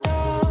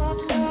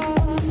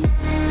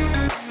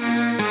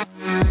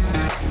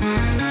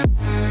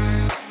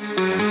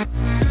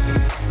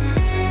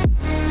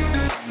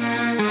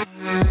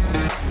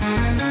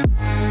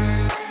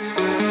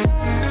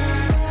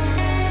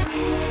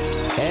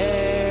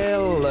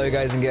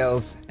guys and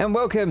girls, and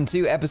welcome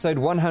to episode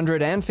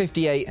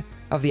 158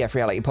 of the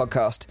F-Reality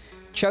podcast.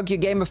 Chug your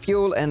game of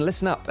fuel and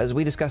listen up as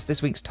we discuss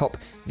this week's top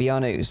VR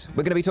news.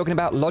 We're going to be talking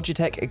about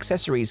Logitech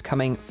accessories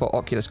coming for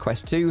Oculus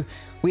Quest 2.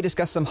 We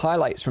discuss some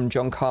highlights from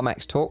John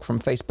Carmack's talk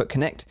from Facebook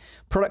Connect.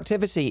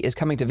 Productivity is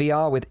coming to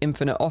VR with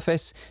Infinite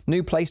Office.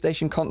 New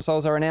PlayStation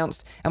consoles are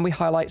announced, and we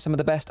highlight some of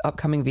the best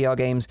upcoming VR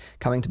games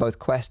coming to both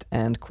Quest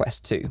and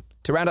Quest 2.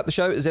 To round up the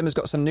show, Zim has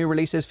got some new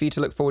releases for you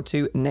to look forward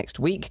to next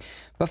week.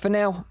 But for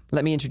now,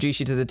 let me introduce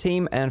you to the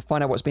team and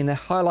find out what's been the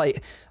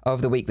highlight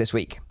of the week this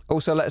week.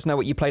 Also, let us know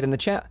what you played in the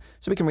chat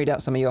so we can read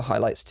out some of your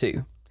highlights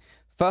too.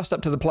 First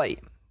up to the plate,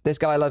 this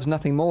guy loves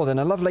nothing more than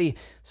a lovely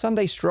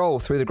Sunday stroll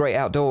through the great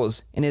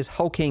outdoors in his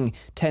hulking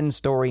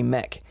 10-story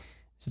mech.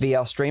 It's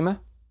VR streamer,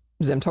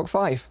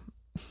 ZimTalk5.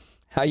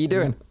 How you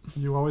doing?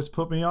 You always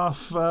put me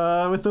off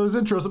with those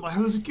intros. I'm like,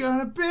 who's it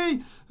gonna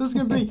be? Who's it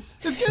gonna be?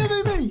 It's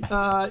gonna be me!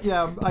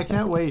 Yeah, I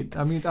can't wait.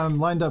 I mean, I'm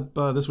lined up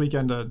this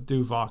weekend to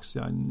do Vox.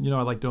 I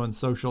like doing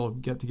social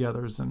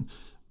get-togethers, and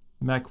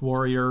Mech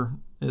Warrior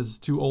is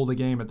too old a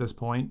game at this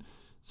point,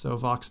 so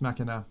Vox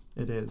Machina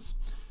it is.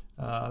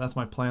 That's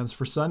my plans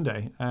for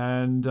Sunday,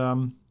 and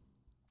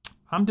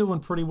I'm doing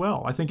pretty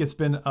well. I think it's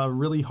been a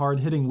really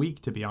hard-hitting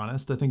week, to be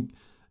honest. I think,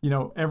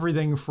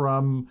 everything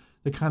from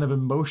the kind of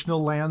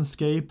emotional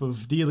landscape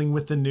of dealing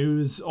with the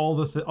news, all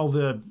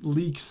the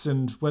leaks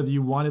and whether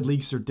you wanted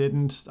leaks or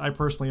didn't. I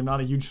personally am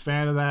not a huge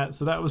fan of that.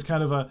 So that was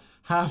kind of a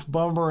half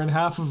bummer and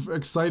half of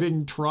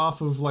exciting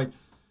trough of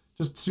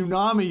just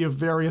tsunami of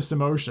various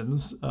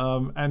emotions.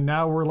 And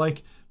now we're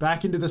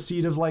back into the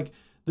seat of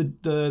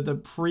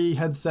the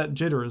pre-headset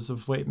jitters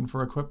of waiting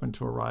for equipment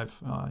to arrive,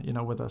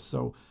 with us.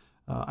 So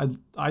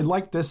I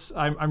like this.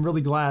 I'm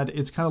really glad.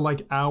 It's kind of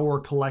like our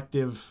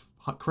collective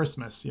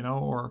Christmas,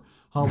 or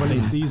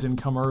holiday season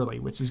come early,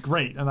 which is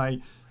great, and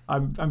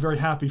I'm very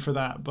happy for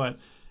that. But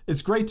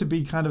it's great to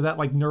be kind of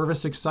that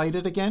nervous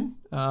excited again,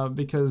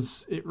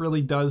 because it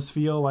really does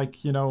feel like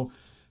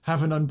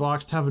haven't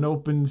unboxed, haven't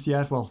opened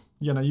yet. Well,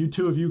 you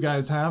two of you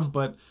guys have,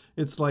 but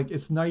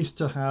it's nice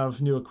to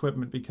have new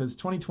equipment because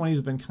 2020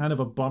 has been kind of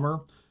a bummer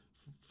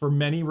for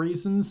many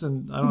reasons,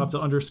 and I don't have to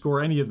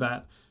underscore any of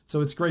that. So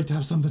it's great to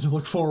have something to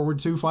look forward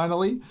to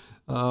finally,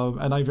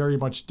 and I very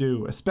much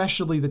do,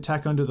 especially the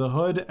tech under the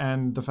hood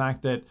and the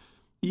fact that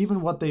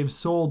even what they've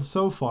sold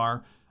so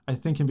far, I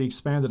think can be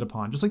expanded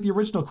upon. Just like the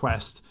original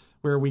Quest,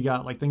 where we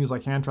got things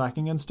like hand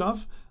tracking and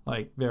stuff,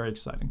 very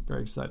exciting,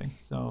 very exciting.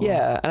 So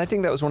yeah, and I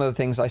think that was one of the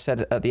things I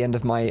said at the end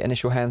of my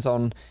initial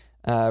hands-on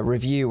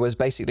review was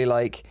basically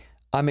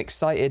I'm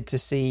excited to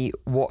see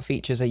what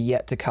features are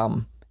yet to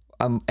come.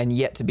 And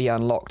yet to be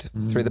unlocked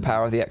through the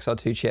power of the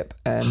XR2 chip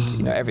and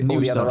all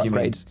the other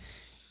upgrades.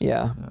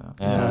 Yeah,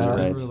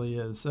 right. It really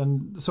is.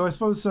 And so I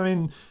suppose,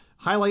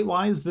 highlight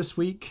wise this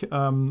week,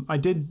 I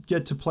did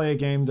get to play a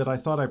game that I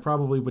thought I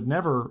probably would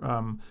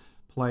never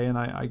play, and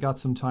I got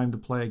some time to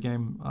play a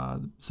game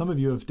some of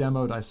you have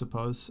demoed, I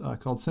suppose,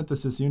 called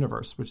Synthesis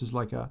Universe, which is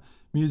like a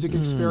music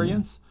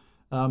experience.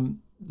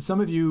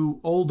 Some of you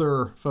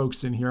older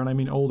folks in here, and I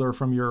mean older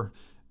from your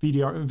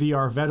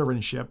VR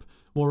veteranship,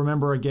 will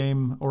remember a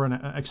game or an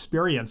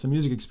experience, a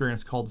music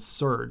experience called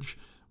Surge,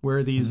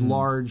 where these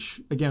large,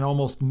 again,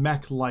 almost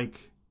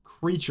mech-like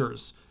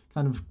creatures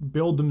kind of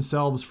build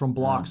themselves from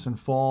blocks and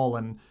fall,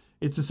 and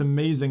it's this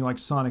amazing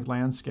sonic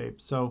landscape.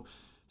 So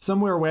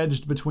somewhere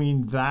wedged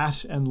between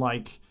that and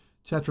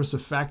Tetris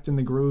Effect and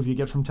the groove you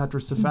get from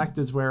Tetris Effect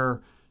is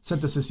where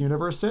Synthesis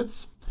Universe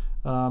sits.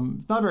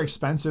 It's not a very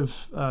expensive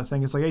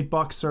thing. It's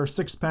 $8 or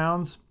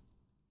 £6,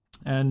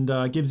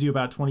 and gives you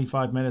about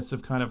 25 minutes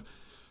of kind of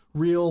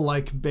real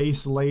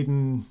bass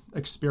laden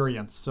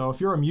experience. So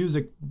if you're a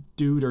music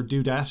dude or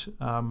dudette,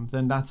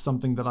 then that's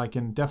something that I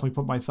can definitely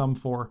put my thumb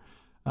for,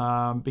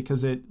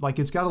 because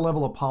it's got a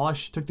level of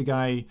polish. It took the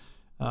guy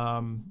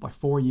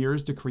 4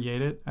 years to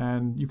create it,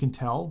 and you can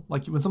tell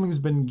when something's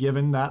been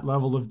given that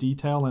level of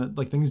detail and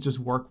things just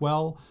work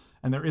well,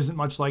 and there isn't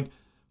much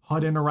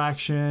HUD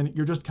interaction.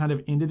 You're just kind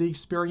of into the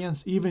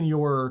experience. Even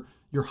your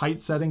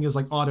height setting is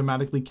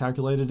automatically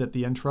calculated at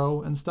the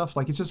intro and stuff.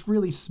 It's just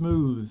really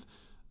smooth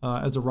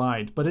as a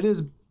ride, but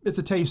it's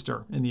a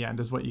taster in the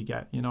end is what you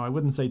get. I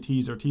wouldn't say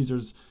teaser.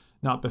 Teaser's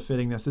not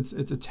befitting this.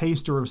 It's a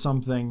taster of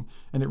something,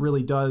 and it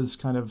really does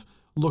kind of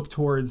look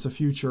towards a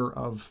future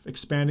of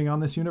expanding on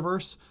this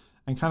universe.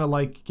 And kind of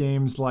like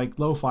games like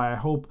Lo-Fi, I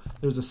hope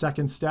there's a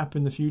second step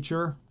in the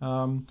future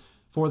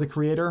for the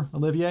creator,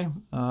 Olivier.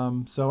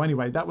 So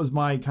anyway, that was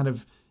my kind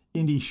of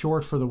indie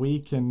short for the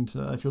week, and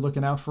if you're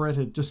looking out for it,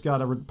 it just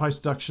got a price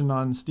reduction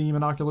on Steam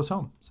and Oculus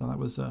Home. So that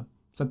was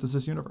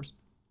Synthesis Universe.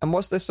 And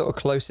what's the sort of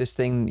closest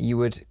thing you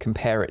would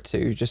compare it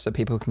to, just so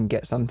people can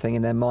get something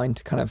in their mind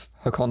to kind of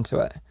hook onto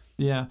it?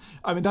 Yeah,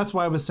 that's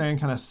why I was saying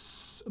kind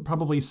of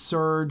probably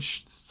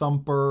Surge,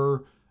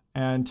 Thumper,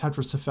 and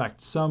Tetris Effect.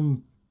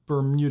 Some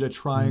Bermuda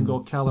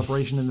Triangle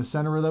calibration in the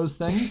center of those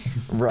things.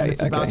 Right, and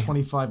it's about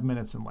 25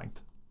 minutes in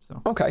length.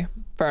 So okay,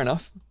 fair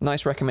enough.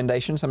 Nice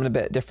recommendation. Something a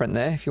bit different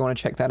there if you want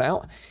to check that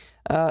out.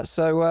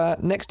 So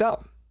next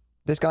up,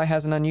 this guy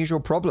has an unusual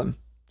problem.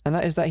 and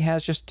that is that he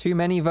has just too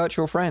many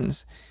virtual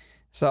friends.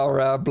 So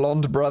our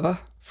blonde brother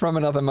from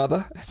another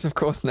mother is, of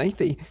course,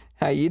 Nathy.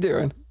 How you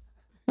doing?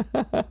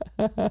 Oh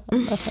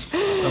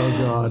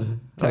God!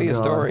 Tell your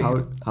story.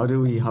 How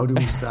do we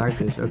start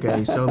this?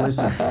 Okay, so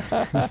listen.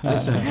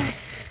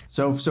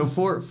 So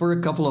for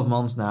a couple of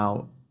months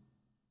now,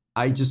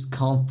 I just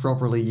can't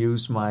properly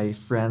use my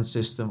friend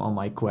system on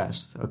my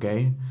Quest.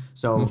 Okay,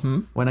 so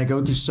when I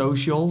go to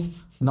social,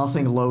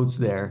 nothing loads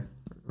there.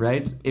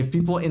 Right? If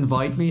people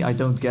invite me, I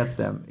don't get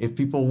them. If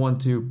people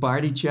want to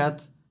party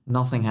chat,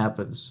 nothing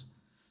happens.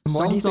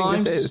 Why do you think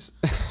this is?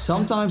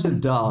 Sometimes it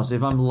does.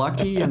 If I'm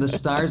lucky and the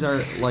stars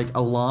are like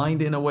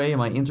aligned in a way, and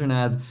my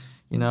internet,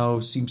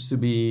 seems to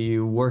be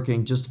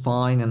working just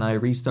fine, and I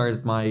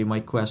restarted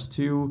my Quest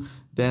 2,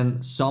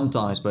 then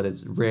sometimes, but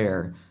it's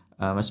rare.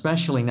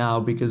 Especially now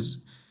because,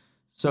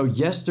 so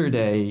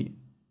yesterday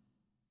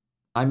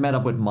I met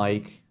up with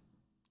Mike,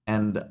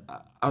 and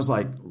I was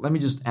like, let me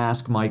just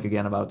ask Mike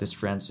again about this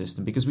friend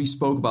system, because we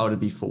spoke about it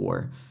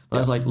before. But I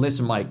was like,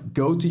 listen, Mike,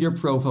 go to your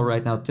profile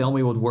right now. Tell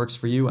me what works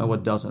for you and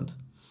what doesn't.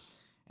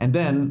 And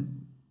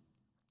then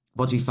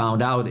what we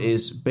found out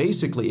is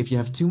basically if you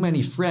have too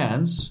many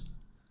friends,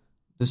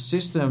 the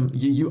system,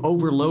 you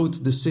overload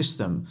the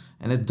system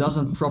and it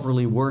doesn't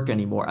properly work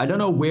anymore. I don't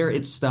know where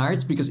it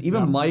starts, because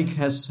even Mike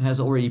has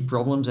already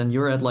problems, and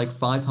you're at like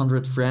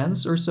 500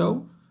 friends or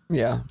so.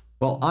 Yeah.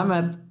 Well, I'm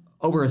at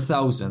over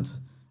 1,000.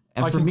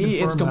 And for me,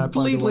 it's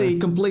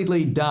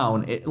completely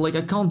down.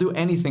 I can't do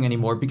anything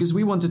anymore, because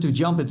we wanted to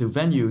jump into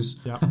venues.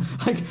 Yeah.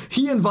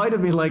 He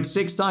invited me like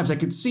 6 times. I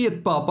could see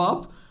it pop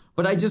up,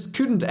 but I just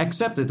couldn't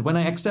accept it. When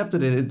I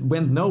accepted it, it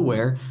went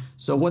nowhere.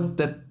 So what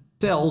that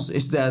tells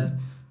is that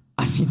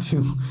I need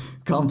to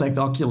contact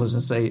Oculus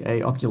and say,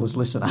 hey, Oculus,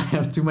 listen, I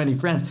have too many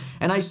friends.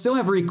 And I still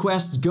have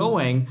requests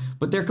going,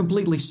 but they're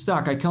completely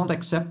stuck. I can't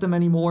accept them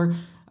anymore.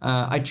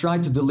 I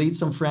tried to delete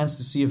some friends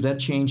to see if that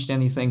changed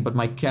anything, but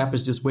my cap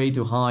is just way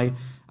too high.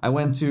 I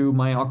went to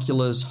my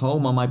Oculus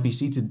Home on my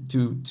PC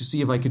to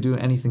see if I could do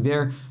anything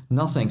there.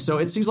 Nothing. So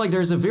it seems like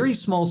there's a very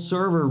small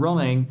server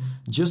running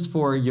just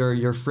for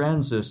your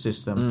friends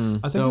system.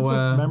 I think it's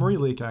a memory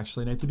leak,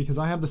 actually, Nathan, because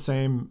I have the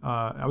same.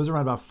 I was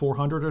around about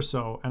 400 or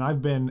so, and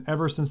I've been,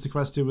 ever since the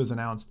Quest 2 was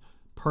announced,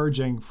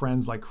 purging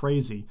friends like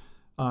crazy.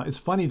 It's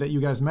funny that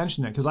you guys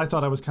mentioned it, because I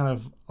thought I was kind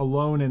of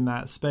alone in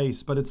that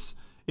space, but it's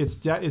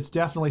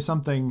definitely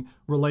something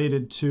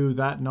related to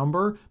that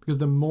number, because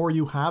the more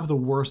you have, the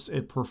worse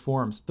it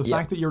performs. The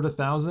fact that you're at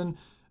 1,000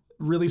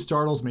 really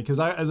startles me, because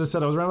as I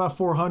said, I was around about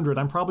 400.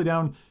 I'm probably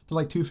down to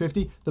like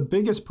 250. The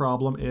biggest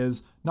problem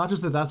is not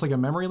just that that's like a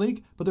memory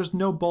leak, but there's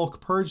no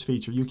bulk purge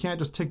feature. You can't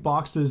just tick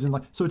boxes and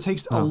so it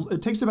takes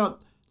it takes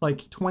about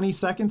like 20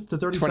 seconds to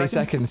 30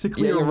 seconds to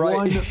clear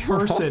one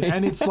person,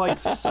 and it's like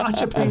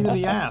such a pain in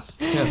the ass.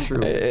 Yeah,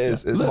 true. It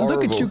is. It's horrible.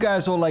 Look at you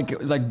guys all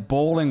like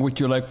bawling with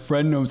your like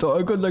friend names. Oh,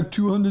 I got like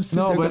 250.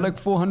 I got like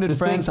 400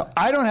 friends. So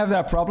I don't have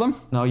that problem.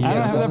 No, you I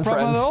don't have that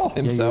problem at all.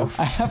 Himself.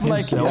 I have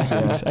like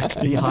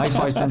exactly. He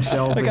hi-fis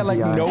himself. I got like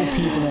no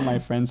people on my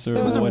friend server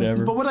or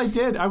whatever. But what I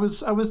did, I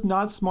was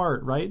not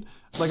smart, right?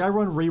 Like I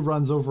run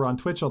reruns over on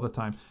Twitch all the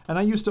time, and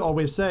I used to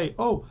always say,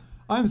 "Oh,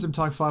 I'm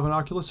Zimtalk5 on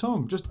Oculus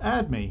Home. Just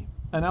add me."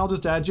 And I'll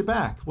just add you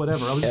back,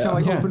 whatever. I was just kind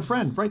of like open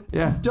friend, right?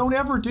 Yeah. Don't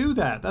ever do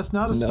that. That's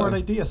not a smart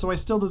idea. So I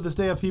still to this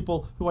day have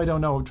people who I don't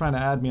know trying to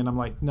add me, and I'm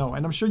like, no.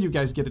 And I'm sure you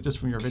guys get it just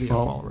from your video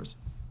followers.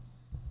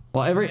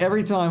 Well,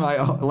 every time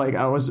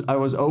I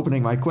was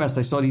opening my Quest,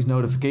 I saw these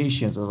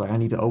notifications. I was like, I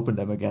need to open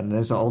them again. And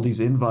I saw all these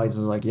invites.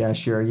 I was like, yeah,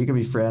 sure, you can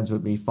be friends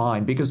with me,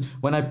 fine. Because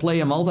when I play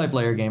a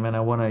multiplayer game and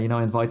I want to,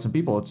 invite some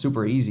people, it's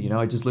super easy.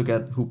 I just look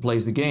at who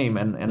plays the game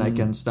and I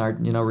can start,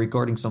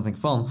 recording something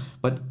fun.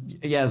 But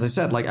yeah, as I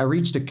said, like I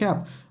reached a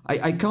cap.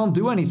 I can't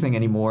do anything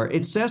anymore.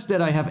 It says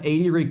that I have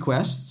 80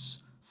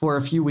 requests for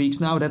a few weeks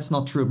now. That's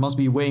not true. It must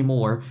be way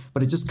more.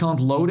 But it just can't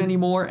load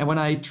anymore. And when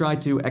I try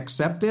to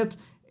accept it,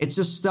 it's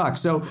just stuck.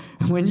 So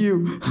when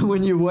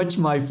you watch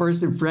my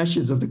first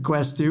impressions of the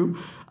Quest 2,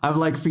 I'm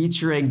like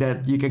featuring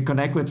that you can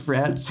connect with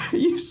friends.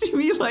 You see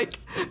me like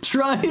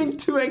trying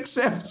to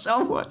accept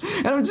someone,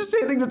 and I'm just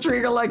hitting the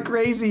trigger like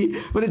crazy,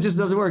 but it just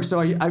doesn't work.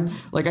 So I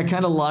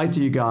kind of lied to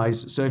you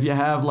guys. So if you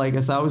have like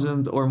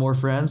 1,000 or more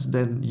friends,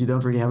 then you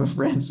don't really have a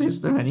friend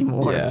system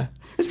anymore. Yeah,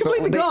 it's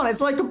completely gone.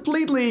 It's like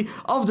completely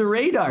off the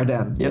radar.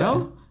 Then you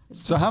know.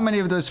 So how many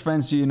of those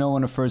friends do you know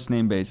on a first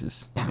name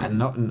basis?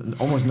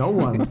 Almost no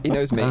one. He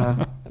knows me.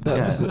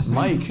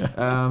 Mike.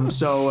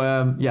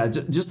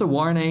 Just a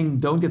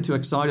warning. Don't get too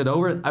excited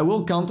over it. I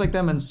will contact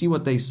them and see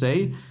what they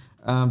say.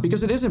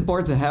 Because it is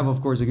important to have, of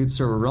course, a good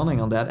server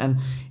running on that. And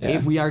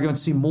if we are going to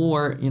see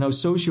more,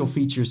 social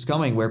features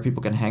coming where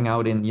people can hang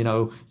out in,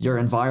 your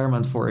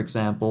environment, for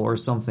example, or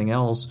something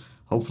else,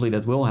 hopefully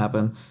that will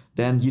happen,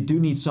 then you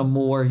do need some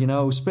more,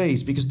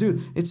 space. Because,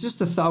 dude, it's just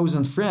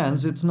 1,000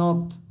 friends. It's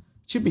not...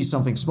 should be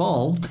something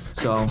small,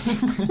 so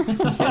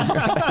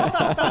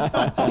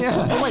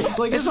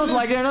Wait, it's not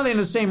like they're not in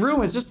the same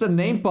room. It's just the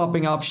name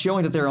popping up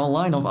showing that they're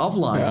online or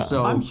offline.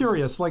 So I'm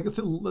curious, like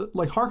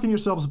harken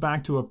yourselves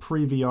back to a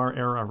pre-VR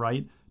era,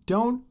 right?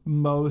 don't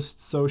most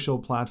social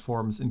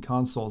platforms and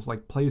consoles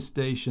like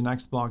PlayStation,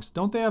 Xbox,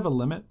 don't they have a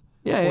limit?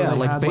 Yeah,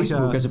 like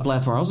Facebook as a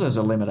platform also has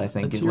a limit, I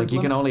think. Like you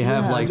can only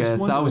have like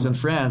 1,000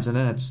 friends and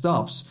then it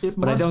stops.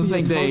 But I don't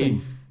think they...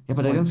 Yeah,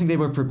 but I don't think they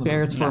were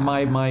prepared for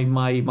my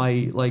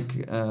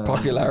like...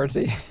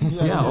 popularity.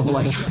 Of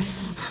like...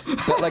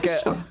 But like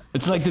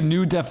it's like the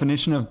new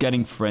definition of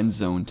getting friend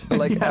zoned.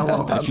 Like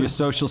if your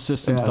social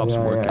system stops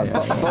working.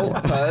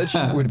 Bulk purge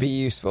would be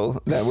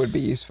usel. That would be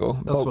useful.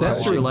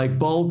 That's true. Like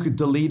bulk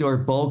delete or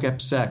bulk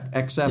accept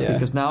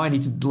because now I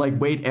need to like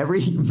wait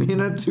every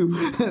minute to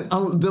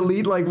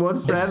delete like one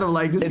friend.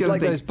 It's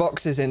like those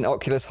boxes in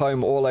Oculus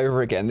Home all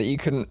over again that you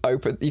couldn't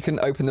open. You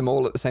couldn't open them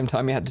all at the same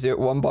time. You had to do it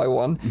one by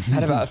one.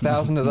 Had about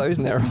 1,000 of those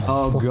in there.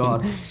 Oh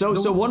god.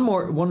 So one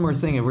more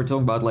thing. If we're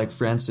talking about like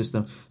friend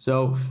system.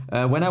 So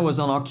when I was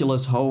on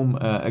Oculus Home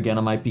again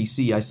on my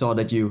PC, I saw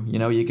that you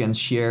can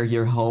share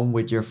your home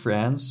with your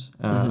friends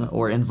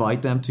or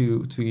invite them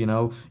to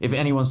if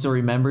anyone still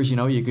remembers,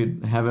 you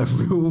could have a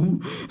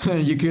room,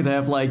 you could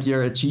have like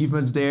your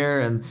achievements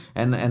there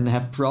and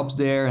have props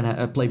there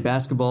and play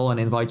basketball and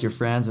invite your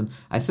friends and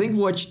I think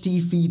watch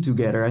TV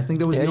together. I think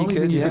that was the only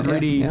thing you could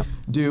really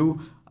do.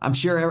 I'm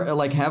sure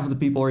like half of the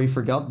people already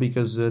forgot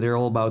because they're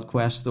all about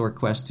Quest or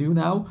Quest 2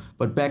 now.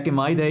 But back in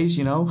my days,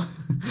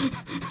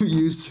 we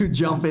used to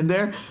jump in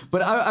there.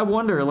 But I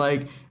wonder,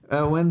 like,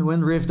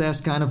 when Rift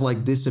S kind of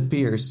like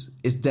disappears,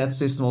 is that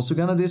system also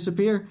going to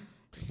disappear?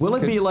 Will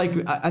it be like,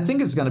 I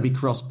think it's going to be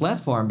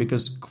cross-platform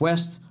because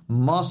Quest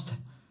must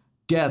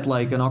get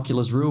like an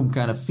Oculus Room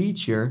kind of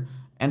feature.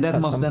 And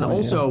that must then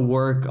also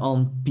work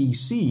on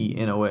PC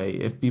in a way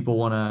if people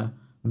want to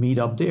meet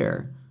up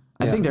there.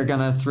 I think they're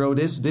gonna throw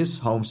this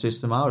home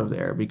system out of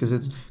there because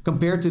it's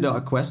compared to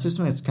the Quest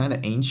system, it's kind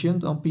of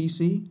ancient on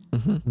PC.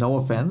 Mm-hmm. No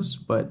offense,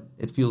 but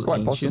it feels quite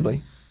ancient.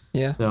 Possibly.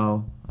 Yeah.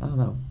 So I don't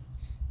know.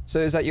 So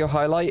is that your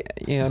highlight?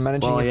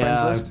 Managing your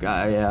friends list?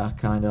 Yeah,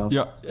 kind of.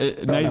 Yeah,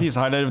 90's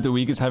highlight of the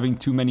week is having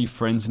too many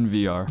friends in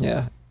VR.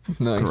 Yeah.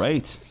 Nice.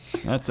 Great.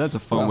 That's a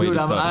fun way to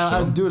start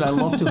the show. Dude, I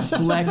love to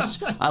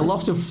flex. I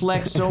love to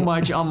flex so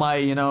much on my,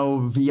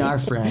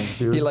 VR friends,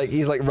 dude.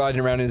 He's like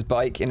riding around his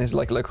bike in his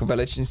like local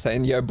village and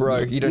saying, "Yo, bro,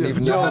 you don't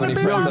even know how many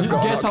friends I've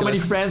got." Guess how many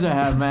friends I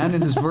have, man,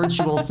 in this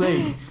virtual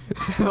thing?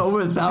 Over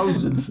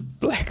 1,000.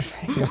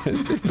 Flexing on a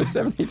Super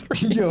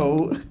 73.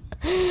 Yo.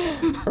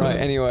 Right.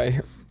 Anyway,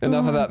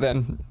 enough of that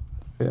then.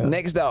 Yeah.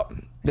 Next up,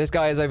 this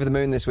guy is over the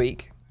moon this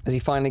week as he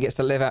finally gets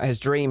to live out his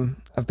dream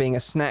of being a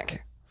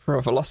snack for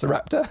a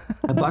Velociraptor.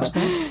 A bug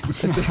snack?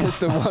 It's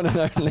the one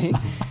and only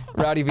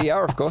Rowdy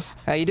VR, of course.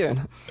 How you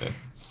doing?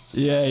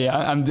 Yeah,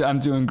 I'm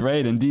doing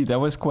great indeed. That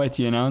was quite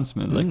the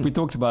announcement. Like we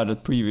talked about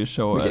it previous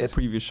show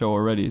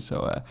already.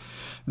 So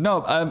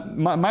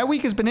my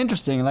week has been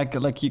interesting.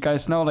 Like you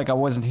guys know, like I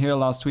wasn't here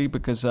last week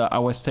because I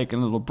was taking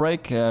a little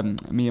break.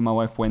 Me and my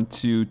wife went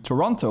to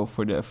Toronto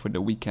for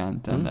the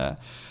weekend and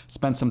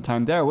spent some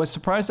time there. I was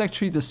surprised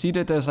actually to see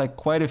that there's like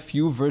quite a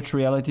few virtual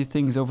reality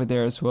things over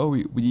there as well.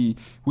 We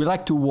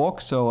like to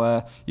walk,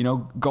 so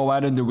go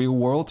out in the real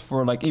world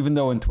for like, even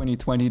though in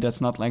 2020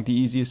 that's not like the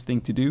easiest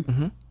thing to do.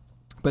 Mm-hmm.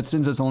 But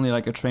since it's only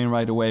like a train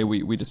ride away,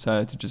 we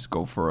decided to just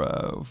go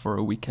for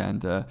a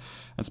weekend and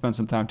spend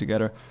some time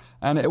together.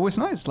 And it was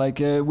nice. Like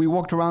we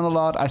walked around a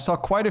lot. I saw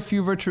quite a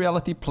few virtual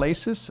reality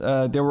places.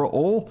 They were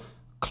all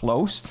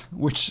closed,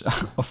 which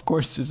of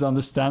course is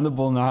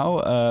understandable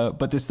now.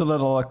 But there's still a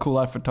lot of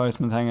cool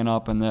advertisement hanging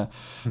up, and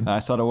I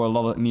saw there were a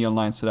lot of neon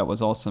lights, so that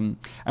was awesome.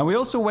 And we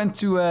also went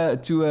to the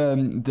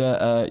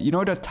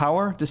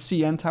tower, the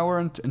CN Tower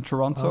in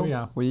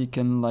Toronto, where you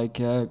can like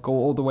go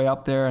all the way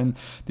up there, and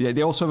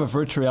they also have a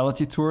virtual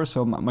reality tour.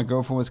 So my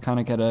girlfriend was kind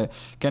of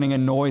getting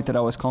annoyed that I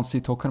was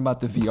constantly talking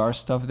about the VR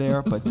stuff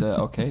there, but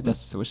okay,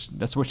 that's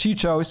what she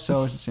chose,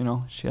 so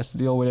she has to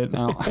deal with it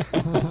now.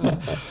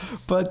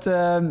 But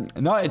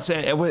no.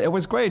 It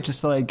was great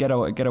just to like get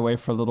away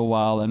for a little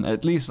while and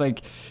at least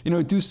like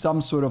do some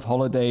sort of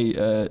holiday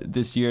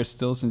this year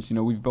still, since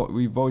we've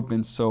both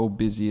been so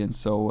busy and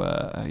so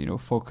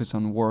focused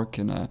on work,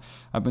 and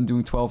I've been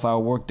doing 12-hour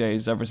work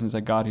days ever since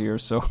I got here,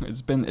 so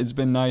it's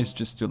been nice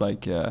just to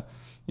like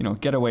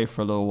get away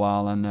for a little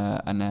while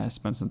and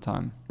spend some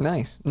time.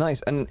 Nice.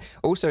 And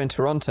also in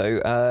Toronto,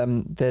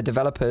 the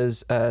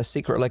developers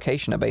Secret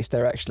Location are based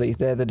there. Actually,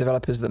 they're the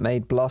developers that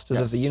made Blasters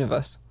of the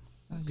Universe.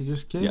 You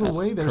just gave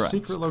away their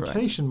secret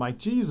location, Mike.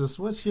 Jesus,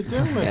 what you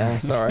doing? Yeah,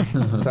 sorry,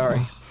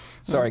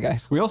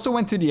 guys. We also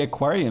went to the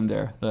aquarium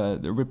there,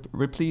 the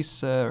Ripley's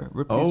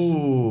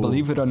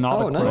Believe It or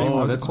Not aquarium.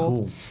 Oh, that's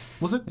cool.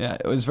 Was it? Yeah,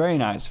 it was very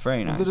nice,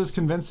 very nice. Was it as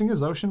convincing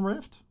as Ocean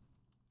Rift?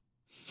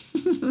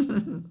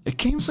 It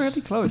came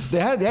fairly close. They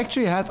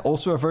actually had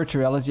also a virtual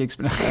reality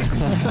experience.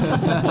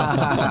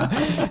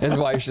 His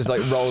wife's just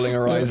like rolling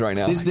her eyes right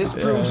now. This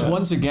proves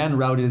once again,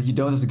 Rowdy, that you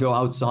don't have to go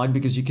outside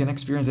because you can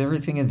experience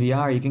everything in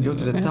VR. You can go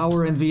to the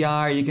tower in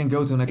VR. You can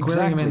go to an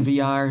aquarium in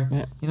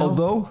VR. Yeah.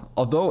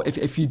 Although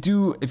if you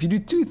do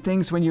two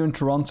things when you're in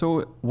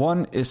Toronto,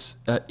 one is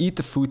eat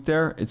the food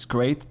there. It's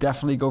great.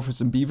 Definitely go for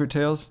some beaver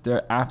tails.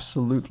 They're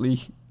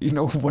absolutely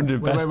one of the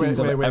best things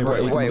I've ever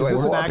eaten. Wait,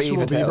 what are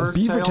beaver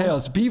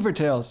tails? Beaver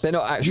tails. They're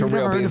not actual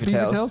real beaver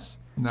tails.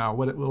 No,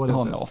 what is this?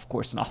 Oh no, of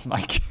course not,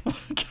 Mike.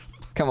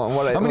 Come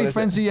on, how many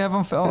friends do you have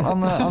on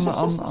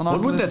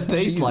What would that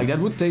taste like? That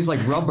would taste like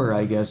rubber,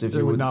 I guess, if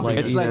you would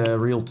eat a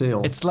real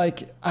tail. It's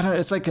like I don't know.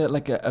 It's like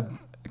a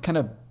kind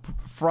of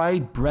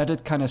fried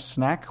breaded kind of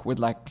snack with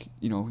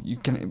you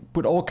can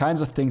put all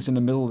kinds of things in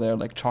the middle there,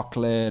 like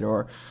chocolate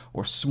or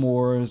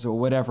s'mores or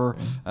whatever,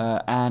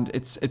 and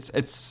it's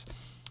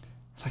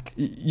like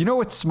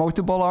what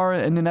smotebollen are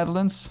in the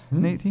Netherlands,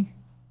 Nathy?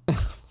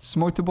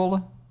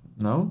 Smotebollen?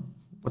 No.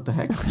 What the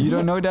heck? You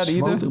don't know that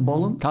either?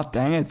 Smotebollen? God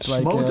dang it!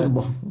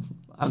 Smotebollen.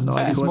 I have no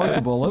idea.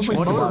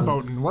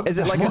 Smotebollen. Is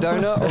it like a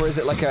donut, or is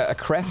it like a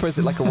crepe, or is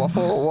it like a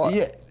waffle, or what?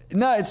 Yeah,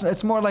 no,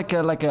 it's more like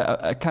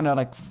a kind of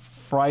like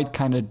fried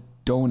kind of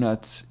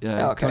donut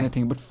kind of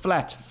thing, but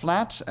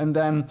flat, and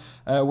then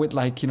with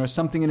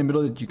something in the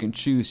middle that you can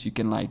choose. You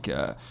can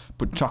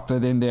put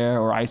chocolate in there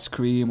or ice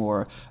cream,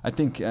 or I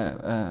think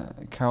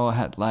Carol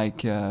had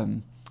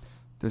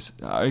those.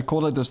 I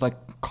call it those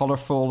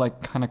colorful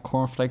kind of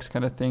cornflakes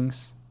kind of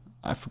things.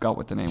 I forgot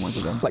what the name was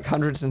of them. Like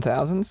hundreds and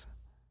thousands.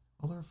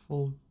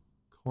 Colorful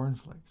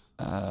cornflakes.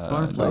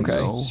 Cornflakes.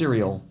 Okay.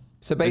 Cereal.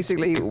 So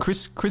basically,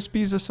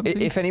 Crispies or something.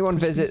 If anyone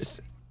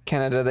visits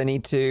Canada, they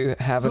need to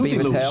have Fruity a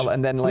beaver Loops. tail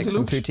and then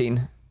some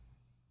poutine.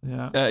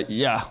 Yeah.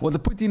 Yeah. Well, the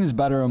poutine is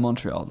better in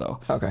Montreal, though.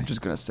 Okay. I'm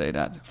just gonna say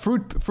that.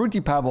 Fruity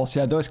pebbles.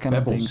 Yeah, those kind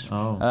of things.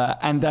 Oh.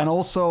 And then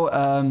also,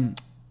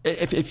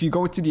 if you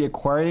go to the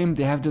aquarium,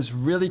 they have this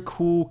really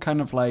cool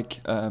kind of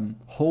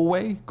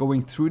hallway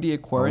going through the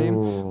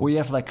aquarium where you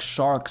have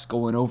sharks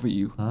going over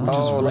you, which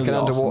is really like an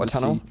awesome underwater to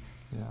tunnel. see.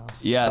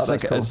 Yeah, it's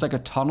that's cool. it's like a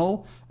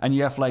tunnel, and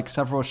you have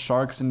several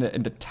sharks in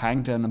the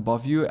tank then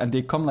above you, and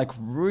they come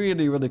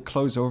really really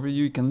close over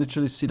you. You can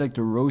literally see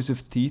the rows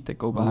of teeth that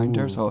go behind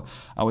there. So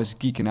I was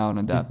geeking out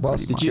on that.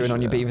 Whilst chewing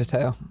on your beaver's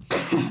tail.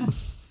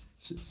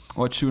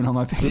 What, chewing on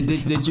my beaver?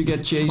 Did you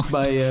get chased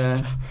by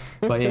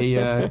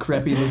a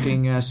crappy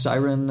looking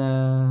siren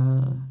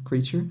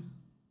creature?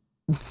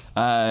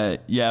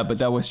 Yeah, but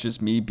that was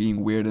just me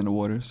being weird in the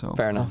water. So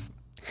Fair enough.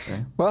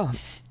 Okay. Well,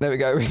 there we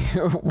go.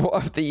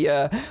 What have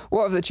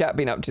the chat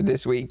been up to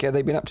this week? Have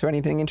they been up to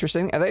anything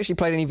interesting? Have they actually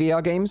played any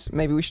VR games?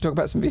 Maybe we should talk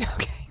about some VR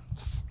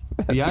games.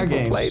 VR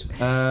games. Played.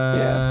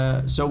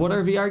 So what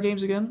are VR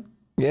games again?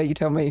 Yeah, you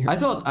tell me. I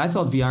thought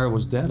VR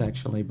was dead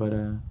actually, but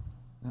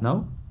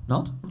no,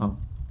 not. Oh,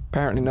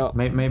 Apparently not.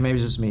 maybe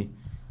it's just me.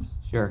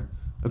 Sure.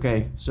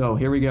 Okay, so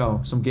here we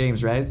go. Some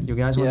games, right? You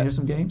guys want to hear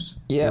some games?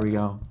 Yeah. Here we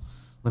go.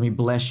 Let me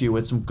bless you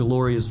with some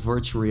glorious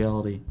virtual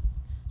reality.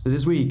 So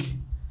this week.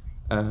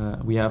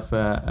 We have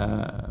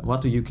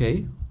Watu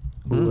UK,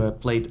 who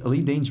played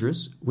Elite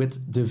Dangerous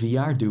with the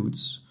VR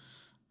dudes.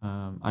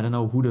 I don't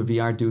know who the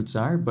VR dudes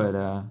are,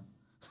 but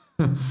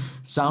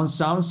sounds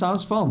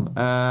fun.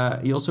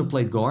 He also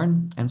played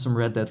Gorn and some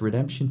Red Dead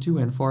Redemption 2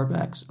 and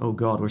Farbacks. Oh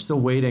god, we're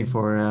still waiting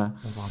for I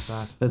want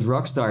that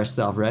Rockstar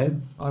stuff, right?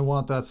 I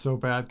want that so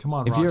bad. Come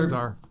on,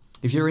 Rockstar.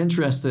 If you're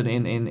interested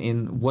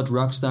in what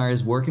Rockstar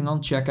is working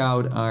on, check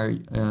out our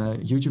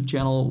YouTube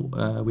channel.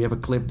 We have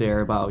a clip there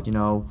about,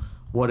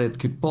 what it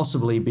could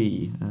possibly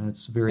be.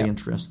 It's very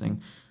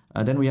interesting.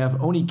 Then we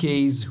have Oni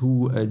Case,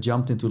 who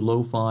jumped into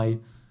lo-fi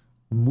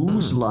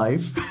Moose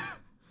Life.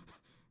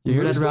 You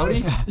hear that,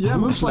 Rowdy? Yeah,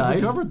 Moose Life.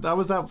 We covered. That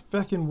was that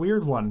fucking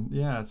weird one.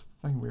 Yeah, it's a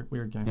fucking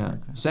weird game. Yeah. Okay.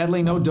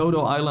 Sadly, no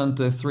Dodo Island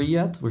 3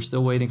 yet. We're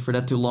still waiting for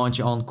that to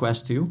launch on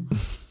Quest 2.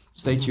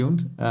 Stay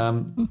tuned.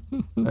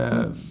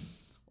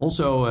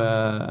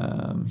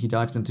 Also, he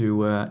dived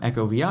into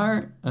Echo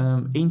VR,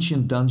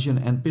 Ancient Dungeon,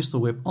 and Pistol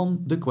Whip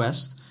on the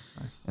Quest.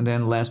 Nice. And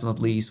then last but not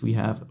least, we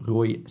have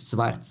Roy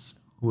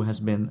Swartz, who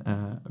has been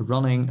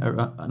running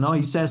around. No,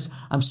 he says,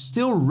 I'm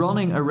still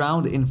running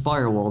around in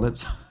Firewall. That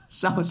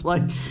sounds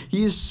like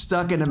he is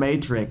stuck in a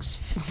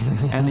Matrix.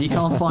 And he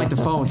can't find the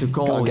phone to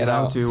call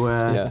out.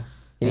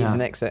 He needs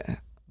an exit.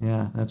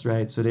 Yeah, that's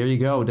right. So there you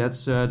go. That's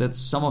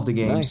some of the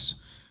games. Nice.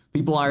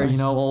 People are,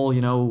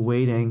 all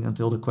waiting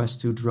until the Quest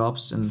 2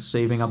 drops and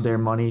saving up their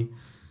money.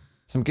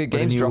 Some good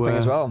games dropping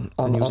as well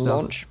on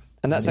launch.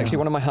 And that's actually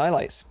one of my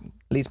highlights.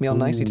 Leads me on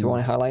nicely to one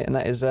I highlight, and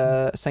that is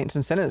Saints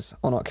and Sinners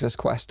on Oculus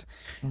Quest.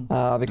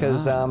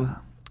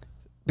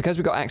 Because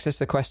we got access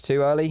to Quest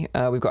 2 early,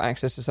 we've got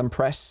access to some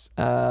press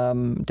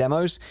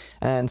demos,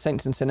 and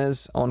Saints and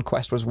Sinners on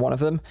Quest was one of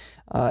them.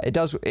 It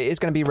is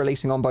going to be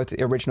releasing on both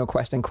the original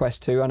Quest and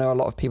Quest 2. I know a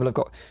lot of people have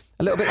got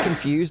a little bit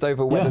confused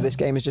over whether this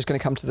game is just going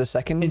to come to the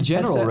second. In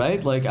general, headset.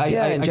 right? Like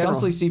I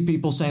constantly see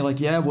people saying like,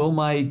 will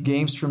my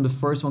games from the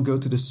first one go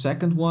to the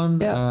second one?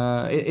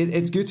 Yeah.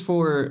 It's good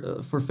for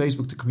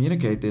Facebook to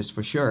communicate this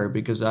for sure,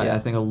 because I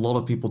think a lot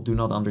of people do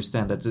not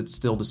understand that it's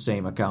still the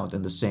same account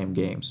and the same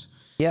games.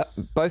 Yeah,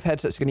 both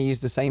headsets are going to use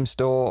the same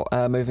store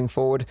moving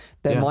forward.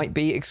 There might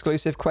be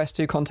exclusive Quest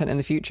 2 content in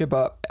the future,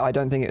 but I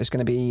don't think it's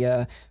going to be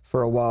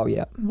for a while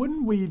yet.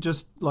 Wouldn't we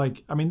just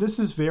this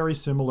is very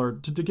similar,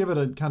 to give it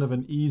a kind of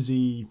an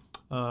easy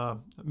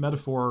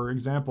metaphor or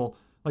example,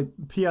 like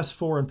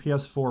PS4 and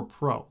PS4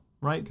 Pro,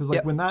 right? Because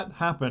when that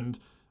happened,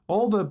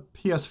 all the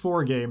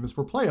PS4 games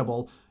were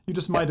playable. You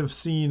just might have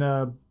seen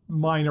a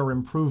minor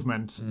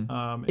improvement in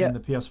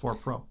the PS4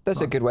 Pro.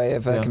 That's a good way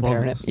of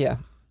comparing it. Yeah.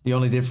 The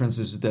only difference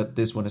is that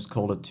this one is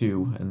called a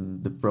 2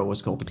 and the Pro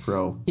is called the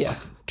Pro. Yeah,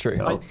 true.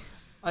 So,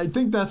 I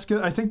think that's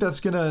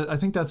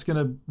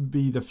gonna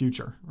be the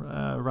future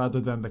rather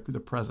than the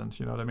present.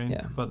 You know what I mean?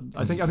 Yeah. But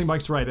I think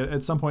Mike's right.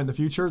 At some point in the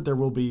future, there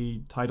will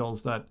be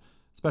titles that,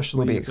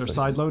 especially if they're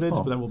side-loaded,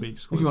 but that will be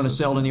exclusive. If you want to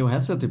sell the new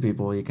headset to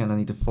people, you kind of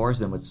need to force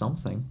them with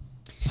something.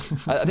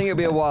 I think it'll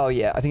be a while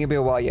yet.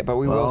 But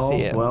we will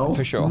see it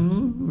for sure.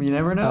 You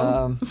never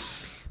know.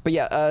 But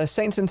yeah,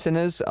 Saints and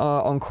Sinners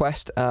are on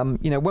Quest.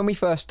 When we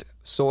first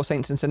saw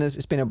Saints and Sinners,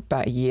 it's been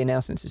about a year now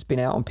since it's been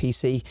out on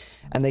PC,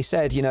 and they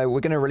said, we're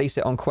going to release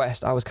it on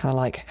Quest. I was kind of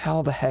like,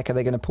 how the heck are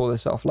they going to pull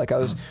this off? Like, I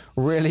was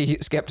really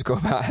skeptical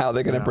about how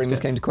they're going to bring this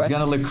game to Quest. It's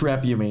going to look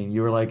crap, you mean?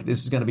 You were like,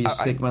 this is going to be a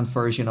Stickman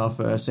version of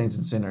Saints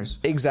and Sinners.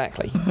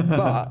 Exactly.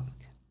 But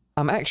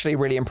I'm actually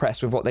really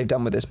impressed with what they've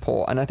done with this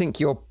port, and I think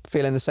you're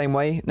feeling the same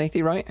way,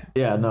 Nathy, right?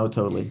 Yeah, no,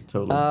 totally.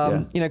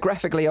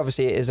 Graphically,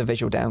 obviously, it is a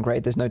visual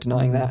downgrade. There's no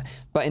denying that.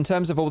 But in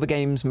terms of all the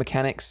game's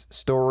mechanics,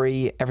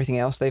 story, everything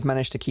else, they've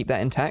managed to keep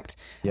that intact.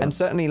 Yeah. And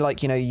certainly,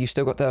 you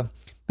still got the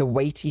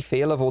weighty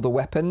feel of all the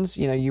weapons.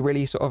 You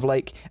really sort of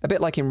a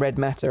bit like in Red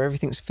Matter,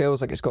 everything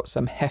feels like it's got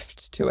some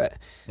heft to it.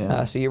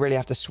 Yeah. So you really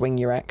have to swing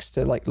your axe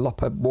to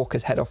lop a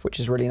walker's head off, which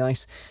is really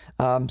nice.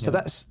 So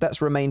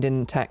that's remained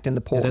intact in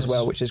the port as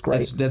well, which is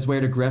great. That's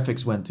where the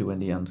graphics went to in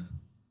the end.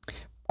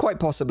 Quite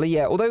possibly,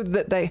 yeah. Although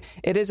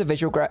it is a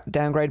visual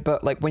downgrade,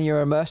 but when you're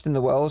immersed in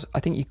the world,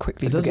 I think you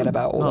quickly forget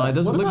about all that. No, it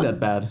doesn't look that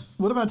bad.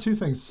 What about two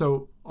things?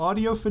 So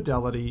audio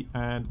fidelity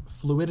and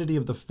fluidity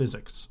of the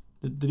physics.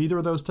 Did either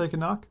of those take a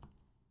knock?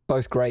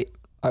 Both great,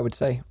 I would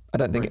say. I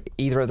don't think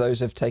either of those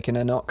have taken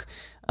a knock.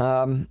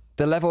 The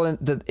level in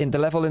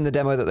the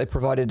demo that they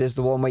provided is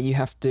the one where you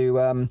have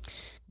to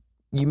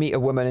you meet a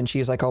woman and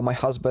she's like, "Oh, my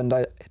husband,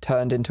 I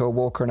turned into a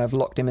walker and I've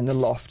locked him in the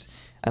loft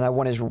and I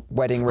want his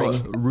wedding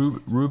ring."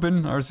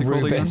 Ruben, or is he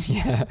called again?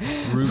 Yeah.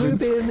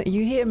 Ruben,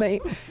 you here,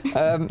 mate?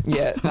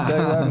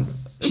 So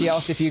she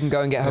asks if you can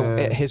go and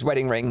get his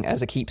wedding ring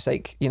as a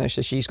keepsake.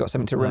 So she's got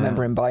something to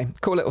remember him by.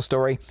 Cool little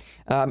story.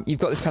 You've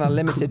got this kind of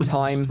limited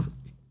time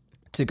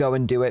to go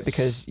and do it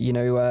because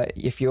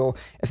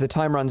if the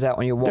time runs out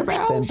on your watch,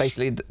 then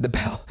basically the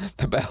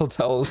bell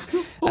tolls,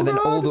 and then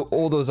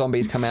all the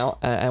zombies come out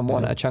and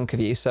want a chunk of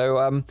you.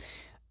 So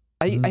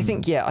I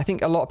think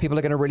a lot of people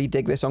are going to really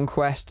dig this on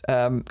Quest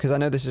because I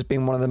know this has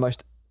been one of the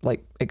most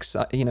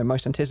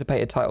most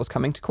anticipated titles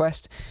coming to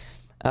Quest.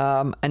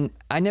 And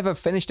I never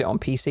finished it on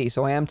PC,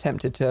 so I am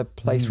tempted to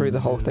play through the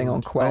whole thing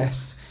on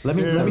Quest. Let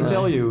me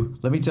tell you,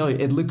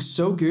 it looks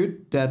so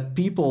good that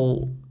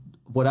people,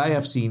 what I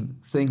have seen,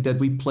 think that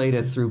we played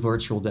it through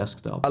Virtual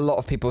Desktop. A lot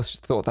of people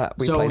thought that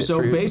we played it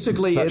through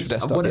basically Virtual it's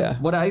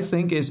Desktop, what I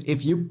think is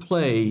if you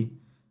play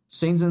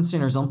Saints and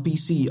Sinners on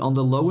PC on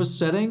the lowest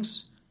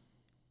settings,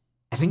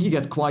 I think you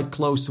get quite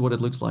close to what it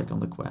looks like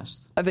on the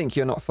Quest. I think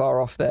you're not far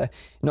off there.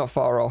 Not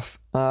far off.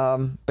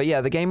 But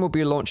yeah, the game will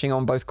be launching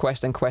on both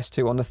Quest and Quest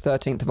 2 on the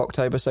 13th of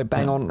October, so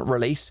bang on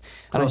release.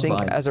 And I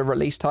think as a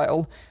release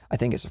title, I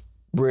think it's a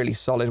really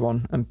solid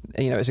one. And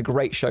it's a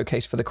great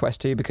showcase for the Quest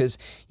 2 because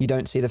you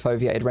don't see the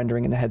foveated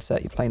rendering in the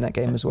headset. You're playing that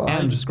game as well,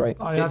 which is great.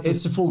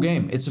 It's a full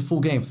game. It's a full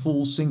game,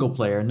 full single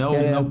player.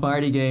 No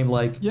party game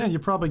you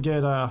probably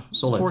get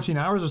 14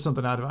 hours or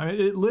something out of it. I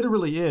mean, it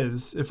literally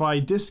is. If I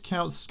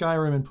discount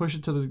Skyrim and push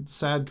it to the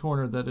sad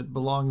corner that it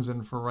belongs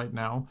in for right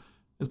now,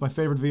 it's my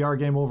favorite VR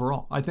game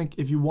overall. I think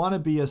if you want to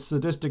be a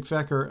sadistic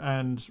fecker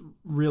and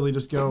really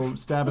just go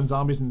stabbing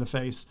zombies in the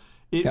face,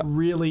 it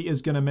really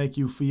is going to make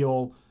you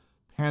feel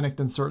panicked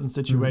in certain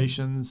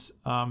situations.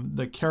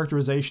 The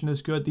characterization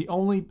is good. The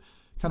only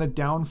kind of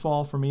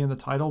downfall for me in the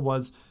title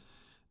was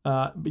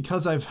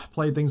because I've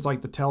played things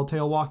like the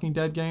Telltale Walking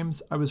Dead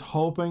games, I was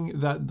hoping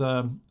that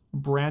the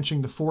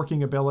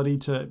forking ability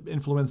to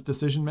influence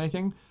decision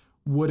making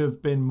would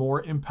have been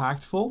more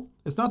impactful.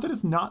 It's not that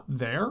it's not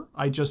there.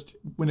 I just,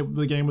 when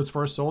the game was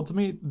first sold to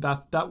me,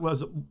 that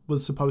was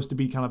supposed to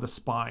be kind of the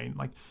spine,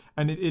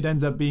 and it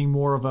ends up being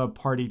more of a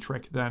party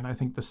trick than I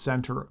think the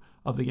center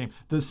of the game.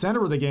 The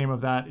center of the game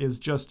of that is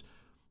just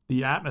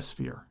the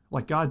atmosphere.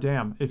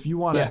 Goddamn, if you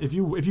want to, if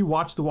you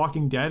watch The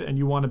Walking Dead and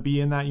you want to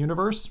be in that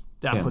universe,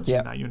 that puts you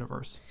in that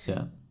universe.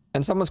 Yeah.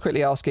 And someone's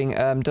quickly asking,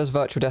 does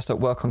Virtual Desktop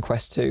work on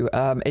Quest 2?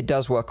 It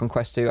does work on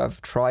Quest 2.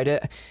 I've tried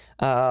it.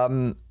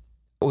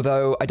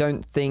 Although I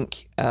don't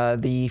think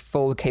the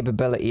full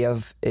capability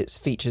of its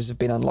features have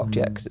been unlocked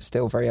yet because it's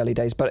still very early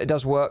days. But it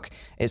does work.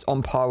 It's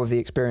on par with the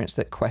experience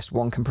that Quest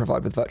 1 can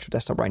provide with Virtual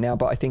Desktop right now.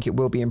 But I think it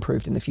will be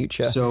improved in the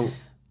future.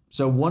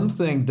 So one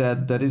thing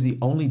that is the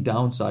only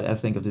downside, I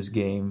think, of this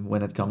game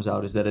when it comes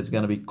out is that it's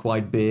going to be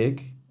quite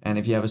big. And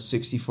if you have a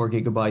 64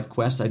 gigabyte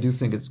Quest, I do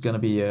think it's going to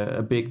be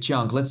a big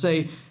chunk. Let's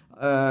say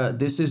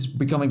this is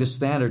becoming the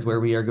standard where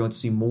we are going to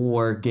see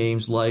more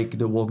games like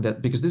The Walking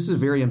Dead, because this is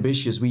very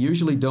ambitious. We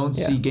usually don't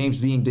see games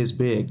being this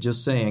big.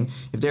 Just saying,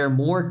 if there are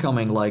more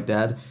coming like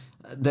that,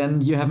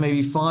 then you have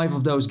maybe 5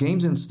 of those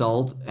games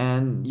installed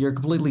and you're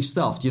completely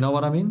stuffed. You know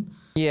what I mean?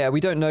 Yeah, we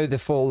don't know the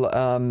full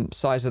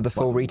size of the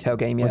full retail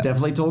game yet. We're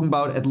definitely talking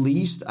about at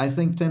least, I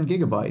think, 10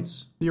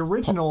 gigabytes. The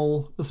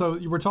original, so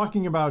you were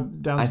talking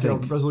about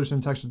downscaled resolution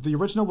and textures. The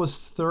original was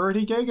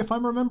 30 gig, if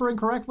I'm remembering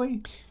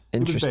correctly.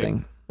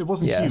 Interesting. It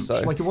wasn't huge.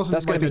 So like it wasn't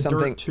that's going to be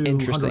something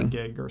interesting.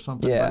 Gig or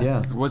something.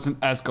 Yeah. It wasn't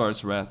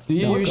Asgard's Wrath. Do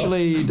you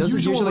usually? Does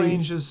it usually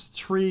range is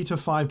 3 to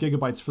 5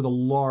 gigabytes for the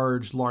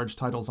large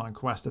titles on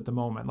Quest at the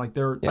moment. Like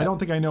I don't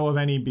think I know of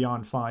any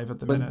beyond 5 at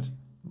the minute.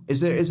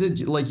 Is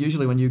it like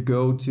usually when you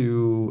go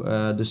to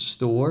the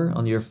store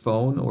on your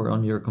phone or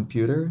on your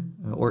computer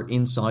or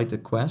inside the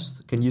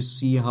Quest, can you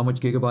see how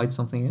much gigabytes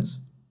something is?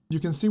 You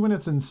can see when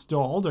it's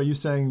installed. Are you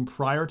saying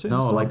prior to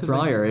install? No, like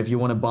prior. If you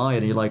want to buy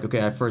it, you're like,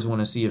 okay, I first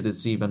want to see if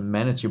it's even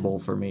manageable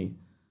for me.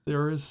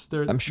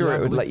 I'm sure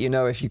it would let you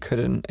know if you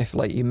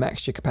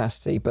maxed your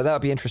capacity, but that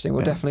would be interesting.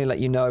 We'll definitely let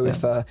you know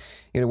if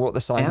what the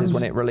size is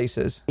when it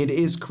releases. It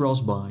is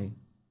cross-buy.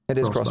 It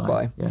is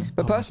cross-buy. Yeah.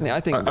 But personally, I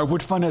think... I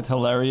would find it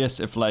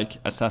hilarious if, like,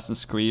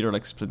 Assassin's Creed or,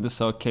 like, Splinter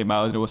Cell came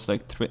out and it was,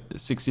 like,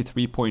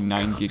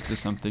 63.9 gigs or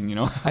something, you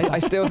know? I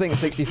still think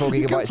 64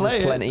 gigabytes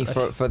is plenty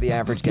for the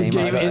average game. The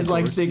game is,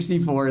 like,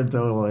 64 in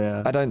total,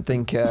 yeah. I don't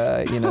think,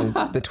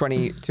 the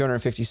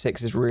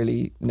 256 is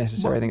really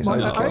necessary. I think it's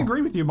overkill. I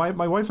agree with you. My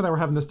wife and I were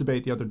having this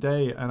debate the other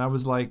day, and I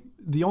was like,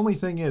 the only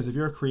thing is, if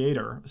you're a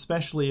creator,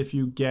 especially if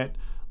you get,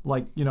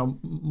 like,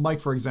 Mike,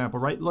 for example,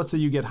 right? Let's say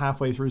you get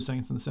halfway through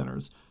Saints and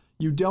Sinners.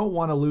 You don't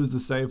want to lose the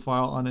save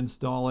file,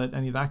 uninstall it,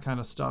 any of that kind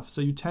of stuff.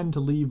 So you tend to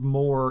leave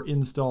more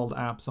installed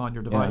apps on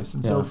your device.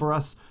 So for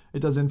us, it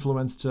does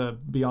influence to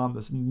beyond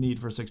this need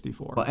for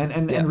 64. Well,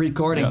 and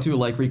recording too.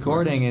 Like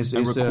recording is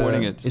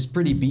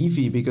pretty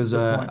beefy because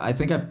I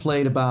think I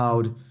played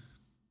about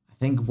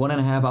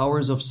 1.5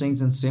 hours of Saints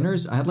and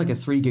Sinners. I had like a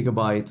 3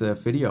 gigabyte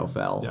video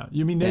file. Yeah,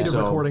 you mean native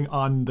recording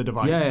on the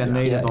device? Yeah,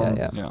 native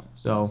on.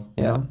 So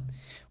yeah.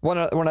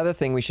 One other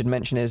thing we should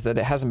mention is that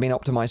it hasn't been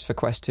optimized for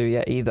Quest 2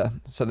 yet either.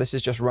 So this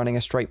is just running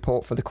a straight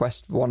port for the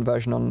Quest 1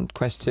 version on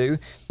Quest 2.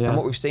 Yeah. And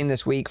what we've seen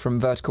this week from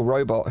Vertical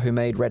Robot, who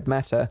made Red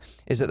Matter,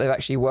 is that they've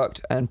actually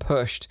worked and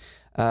pushed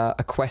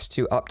a Quest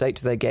 2 update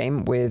to their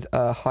game with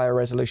higher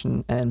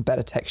resolution and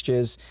better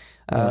textures.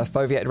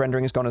 Foveated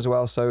rendering has gone as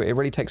well, so it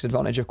really takes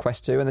advantage of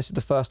Quest 2, and this is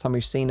the first time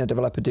we've seen a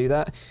developer do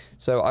that.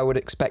 So I would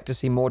expect to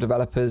see more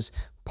developers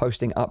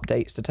posting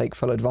updates to take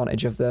full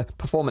advantage of the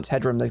performance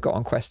headroom they've got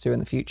on Quest 2 in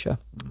the future.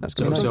 That's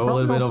going to be nice. So a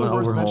little bit of an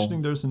overhaul.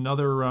 Mentioning there's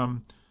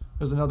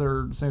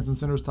another Saints and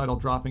Sinners title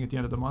dropping at the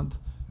end of the month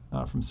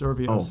from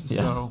Survios.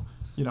 So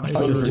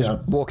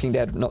Walking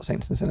Dead, not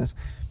Saints and Sinners.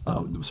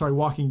 Sorry,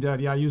 Walking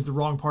Dead. Yeah, I used the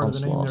wrong part of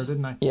the name there,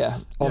 didn't I? Yeah,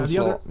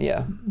 Onslaught.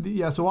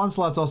 So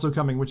Onslaught's also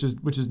coming, which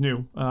is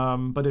new.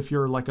 But if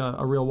you're like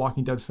a real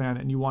Walking Dead fan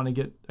and you want to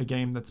get a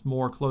game that's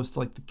more close to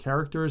like the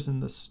characters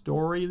and the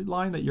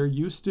storyline that you're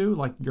used to,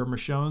 like your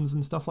Michonnes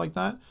and stuff like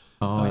that,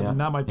 and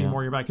that might be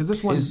more your back because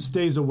this one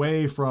stays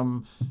away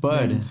from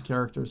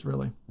characters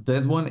really.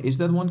 Is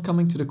that one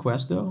coming to the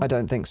Quest though? I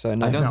don't think so.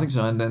 No, I don't think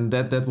so, and then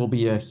that will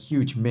be a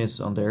huge miss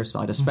on their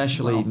side,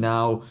 especially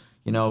now.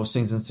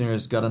 Saints and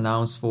Sinners got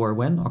announced for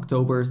when?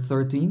 October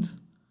 13th?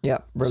 Yeah,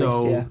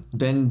 release,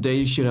 then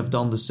they should have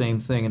done the same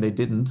thing, and they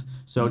didn't.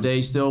 So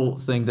they still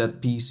think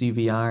that PC,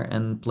 VR,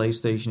 and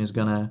PlayStation is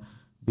going to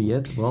be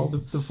it. Well,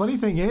 the funny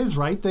thing is,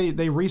 right, they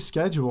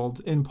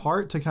rescheduled in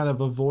part to kind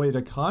of avoid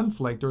a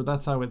conflict, or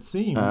that's how it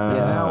seemed.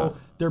 Now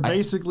they're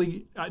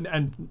basically,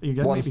 and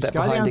again, one step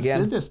behind again.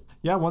 Did this.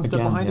 Yeah, one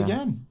step behind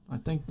again. I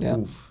think. Yeah.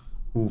 Oof.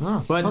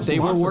 But they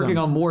were working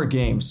on more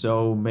games,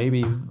 so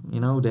maybe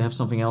they have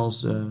something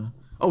else.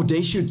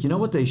 They should. You know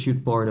what they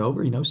should port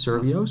over?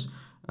 Survios,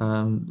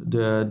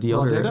 the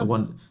Raw other Data?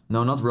 one.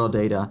 No, not Raw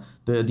Data.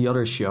 The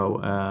other show.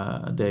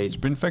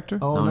 Sprint Factor.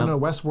 Oh no,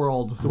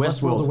 Westworld. The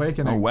Westworld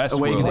Awakening. Oh,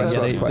 Westworld.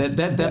 Awakening.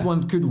 That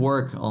one could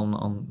work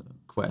on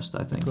Quest.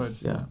 I think. Good.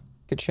 Yeah.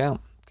 Good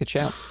shout.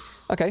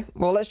 Okay,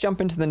 well, let's jump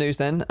into the news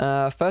then.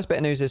 First bit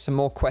of news is some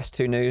more Quest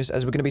 2 news,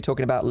 as we're going to be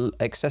talking about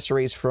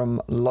accessories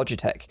from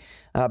Logitech.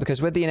 Because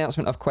with the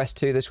announcement of Quest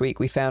 2 this week,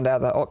 we found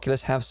out that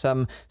Oculus have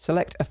some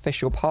select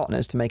official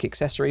partners to make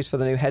accessories for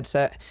the new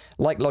headset,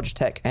 like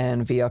Logitech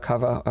and VR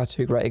Cover are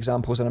 2 great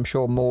examples, and I'm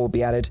sure more will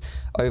be added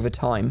over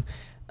time.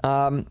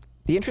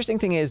 The interesting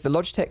thing is the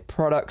Logitech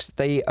products,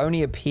 they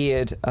only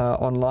appeared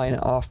online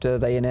after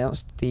they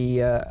announced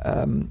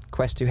the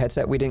Quest 2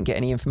 headset. We didn't get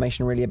any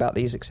information really about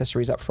these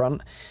accessories up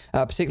front,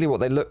 particularly what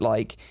they look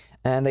like.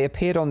 And they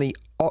appeared on the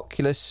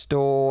Oculus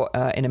store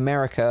in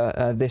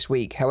America this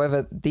week.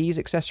 However, these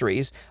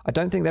accessories, I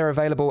don't think they're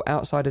available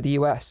outside of the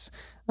US.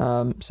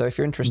 So if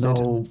you're interested...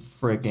 No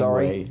freaking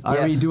way.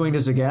 Are we doing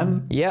this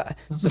again? Yeah.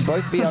 So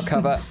both VR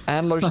Cover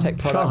and Logitech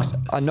products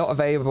are not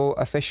available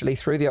officially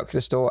through the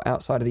Oculus Store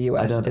outside of the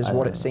US, is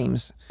what it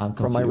seems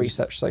from my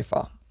research so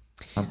far.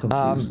 I'm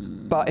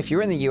confused. But if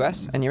you're in the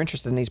US and you're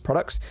interested in these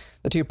products,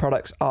 the 2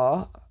 products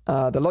are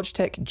the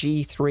Logitech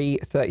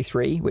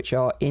G333, which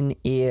are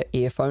in-ear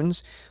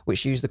earphones,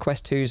 which use the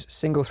Quest 2's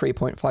single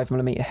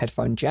 3.5mm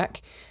headphone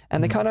jack.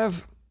 And they kind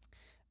of...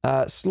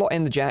 slot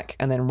in the jack,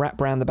 and then wrap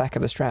around the back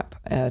of the strap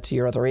to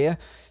your other ear.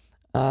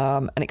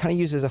 And it kind of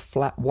uses a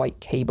flat white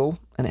cable,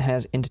 and it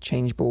has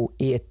interchangeable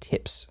ear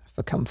tips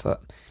for comfort.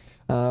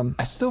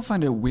 I still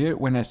find it weird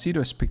when I see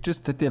those pictures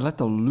that they let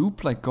the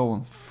loop like go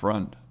in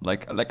front.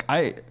 Like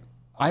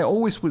I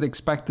always would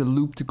expect the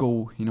loop to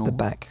go, the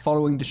back,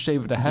 following the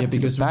shape of the head to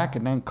the back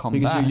and then come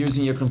back. Because you're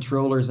using your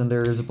controllers, and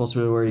there is a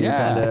possibility where you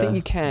kind of... I think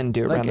you can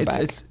do it around the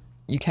back.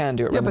 You can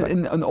do it. Yeah, but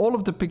in all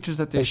of the pictures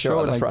that they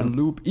show, like the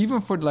loop, even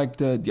for like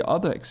the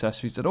other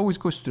accessories, it always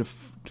goes to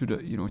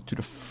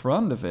the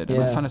front of it.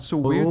 And I find it so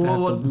weird.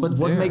 But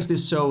what makes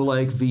this so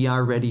like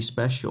VR ready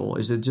special?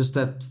 Is it just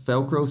that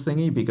Velcro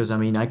thingy? Because I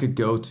mean, I could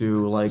go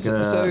to like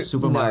a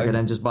supermarket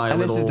and just buy a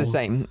little. This is the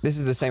same. This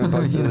is the same with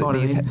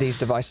both these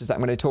devices that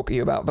I'm going to talk to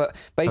you about. But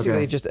basically,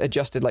 they've just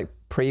adjusted like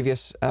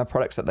previous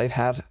products that they've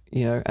had,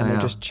 and they've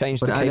just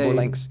changed the cable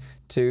lengths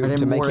to make it VR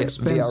ready. Are they more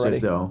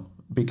expensive though?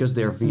 Because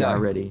they're VR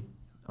ready.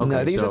 Okay,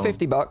 no, these are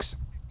 $50.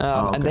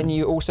 And then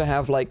you also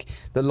have like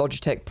the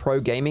Logitech Pro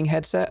Gaming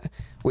headset,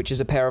 which is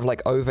a pair of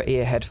like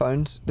over-ear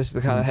headphones. This is the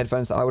kind of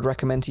headphones that I would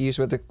recommend to use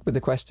with the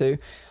Quest 2.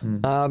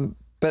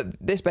 But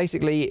this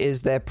basically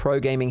is their Pro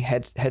Gaming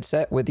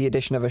headset with the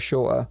addition of a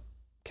shorter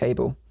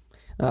cable.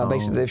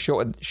 Basically, they've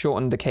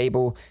shortened the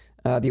cable,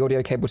 the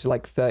audio cable to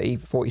like 30,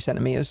 40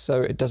 centimeters,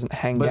 so it doesn't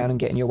hang down and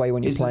get in your way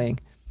when you're playing.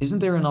 Isn't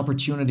there an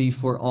opportunity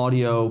for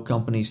audio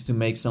companies to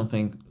make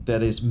something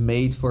that is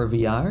made for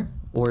VR?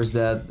 Or is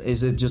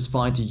it just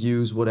fine to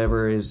use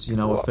whatever is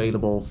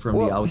available from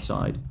the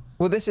outside?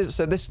 Well,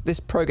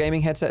 this Pro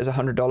Gaming headset is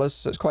 $100,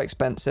 so it's quite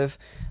expensive.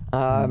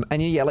 And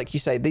like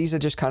you say, these are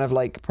just kind of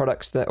like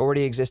products that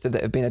already existed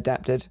that have been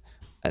adapted.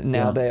 And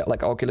now they're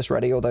like Oculus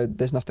ready, although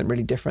there's nothing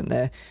really different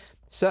there.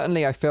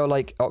 Certainly, I feel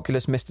like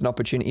Oculus missed an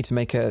opportunity to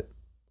make a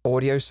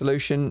audio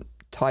solution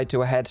tied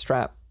to a head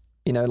strap.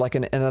 Like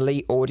an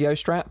elite audio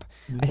strap.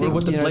 I think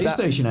what the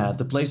PlayStation had,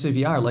 the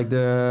PlayStation VR, like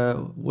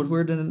what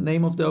were the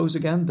name of those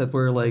again? That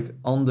were like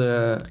on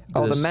the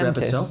strap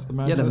Mantis. itself.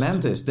 The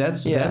Mantis.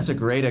 That's a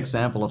great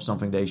example of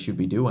something they should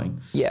be doing.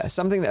 Yeah,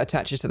 something that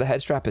attaches to the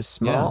head strap is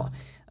smart.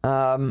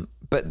 Yeah.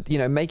 But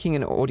making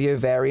an audio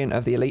variant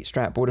of the Elite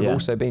strap would have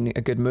also been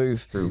a good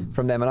move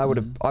from them, and I would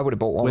have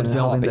bought one with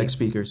Valve Index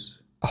speakers.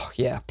 Oh,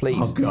 yeah, please.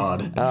 Oh,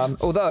 God.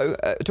 Although,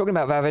 talking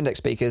about Valve Index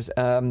speakers,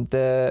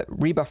 the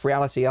Rebuff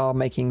Reality are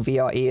making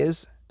VR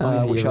ears,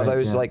 which are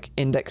those like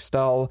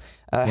Index-style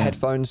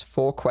headphones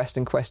for Quest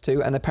and Quest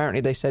 2. And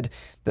apparently they said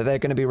that they're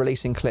going to be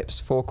releasing clips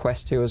for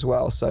Quest 2 as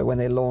well, so when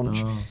they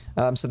launch.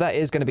 So that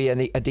is going to be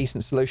a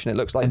decent solution, it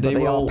looks like, but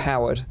they are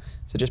powered.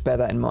 So just bear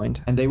that in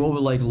mind. And they will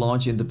like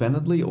launch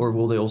independently, or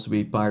will they also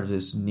be part of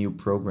this new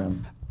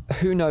program?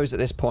 Who knows at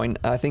this point?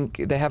 I think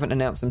they haven't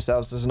announced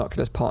themselves as an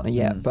Oculus partner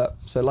yet, but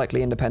so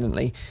likely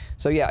independently.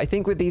 So yeah, I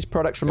think with these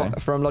products from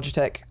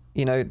Logitech,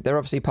 they're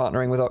obviously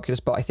partnering with Oculus,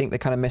 but I think they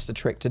kind of missed a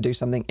trick to do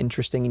something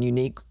interesting and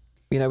unique,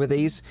 with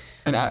these.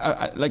 And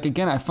I like,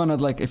 again, I found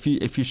it like if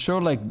you show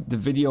like the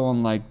video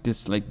on like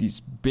this, like these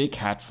big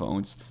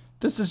headphones,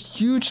 there's this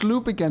huge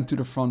loop again to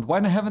the front.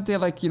 Why haven't they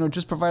like,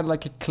 just provided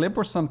like a clip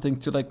or something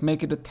to like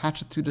make it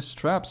attach it to the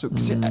strap? So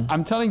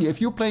I'm telling you,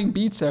 if you're playing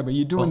Beat Saber,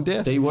 you're doing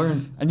this. They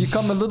weren't. And you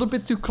come a little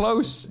bit too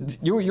close,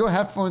 your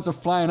headphones are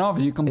flying off.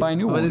 You can buy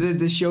new ones. But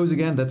this shows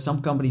again that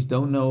some companies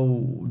don't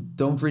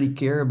really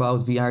care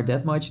about VR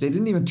that much. They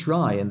didn't even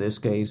try in this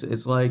case.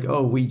 It's like,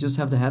 we just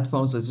have the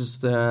headphones. Let's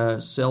just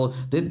sell.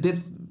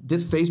 Did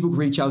Facebook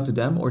reach out to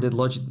them, or did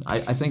Logic? I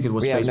think it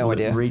was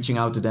Facebook reaching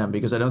out to them,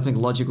 because I don't think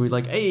Logic would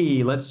like,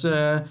 hey, let's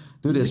do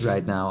this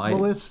right now.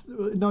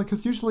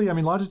 Because usually,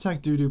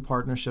 Logitech do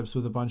partnerships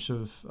with a bunch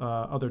of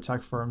other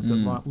tech firms that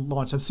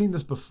launch. I've seen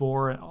this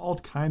before, all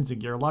kinds of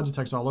gear.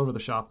 Logitech's all over the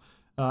shop,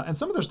 and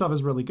some of their stuff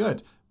is really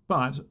good.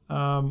 But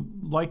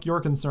like your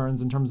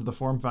concerns in terms of the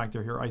form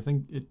factor here, I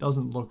think it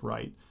doesn't look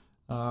right.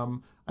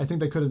 I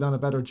think they could have done a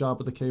better job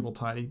with the cable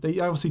tie. They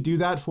obviously do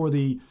that for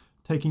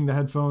taking the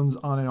headphones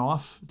on and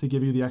off to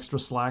give you the extra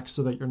slack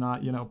so that you're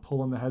not,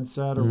 pulling the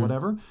headset or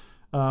whatever.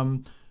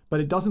 But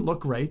it doesn't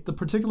look great. The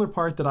particular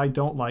part that I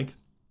don't like,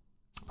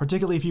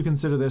 particularly if you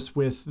consider this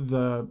with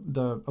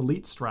the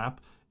Elite strap,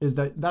 is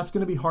that that's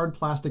going to be hard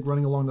plastic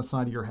running along the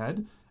side of your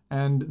head.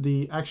 And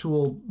the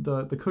actual,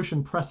 the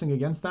cushion pressing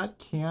against that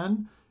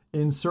can,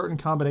 in certain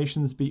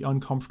combinations, be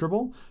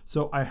uncomfortable.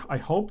 So I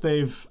hope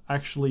they've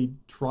actually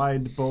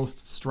tried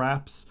both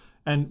straps.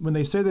 And when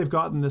they say they've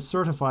gotten this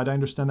certified, I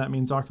understand that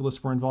means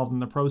Oculus were involved in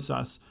the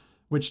process,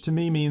 which to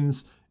me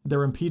means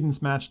they're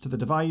impedance matched to the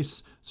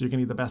device, so you're going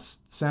to get the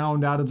best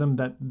sound out of them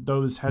that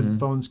those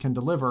headphones can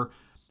deliver.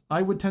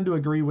 I would tend to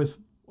agree with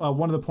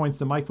one of the points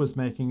that Mike was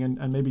making,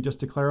 and maybe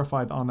just to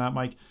clarify on that,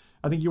 Mike,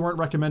 I think you weren't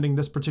recommending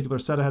this particular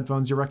set of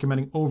headphones. You're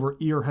recommending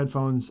over-ear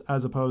headphones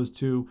as opposed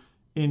to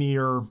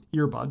in-ear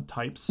earbud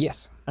types.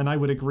 Yes. And I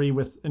would agree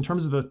with, in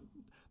terms of the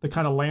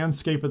kind of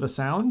landscape of the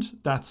sound,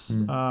 that's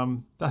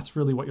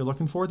really what you're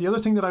looking for. The other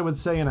thing that I would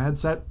say in a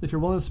headset, if you're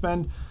willing to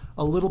spend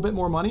a little bit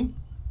more money,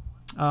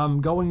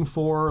 going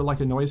for like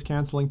a noise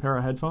canceling pair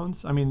of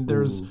headphones.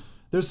 There's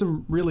there's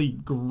some really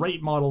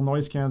great model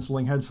noise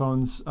canceling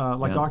headphones,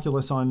 like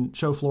Oculus on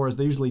show floors.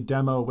 They usually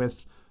demo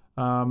with,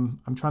 I'm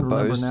trying to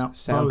remember now.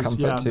 Sound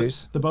Comfort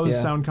 2s. The Bose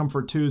Sound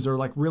Comfort 2s are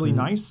like really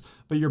nice,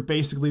 but you're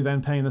basically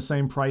then paying the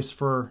same price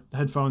for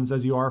headphones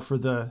as you are for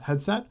the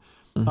headset.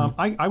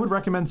 I would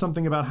recommend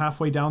something about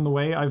halfway down the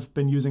way I've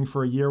been using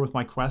for a year with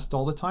my Quest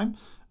all the time.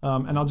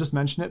 And I'll just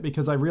mention it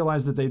because I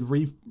realized that they'd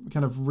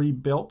kind of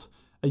rebuilt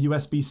a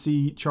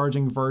USB-C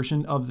charging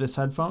version of this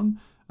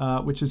headphone,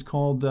 which is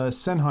called the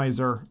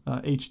Sennheiser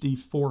HD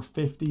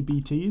 450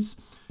 BTs.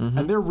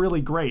 And they're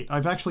really great.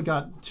 I've actually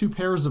got 2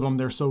 pairs of them.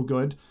 They're so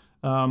good.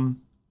 And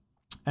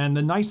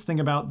the nice thing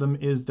about them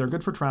is they're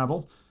good for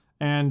travel.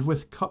 And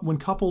when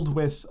coupled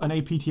with an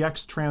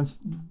aptX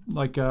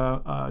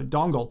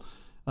dongle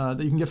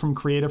that you can get from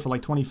Creative for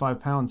like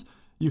 £25,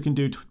 you can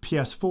do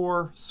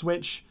PS4,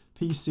 Switch,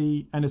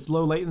 PC, and it's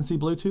low latency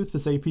Bluetooth,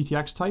 this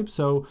aptX type.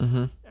 So,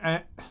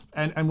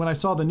 and when I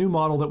saw the new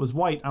model that was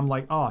white, I'm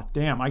like, oh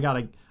damn, I'm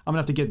gonna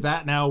have to get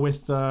that now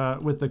with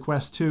the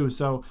Quest 2.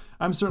 So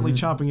I'm certainly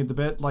chomping at the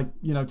bit. Like,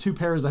 2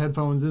 pairs of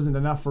headphones isn't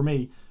enough for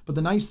me. But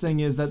the nice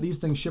thing is that these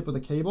things ship with a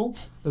cable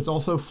that's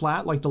also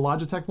flat, like the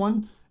Logitech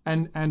one,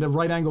 and a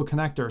right angle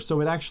connector. So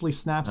it actually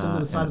snaps into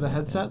the side of the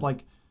headset,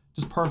 like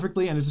just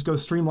perfectly, and it just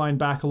goes streamlined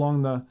back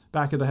along the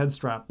back of the head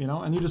strap,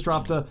 and you just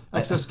drop the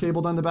excess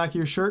cable down the back of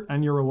your shirt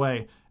and you're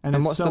away. And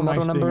it's what's so the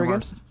model nice number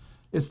again?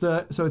 It's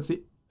the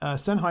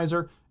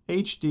Sennheiser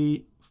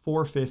HD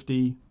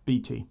 450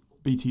 BT.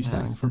 BT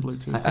standing for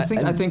Bluetooth.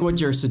 I think what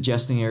you're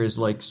suggesting here is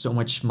like so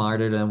much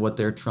smarter than what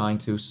they're trying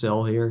to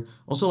sell here.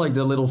 Also, like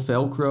the little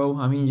Velcro.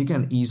 I mean, you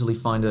can easily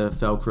find a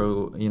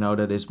Velcro,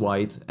 that is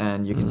white,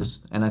 and you can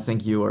and I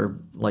think you are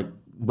like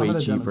way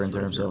cheaper in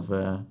terms of.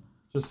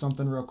 Just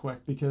something real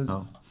quick, because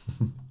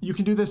you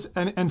can do this,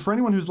 and for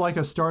anyone who's like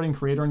a starting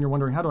creator and you're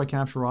wondering, how do I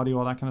capture audio,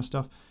 all that kind of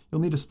stuff, you'll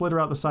need to splitter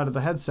out the side of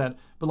the headset,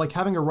 but like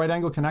having a right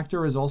angle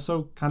connector is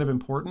also kind of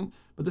important.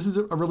 But this is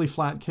a really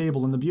flat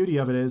cable, and the beauty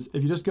of it is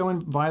if you just go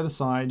in via the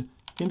side,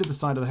 into the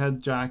side of the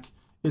head jack,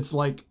 it's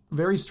like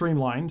very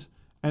streamlined,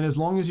 and as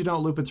long as you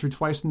don't loop it through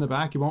twice in the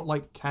back, it won't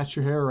like catch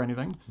your hair or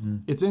anything.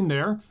 It's in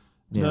there.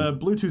 The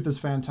Bluetooth is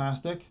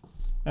fantastic.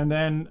 And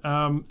then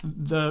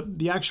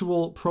the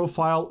actual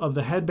profile of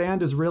the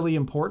headband is really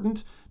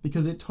important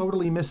because it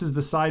totally misses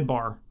the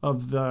sidebar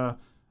of the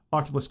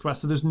Oculus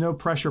Quest. So there's no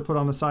pressure put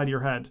on the side of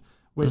your head,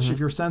 which if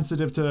you're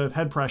sensitive to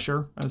head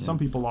pressure, as some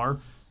people are,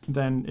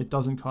 then it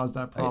doesn't cause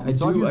that problem.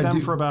 I've used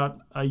them for about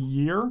a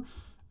year,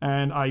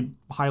 and I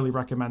highly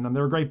recommend them.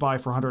 They're a great buy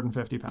for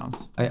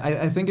 £150.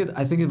 I think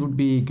it would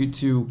be good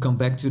to come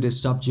back to this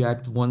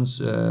subject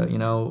once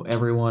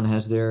everyone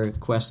has their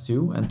Quest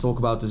 2 and talk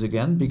about this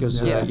again,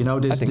 because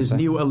this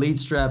new Elite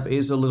strap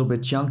is a little bit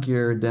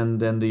chunkier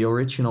than the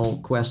original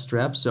Quest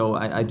strap. So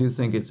I do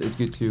think it's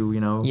good to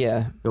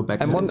go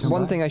back. And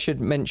one thing I should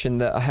mention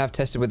that I have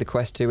tested with the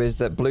Quest 2 is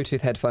that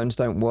Bluetooth headphones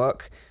don't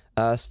work.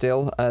 There's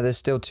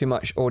still too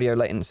much audio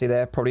latency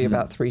there, probably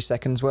about 3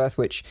 seconds worth,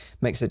 which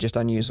makes it just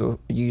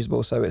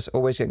unusable. So it's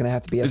always going to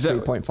have to be a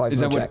 3.5. Is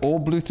that with all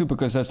Bluetooth?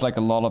 Because there's like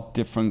a lot of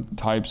different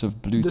types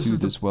of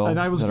Bluetooth as well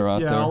that are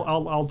out there.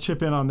 I'll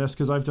chip in on this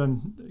because I've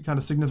done kind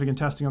of significant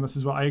testing on this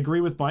as well. I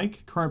agree with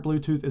Mike. Current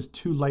Bluetooth is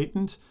too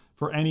latent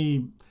for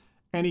any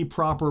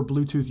proper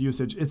Bluetooth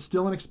usage. It's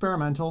still an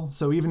experimental,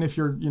 so even if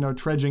you're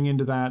trudging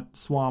into that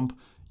swamp,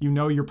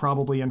 you're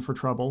probably in for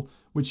trouble,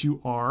 which you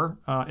are.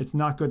 It's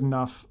not good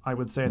enough, I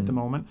would say, at the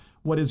moment.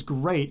 What is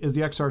great is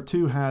the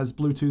XR2 has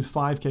Bluetooth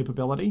 5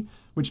 capability,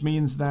 which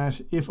means that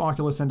if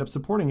Oculus end up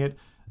supporting it,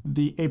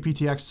 the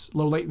aptX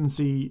low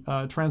latency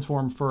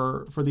transform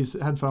for these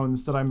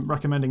headphones that I'm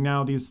recommending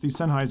now, these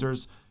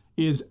Sennheisers,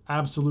 is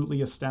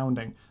absolutely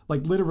astounding.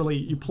 Like literally,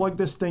 you plug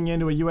this thing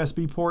into a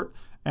USB port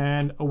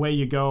and away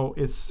you go.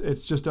 It's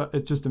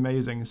just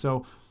amazing.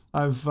 So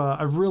I've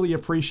really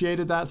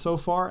appreciated that so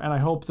far, and I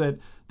hope that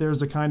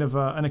there's a kind of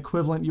an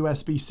equivalent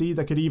USB-C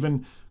that could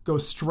even go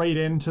straight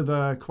into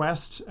the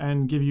Quest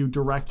and give you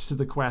direct to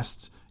the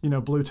Quest.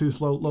 Bluetooth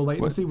low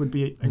latency would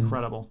be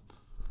incredible.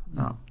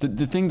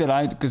 The thing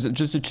that because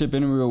just to chip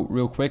in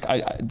real quick,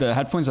 the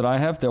headphones that I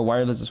have, they're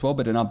wireless as well,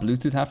 but they're not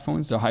Bluetooth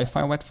headphones. They're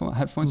hi-fi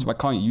headphones, so I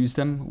can't use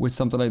them with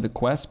something like the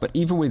Quest. But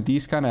even with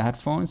these kind of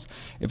headphones,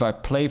 if I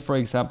play, for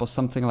example,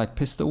 something like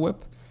Pistol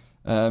Whip,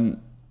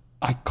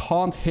 I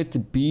can't hit the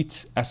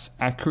beat as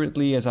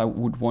accurately as I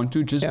would want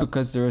to, just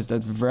because there is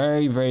that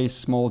very, very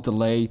small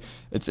delay.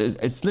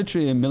 It's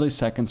literally in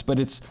milliseconds, but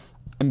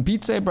in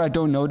Beat Saber I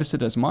don't notice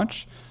it as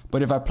much.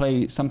 But if I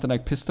play something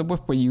like Pistol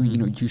Whip, where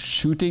you're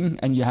shooting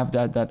and you have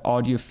that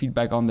audio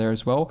feedback on there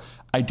as well,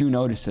 I do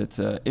notice it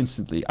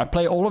instantly. I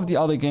play all of the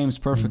other games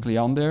perfectly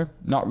on there,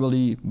 not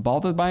really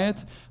bothered by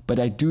it, but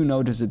I do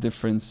notice a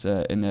difference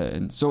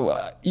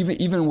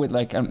even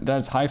with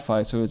that's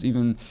hi-fi, so it's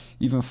even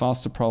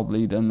faster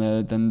probably than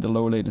the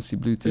low latency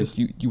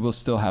Bluetooth. You will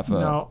still have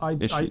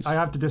issues. I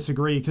have to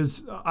disagree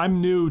because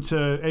I'm new to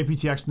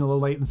aptX and the low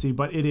latency,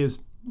 but it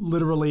is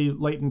literally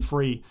latent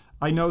free.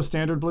 I know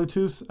standard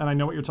Bluetooth and I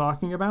know what you're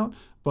talking about,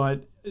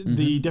 but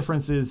the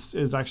difference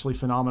is actually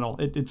phenomenal.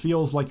 It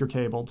feels like you're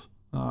cabled.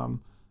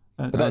 And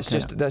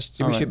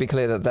But we should be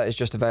clear that is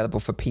just available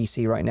for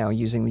PC right now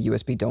using the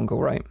USB dongle,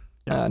 right?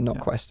 Not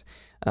Quest.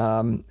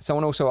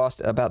 Someone also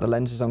asked about the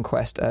lenses on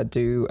Quest.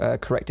 Do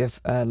corrective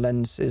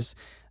lenses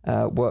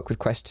work with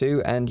Quest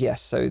 2? And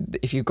yes, so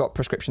if you've got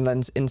prescription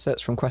lens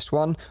inserts from Quest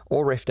 1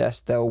 or Rift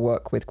S, they'll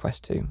work with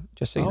Quest 2,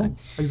 just so you know.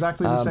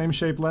 Exactly the same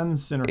shape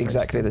lens interface.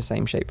 Exactly the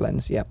same shape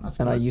lens, yeah. That's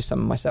and good. I use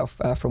some myself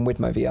from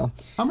Widmo VR.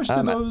 How much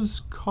do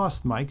those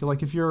cost, Mike?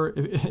 Like if you're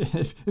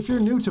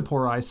new to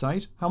poor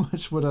eyesight, how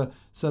much would a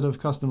set of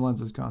custom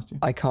lenses cost you?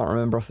 I can't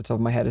remember off the top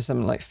of my head. It's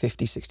something like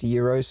 50, 60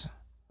 euros.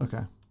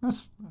 Okay.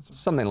 That's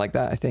something like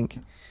that, I think.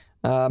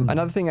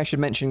 Another thing I should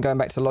mention, going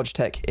back to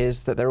Logitech,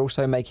 is that they're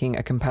also making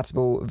a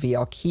compatible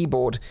VR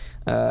keyboard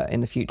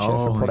in the future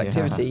for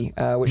productivity,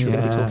 which we're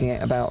going to be talking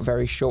about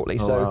very shortly.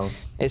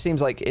 It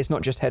seems like it's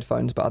not just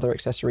headphones, but other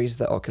accessories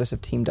that Oculus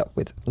have teamed up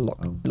with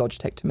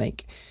Logitech to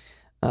make.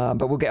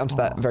 But we'll get onto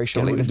that very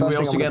shortly. Do we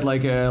also get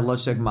like a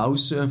Logitech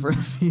mouse for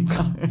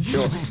VR?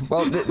 Sure.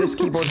 Well, this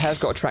keyboard has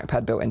got a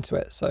trackpad built into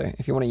it, so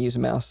if you want to use a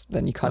mouse,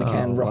 then you kind of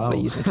can roughly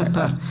use a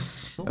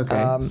trackpad.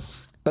 Okay.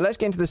 But let's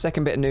get into the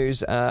second bit of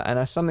news,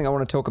 and something I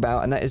want to talk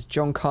about, and that is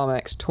John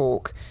Carmack's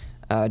talk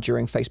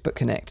during Facebook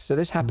Connect. So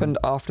this happened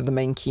after the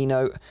main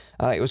keynote.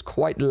 It was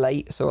quite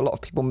late, so a lot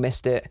of people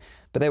missed it.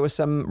 But there were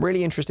some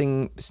really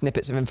interesting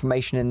snippets of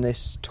information in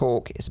this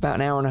talk. It's about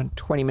an hour and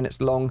 20 minutes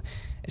long.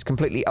 It's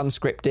completely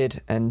unscripted,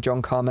 and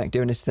John Carmack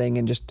doing his thing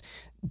and just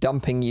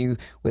dumping you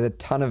with a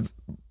ton of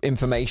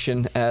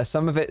information.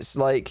 Some of it's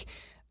like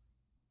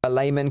a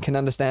layman can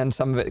understand,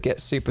 some of it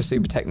gets super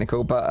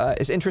technical, but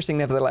it's interesting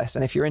nevertheless.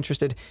 And if you're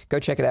interested, go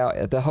check it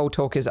out. The whole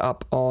talk is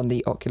up on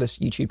the Oculus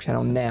YouTube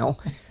channel now.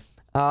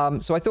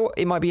 So I thought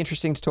it might be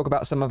interesting to talk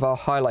about some of our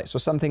highlights or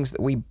some things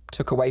that we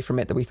took away from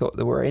it that we thought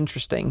that were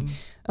interesting.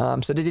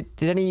 So did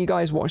any of you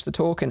guys watch the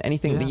talk, and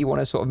anything that you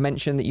want to sort of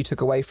mention that you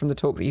took away from the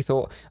talk that you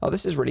thought, oh,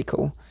 this is really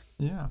cool?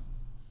 Yeah.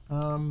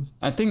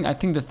 I think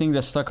the thing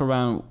that stuck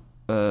around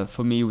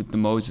for me with the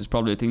most is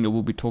probably the thing that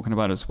we'll be talking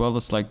about as well.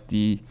 It's like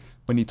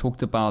when he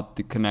talked about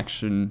the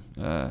connection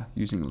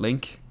using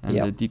Link and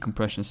the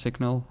decompression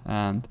signal,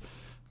 and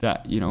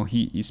that, you know,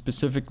 he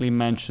specifically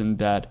mentioned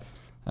that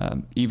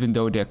even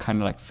though they're kind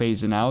of like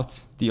phasing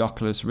out the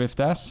Oculus Rift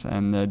S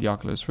and the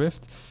Oculus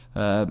Rift,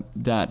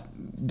 that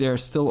they're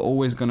still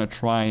always going to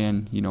try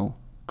and, you know,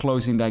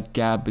 closing that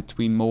gap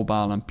between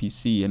mobile and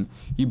PC. And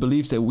he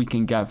believes that we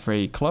can get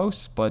very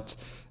close, but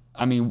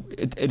I mean,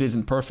 it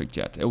isn't perfect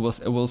yet. It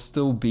will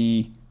still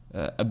be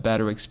a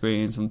better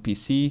experience on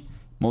PC,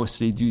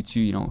 mostly due to,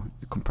 you know,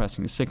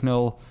 compressing the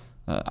signal.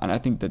 And I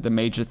think that the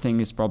major thing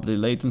is probably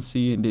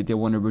latency, and they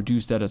want to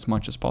reduce that as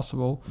much as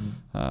possible.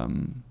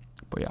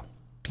 But yeah.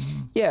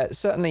 Yeah,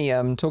 certainly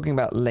talking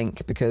about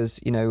Link, because,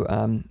 you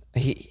know,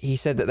 he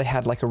said that they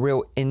had like a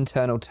real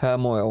internal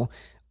turmoil,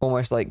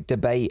 almost like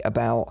debate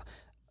about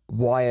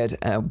wired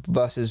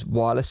versus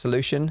wireless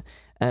solution.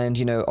 And,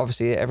 you know,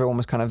 obviously everyone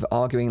was kind of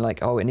arguing like,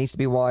 oh, it needs to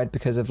be wired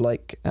because of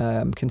like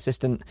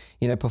consistent,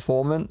 you know,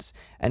 performance.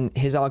 And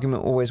his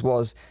argument always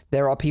was,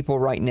 there are people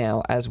right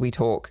now as we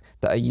talk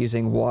that are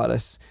using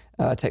wireless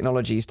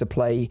technologies to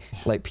play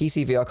like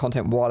PC VR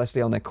content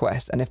wirelessly on their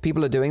Quest. And if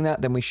people are doing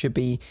that, then we should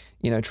be,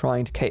 you know,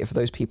 trying to cater for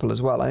those people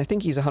as well. And I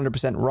think he's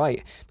 100%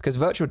 right, because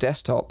virtual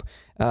desktop,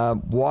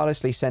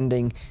 wirelessly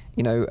sending,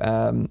 you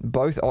know,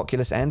 both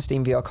Oculus and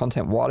Steam VR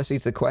content wirelessly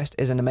to the Quest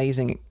is an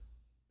amazing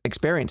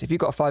experience. If you've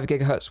got a 5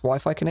 gigahertz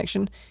Wi-Fi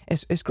connection,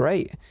 it's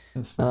great.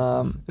 It's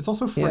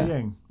also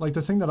freeing. Like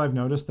the thing that I've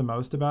noticed the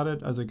most about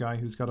it as a guy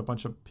who's got a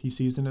bunch of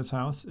PCs in his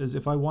house is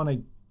if I want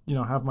to, you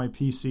know, have my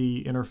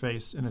PC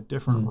interface in a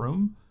different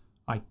room,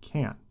 I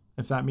can.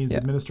 If that means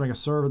administering a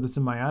server that's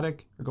in my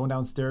attic or going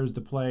downstairs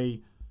to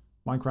play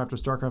Minecraft or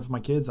StarCraft with my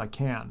kids, I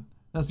can.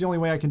 That's the only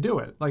way I can do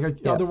it. Like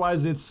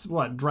otherwise it's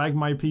drag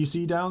my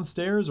PC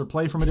downstairs or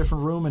play from a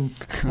different room and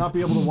not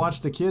be able to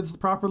watch the kids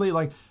properly.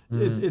 Like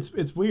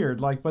it's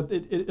weird. Like, but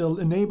it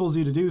enables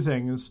you to do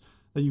things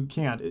that you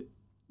can't.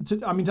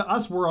 To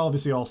us, we're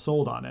obviously all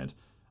sold on it.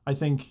 I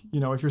think,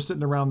 you know, if you're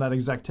sitting around that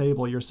exact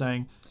table, you're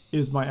saying,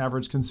 is my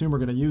average consumer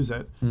going to use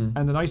it?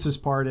 And the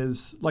nicest part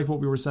is, like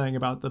what we were saying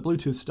about the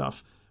Bluetooth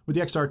stuff, with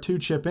the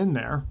XR2 chip in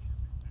there,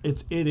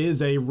 it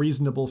is a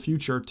reasonable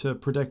future to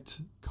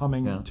predict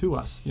coming to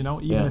us, you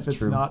know, even if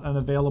it's not an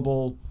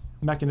available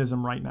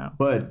mechanism right now.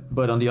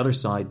 But on the other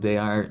side, they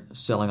are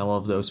selling a lot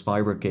of those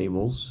fiber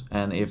cables,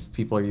 and if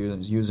people are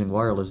using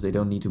wireless, they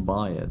don't need to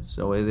buy it.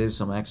 So it is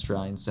some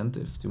extra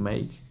incentive to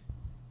make.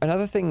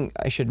 Another thing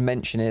I should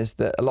mention is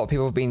that a lot of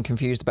people have been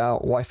confused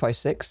about Wi-Fi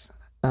 6.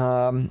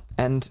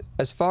 And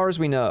as far as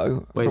we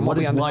know, what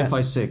is Wi-Fi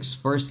 6?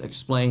 First,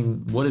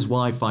 explain what is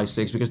Wi-Fi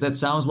 6, because that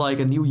sounds like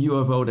a new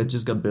UFO that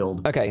just got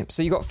built. Okay,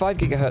 so you got 5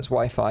 gigahertz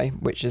Wi-Fi,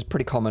 which is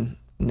pretty common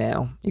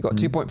now. You got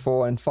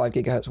 2.4 and 5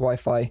 gigahertz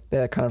Wi-Fi.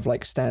 They're kind of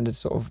like standard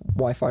sort of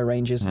Wi-Fi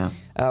ranges.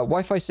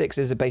 Wi-Fi 6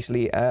 is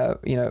basically,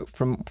 you know,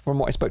 from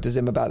what I spoke to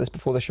Zim about this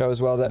before the show as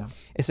well, that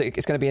it's going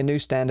to be a new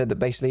standard that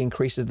basically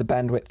increases the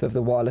bandwidth of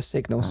the wireless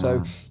signal.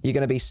 So you're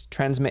going to be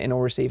transmitting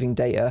or receiving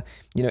data,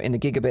 you know, in the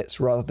gigabits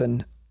rather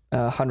than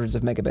hundreds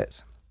of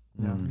megabits.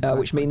 exactly.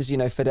 Which means,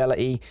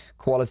 fidelity,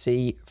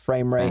 quality,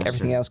 frame rate,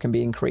 everything else can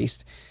be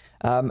increased.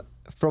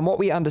 From what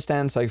we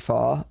understand so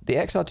far, the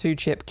XR2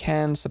 chip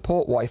can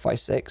support Wi-Fi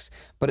 6,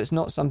 but it's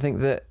not something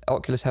that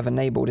Oculus have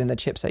enabled in their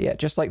chipset yet.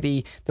 Just like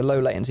the low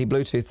latency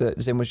Bluetooth that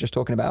Zim was just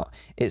talking about,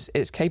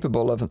 it's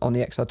capable of on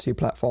the XR2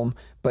 platform,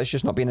 but it's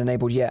just not been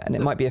enabled yet, and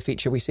it might be a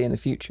feature we see in the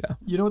future.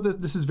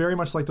 This is very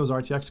much like those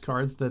RTX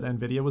cards that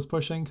NVIDIA was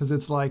pushing, because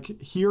it's like,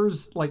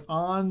 here's like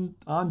on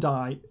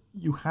die,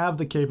 you have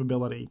the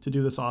capability to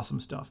do this awesome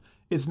stuff.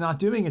 It's not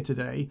doing it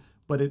today,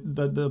 but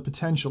the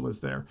potential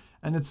is there.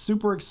 And it's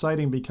super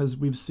exciting because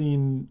we've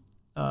seen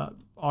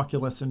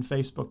Oculus and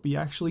Facebook be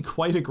actually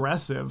quite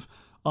aggressive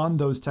on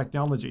those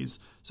technologies.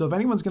 So if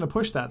anyone's going to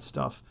push that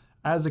stuff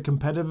as a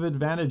competitive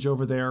advantage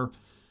over their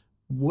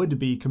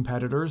would-be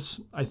competitors,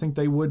 I think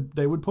they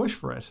would push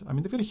for it. I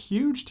mean, they've got a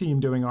huge team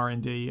doing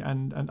R&D,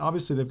 and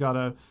obviously they've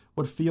got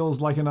what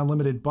feels like an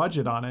unlimited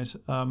budget on it.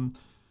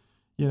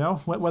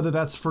 Whether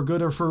that's for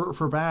good or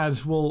for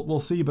bad, we'll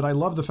see. But I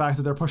love the fact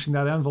that they're pushing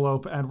that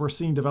envelope, and we're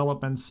seeing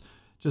developments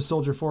just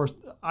soldier forth.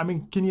 I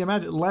mean, can you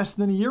imagine? Less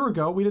than a year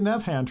ago, we didn't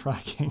have hand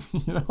tracking,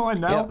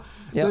 and now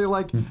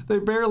they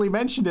barely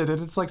mentioned it,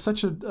 and it's like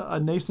such a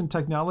nascent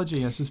technology.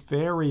 And it's just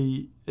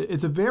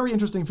it's a very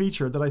interesting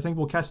feature that I think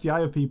will catch the eye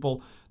of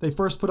people. They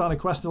first put on a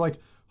Quest, they're like,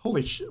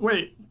 holy shit,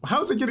 wait,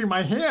 how's it getting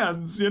my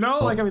hands?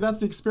 That's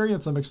the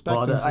experience I'm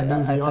expecting. Well,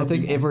 I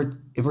think if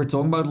we're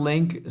talking about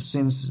Link,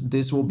 since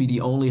this will be the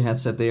only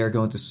headset they are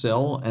going to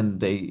sell, and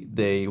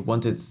they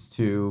want it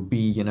to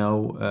be,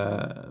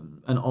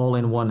 an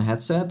all-in-one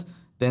headset,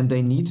 then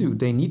they need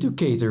to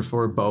cater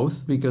for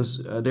both,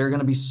 because there are going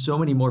to be so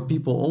many more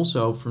people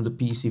also from the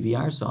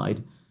PCVR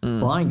side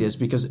buying this,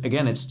 because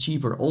again, it's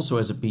cheaper also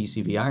as a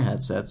PCVR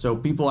headset. So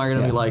people are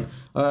going to be like,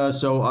 I want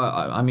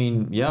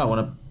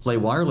to play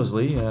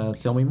wirelessly.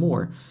 Tell me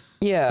more.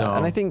 Yeah, so.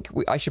 And I think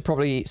I should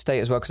probably state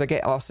as well, because I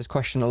get asked this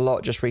question a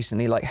lot just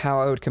recently, like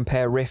how I would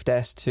compare Rift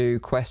S to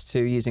Quest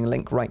 2 using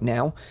Link right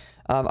now.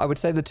 I would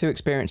say the two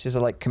experiences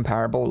are like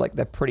comparable, like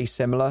they're pretty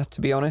similar, to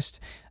be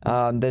honest.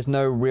 There's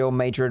no real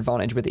major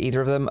advantage with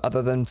either of them,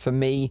 other than for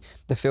me,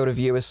 the field of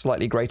view is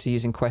slightly greater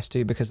using Quest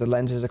 2 because the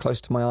lenses are close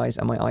to my eyes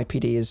and my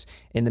IPD is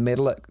in the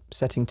middle at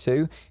setting 2. If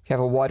you have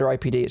a wider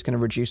IPD, it's going to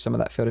reduce some of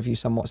that field of view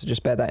somewhat, so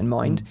just bear that in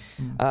mind.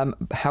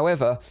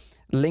 However,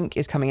 Link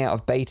is coming out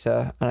of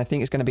beta, and I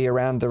think it's going to be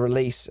around the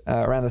release,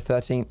 around the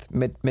 13th,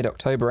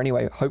 mid-October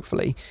anyway,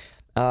 hopefully.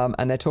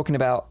 And they're talking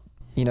about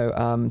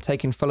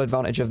taking full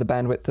advantage of the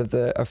bandwidth of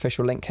the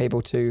official Link cable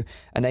to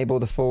enable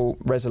the full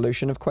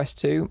resolution of Quest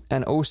 2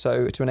 and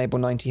also to enable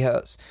 90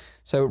 Hertz.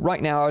 So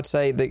right now, I would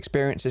say the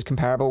experience is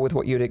comparable with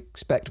what you'd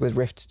expect with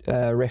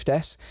Rift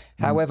S.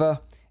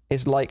 However,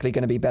 it's likely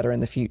going to be better in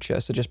the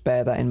future, so just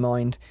bear that in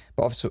mind.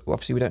 But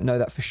obviously we don't know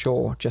that for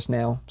sure just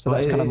now. So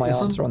that's kind of my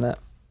answer on that.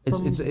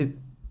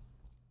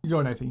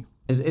 Go, Nathan.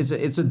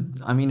 It's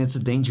a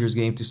dangerous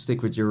game to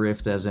stick with your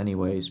Rift S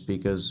anyways,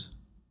 because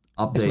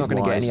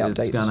update-wise,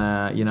 it's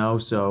gonna,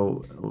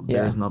 so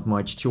there's not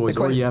much choice,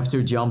 or you have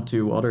to jump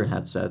to other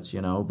headsets,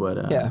 but...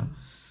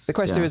 The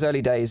Quest 2 is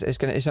early days.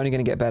 It's only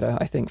going to get better,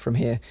 I think, from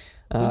here.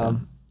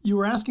 You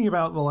were asking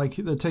about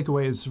the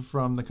takeaways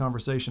from the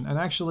conversation, and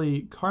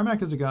actually,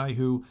 Carmack is a guy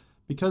who,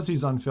 because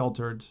he's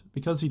unfiltered,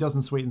 because he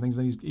doesn't sweeten things,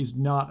 and he's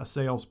not a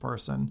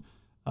salesperson,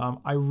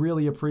 I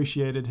really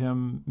appreciated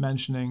him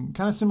mentioning,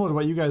 kind of similar to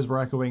what you guys were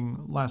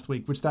echoing last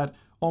week, which that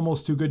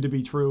almost too good to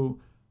be true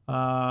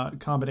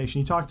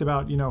combination. He talked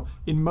about,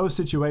 in most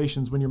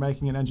situations when you're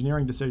making an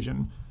engineering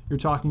decision, you're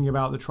talking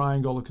about the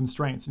triangle of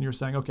constraints, and you're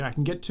saying, okay, I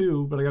can get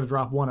two, but I got to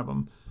drop one of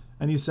them.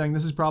 And he's saying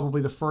this is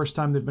probably the first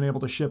time they've been able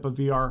to ship a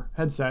VR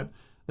headset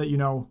that,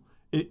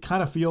 it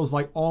kind of feels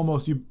like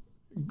almost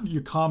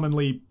you're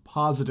commonly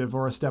positive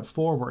or a step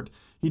forward.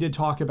 He did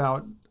talk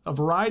about a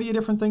variety of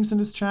different things in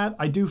his chat.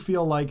 I do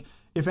feel like,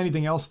 if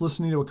anything else,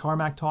 listening to a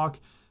Carmack talk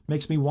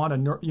makes me want a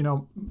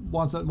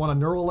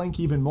Neuralink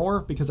even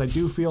more, because I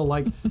do feel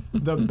like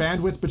the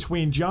bandwidth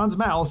between John's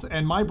mouth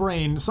and my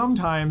brain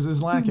sometimes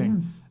is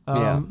lacking.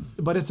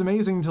 But it's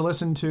amazing to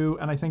listen to,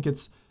 and I think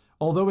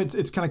although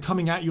it's kind of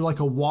coming at you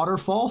like a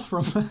waterfall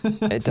from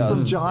John. It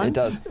does.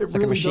 It's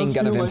like a machine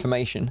gun of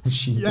information.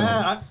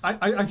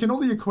 I can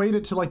only equate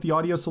it to like the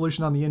audio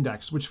solution on the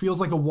Index, which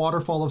feels like a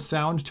waterfall of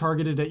sound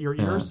targeted at your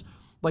ears.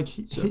 Like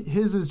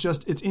his is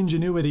just, it's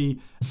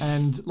ingenuity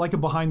and like a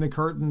behind the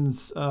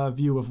curtains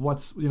view of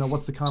what's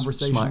the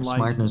conversation like.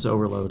 Smartness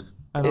overload.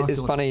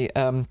 It's funny.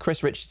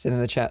 Chris Richardson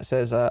in the chat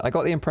says, I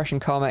got the impression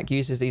Carmack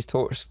uses these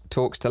talks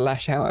to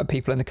lash out at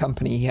people in the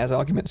company he has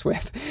arguments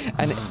with.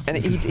 And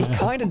he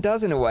kind of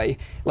does in a way.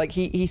 Like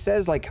he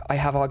says, like, I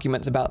have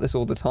arguments about this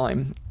all the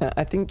time. And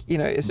I think,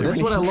 it's That's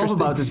really what I love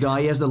about this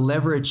guy. He has the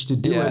leverage to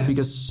do it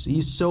because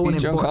he's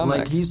important.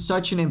 Like, he's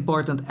such an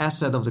important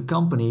asset of the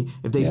company.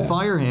 If they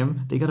fire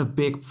him, they got a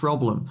big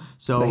problem.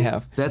 So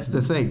that's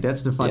the thing.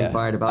 That's the funny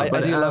part about it.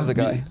 I do love the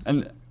guy.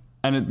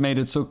 And it made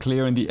it so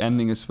clear in the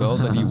ending as well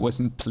that he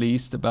wasn't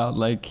pleased about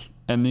like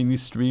ending the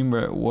stream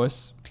where it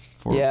was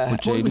for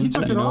Jaden. Well, he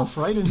took it off,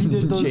 right? And he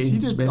did those. He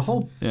did Smith.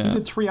 He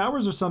did 3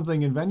 hours or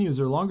something in venues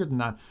or longer than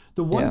that.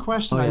 The one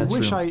question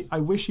I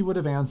wish he would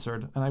have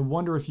answered, and I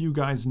wonder if you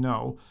guys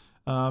know,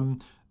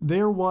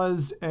 there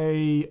was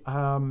a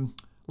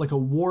like a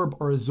warb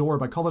or a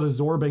zorb. I call it a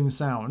zorbing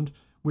sound,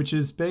 which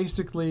is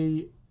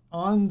basically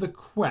on the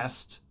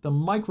Quest, the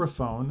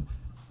microphone,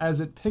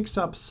 as it picks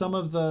up some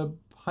of the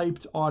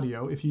piped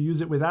audio, if you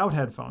use it without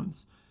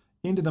headphones,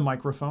 into the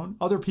microphone,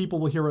 other people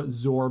will hear a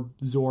zorb,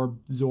 zorb,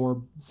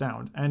 zorb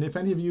sound. And if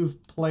any of you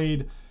have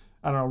played,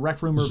 I don't know,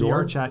 Rec Room or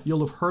VR Chat,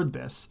 you'll have heard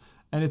this.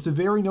 And it's a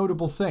very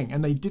notable thing.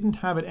 And they didn't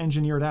have it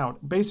engineered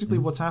out. Basically,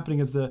 what's happening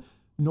is the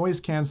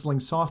noise canceling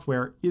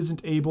software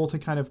isn't able to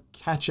kind of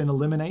catch and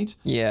eliminate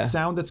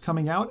sound that's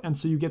coming out. And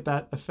so you get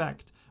that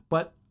effect.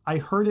 But I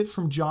heard it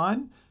from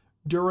John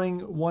during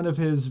one of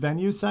his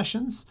venue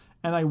sessions.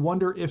 And I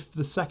wonder if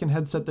the second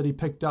headset that he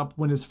picked up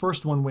when his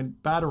first one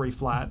went battery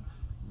flat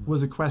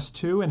was a Quest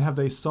 2, and have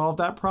they solved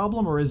that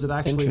problem, or is it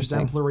actually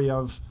exemplary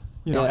of,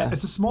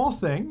 it's a small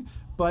thing,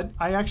 but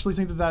I actually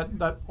think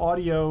that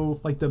audio,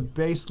 like the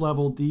base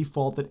level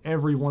default that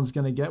everyone's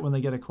going to get when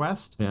they get a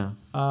Quest,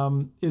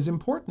 is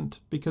important,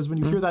 because when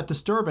you hear that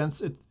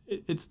disturbance, it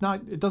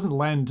doesn't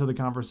lend to the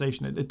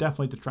conversation. It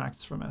definitely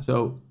detracts from it.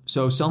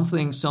 So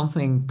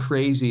something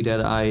crazy that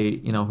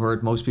I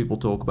heard most people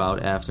talk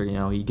about after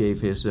he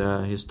gave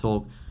his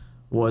talk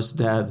was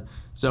that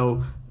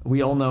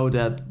we all know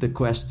that the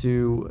Quest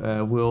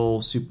 2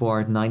 will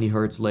support 90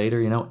 hertz later,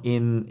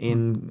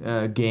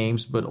 in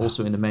games, but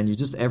also in the menu,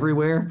 just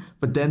everywhere.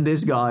 But then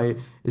this guy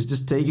is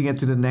just taking it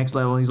to the next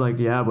level. And he's like,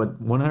 yeah, but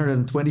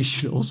 120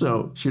 should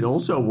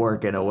also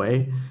work in a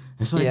way.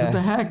 It's like, what the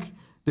heck,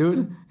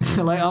 dude?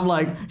 I'm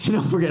like,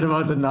 forget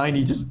about the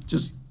 90.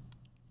 Just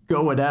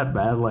go with that,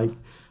 man. Like,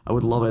 I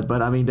would love it.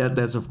 But I mean,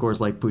 that's of course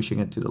like pushing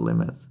it to the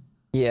limit.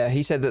 Yeah,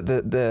 he said that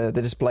the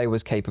display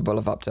was capable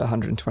of up to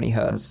 120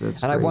 hertz.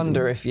 That's and crazy. I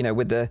wonder if,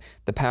 with the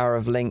power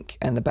of Link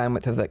and the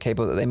bandwidth of that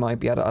cable, that they might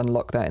be able to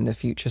unlock that in the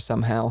future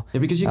somehow.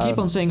 Yeah, because you keep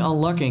on saying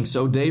unlocking,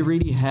 so they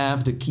really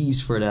have the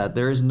keys for that.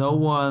 There is no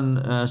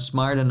one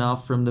smart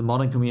enough from the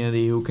modding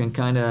community who can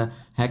kind of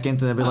hack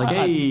into it and be like,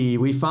 hey,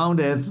 we found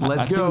it,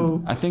 let's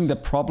go. I think the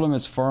problem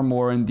is far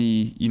more in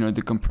the,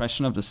 the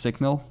compression of the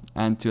signal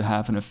and to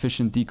have an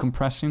efficient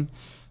decompression.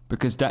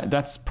 Because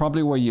that's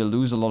probably where you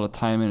lose a lot of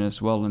time in as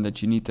well, and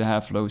that you need to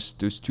have those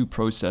two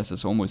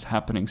processes almost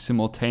happening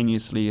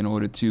simultaneously in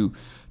order to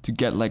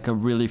get like a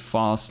really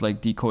fast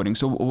like decoding.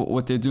 So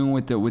what they're doing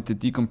with the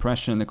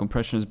decompression and the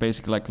compression is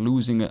basically like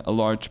losing a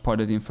large part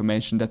of the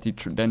information that they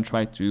then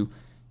try to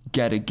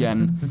get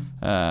again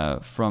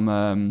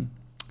from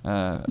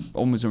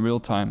almost in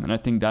real time, and I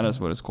think that is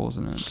what is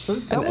causing it.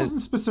 But that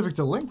wasn't specific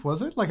to Link,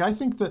 was it? Like, I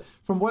think that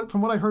from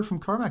what I heard from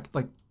Carmack,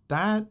 like,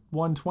 that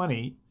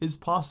 120 is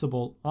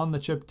possible on the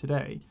chip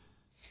today.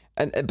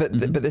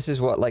 But this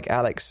is what like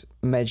Alex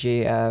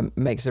Meji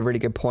makes a really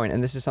good point,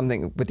 and this is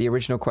something with the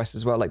original Quest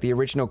as well. Like the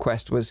original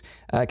Quest was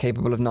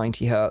capable of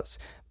 90 hertz,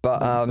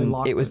 but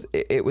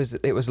it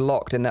was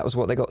locked, and that was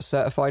what they got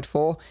certified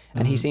for.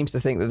 And he seems to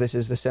think that this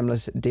is the similar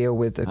deal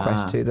with the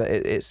Quest 2, that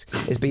it's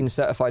been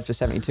certified for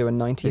 72 and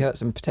 90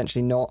 hertz, and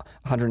potentially not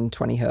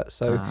 120 hertz.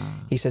 So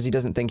he says he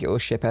doesn't think it will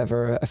ship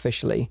ever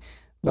officially.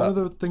 One of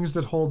the things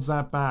that holds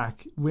that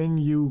back, when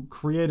you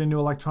create a new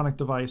electronic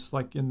device,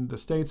 like in the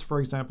States, for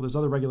example, there's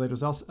other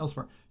regulators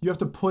elsewhere, you have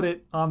to put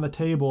it on the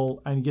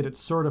table and get it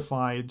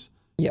certified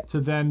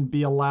to then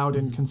be allowed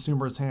in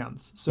consumers'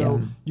 hands.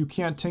 So you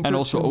can't tinker and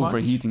also too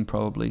overheating much.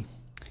 Probably.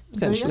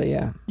 Potentially,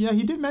 yeah. Yeah,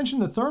 he did mention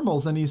the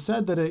thermals, and he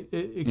said that it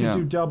could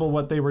do double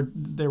what they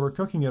were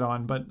cooking it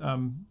on. But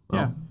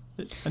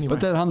anyway. But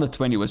that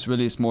 120 was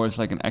really more as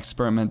like an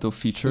experimental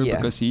feature,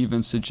 because he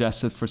even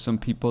suggested for some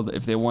people that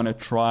if they want to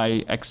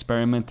try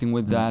experimenting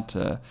with that,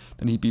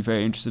 then he'd be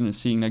very interested in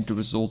seeing like the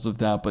results of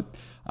that. But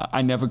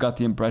I never got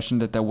the impression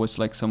that was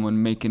like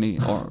someone making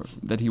it, or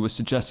that he was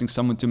suggesting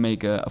someone to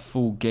make a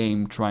full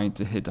game trying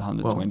to hit the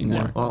 120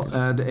 mark. Well,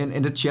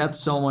 in the chat,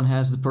 someone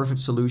has the perfect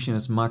solution.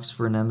 It's Max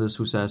Fernandez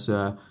who says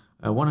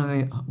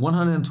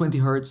 120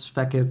 hertz,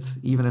 feck it,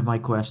 even if my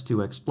Quest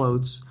 2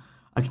 explodes.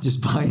 I could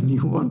just buy a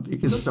new one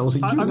because it's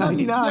only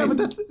 $299. Yeah, but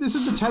this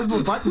is the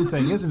Tesla button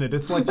thing, isn't it?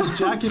 It's like, just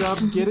jack it up,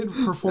 get it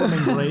performing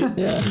great.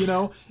 If you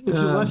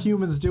let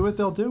humans do it,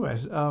 they'll do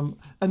it.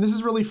 And this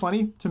is really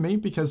funny to me,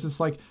 because it's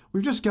like,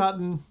 we've just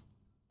gotten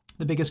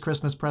the biggest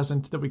Christmas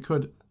present that we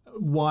could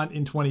want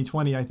in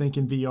 2020, I think,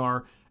 in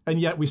VR. And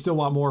yet we still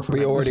want more from it.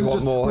 We already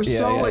want more. We're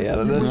so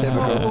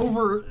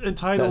over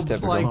entitled.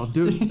 Like,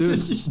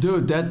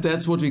 dude,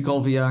 that's what we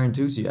call VR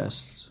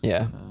enthusiasts.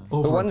 Yeah.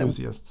 Over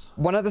enthusiasts.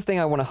 One other thing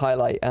I want to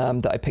highlight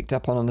that I picked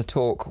up on the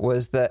talk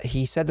was that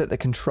he said that the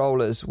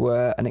controllers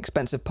were an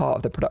expensive part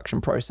of the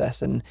production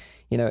process, and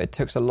it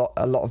took a lot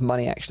of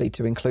money actually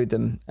to include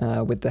them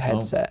with the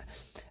headset.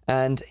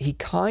 And he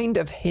kind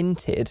of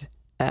hinted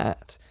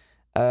at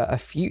a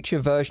future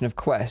version of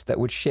Quest that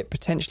would ship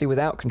potentially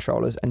without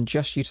controllers and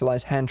just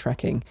utilize hand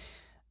tracking.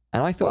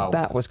 And I thought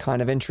that was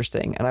kind of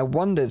interesting. And I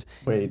wondered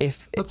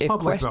if that's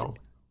public, Quest... though.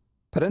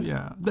 Pardon?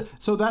 Yeah.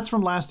 So that's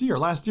from last year.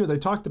 Last year they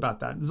talked about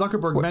that.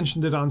 Zuckerberg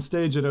mentioned it on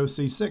stage at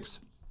OC6.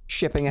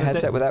 Shipping a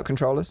headset without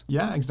controllers?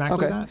 Yeah,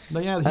 exactly that.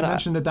 But yeah, he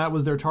mentioned that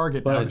was their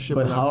target. But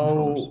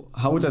how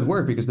would that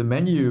work? Because the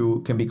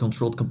menu can be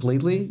controlled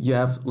completely. You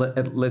have,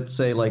 let's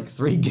say, like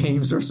 3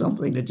 games or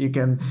something that you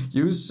can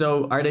use.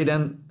 So are they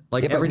then,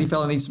 like, every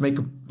developer needs to make,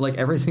 like,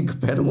 everything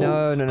compatible?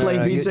 No.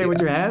 Playing Beat Saber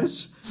with your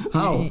hands?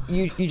 How?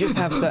 You just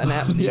have certain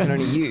apps that you can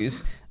only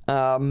use.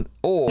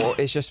 Or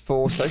it's just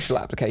for social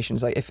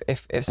applications. Like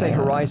if say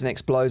Horizon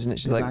explodes and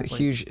it's just like a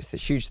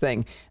huge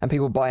thing, and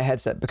people buy a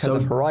headset because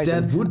of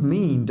Horizon. That would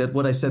mean that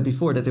what I said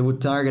before, that they would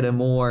target a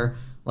more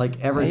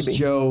like average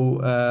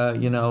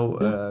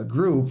Joe,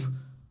 group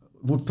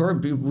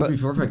would be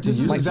perfect. This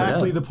is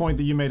exactly the point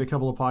that you made a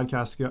couple of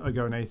podcasts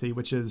ago, Nathan,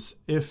 which is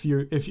if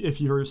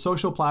your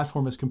social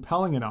platform is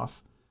compelling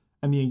enough,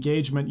 and the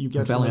engagement you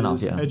get from it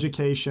is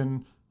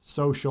education,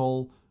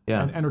 social,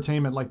 and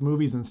entertainment like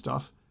movies and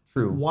stuff.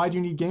 True. Why do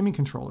you need gaming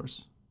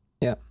controllers?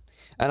 Yeah.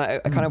 And I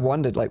kind of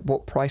wondered, like,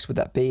 what price would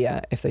that be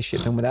at if they ship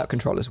them without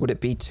controllers? Would it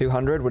be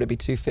 $200? Would it be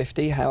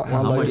 $250? How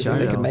low do you think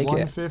they could make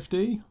it?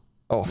 $150?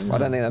 Oh, I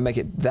don't think they'd make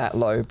it that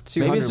low.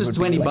 Maybe it's just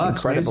 $20.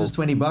 Maybe it's just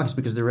 $20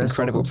 because the rest is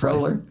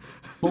controller. Price.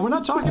 Well, we're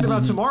not talking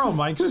about tomorrow,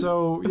 Mike.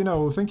 So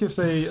think if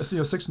they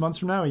 6 months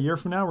from now, a year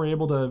from now, we're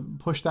able to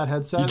push that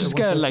headset. You just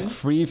get it like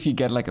free if you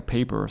get like a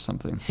paper or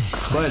something.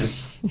 But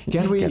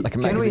can we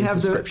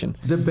have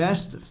the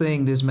best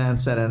thing this man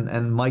said?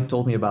 And Mike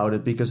told me about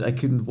it because I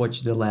couldn't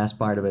watch the last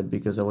part of it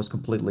because I was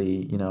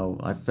completely,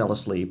 I fell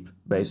asleep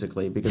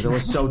basically because I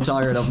was so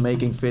tired of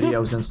making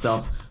videos and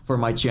stuff for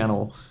my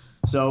channel.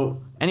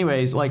 So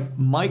anyways, like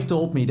Mike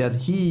told me that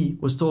he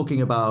was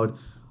talking about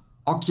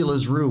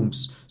Oculus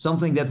Rooms,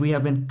 something that we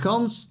have been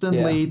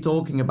constantly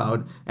talking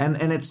about. And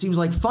it seems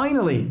like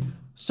finally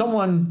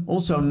someone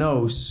also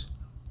knows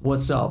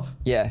what's up.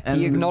 Yeah,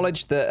 he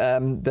acknowledged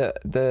that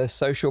the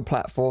social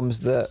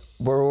platforms that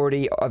were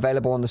already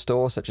available on the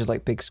store, such as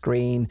like Big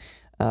Screen,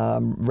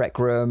 Rec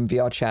Room,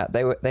 VR Chat,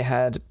 they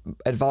had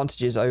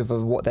advantages over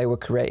what they were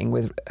creating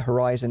with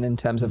Horizon in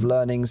terms of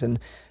learnings and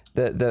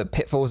the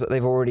pitfalls that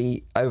they've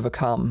already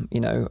overcome,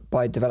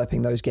 by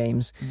developing those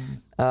games.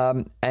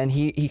 And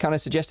he kind of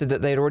suggested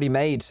that they'd already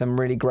made some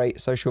really great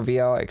social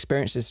VR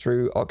experiences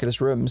through Oculus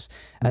Rooms,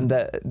 and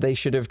that they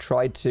should have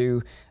tried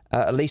to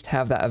at least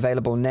have that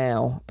available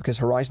now, because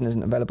Horizon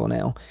isn't available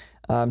now,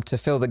 to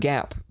fill the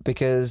gap,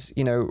 because,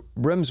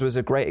 Rooms was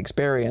a great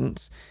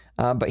experience,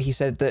 but he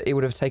said that it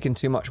would have taken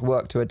too much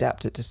work to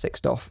adapt it to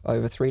 6DoF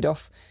over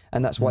 3DoF,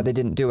 and that's why they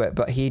didn't do it.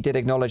 But he did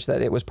acknowledge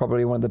that it was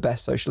probably one of the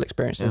best social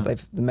experiences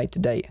they've made to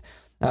date,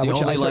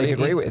 which I totally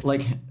agree with.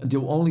 Like,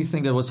 the only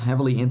thing that was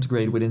heavily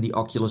integrated within the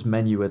Oculus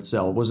menu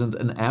itself wasn't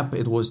an app,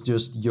 it was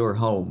just your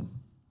home.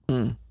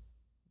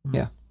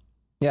 Yeah.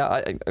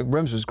 Yeah,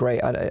 Rooms was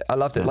great. I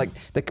loved it. Like,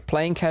 the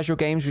playing casual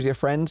games with your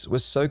friends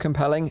was so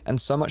compelling and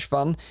so much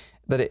fun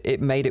that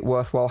it made it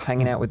worthwhile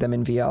hanging out with them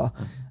in VR.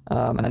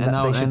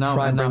 They should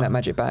try and bring that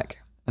magic back.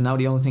 And now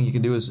the only thing you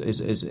can do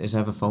is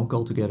have a phone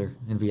call together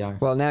in VR.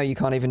 Well, now you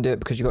can't even do it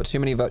because you've got too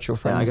many virtual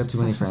friends. Yeah, I got too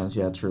many friends.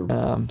 Yeah, true.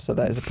 So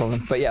that is a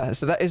problem. But yeah,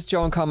 so that is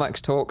John Carmack's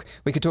talk.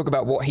 We could talk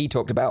about what he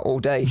talked about all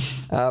day,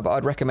 but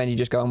I'd recommend you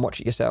just go and watch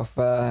it yourself.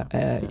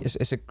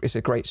 It's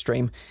a great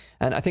stream.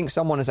 And I think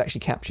someone has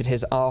actually captured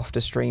his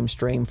after stream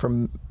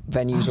from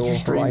Venues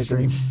or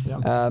Horizon.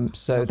 Yep.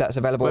 So that's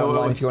available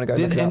online if you want to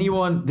go.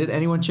 Did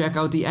anyone check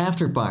out the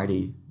after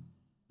party?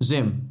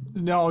 Zim.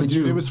 No,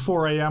 dude, it was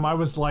 4 a.m. I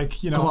was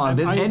like, Come on,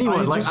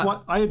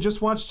 I had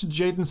just watched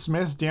Jaden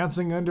Smith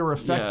dancing under a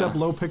fecked up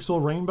low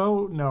pixel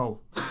rainbow. No.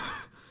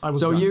 I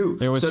was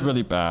It was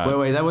really bad.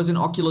 Wait, that was in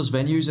Oculus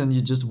Venues and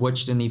you just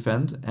watched an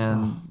event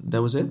and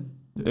that was it?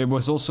 It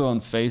was also on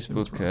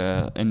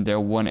Facebook in their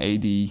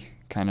 180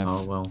 kind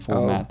of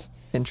format.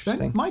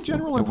 Interesting. My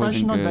general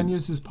impression on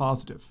Venues is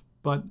positive,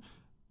 but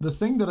the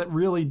thing that it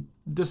really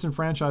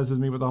disenfranchises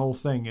me with the whole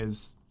thing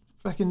is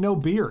fucking no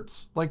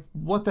beards. Like,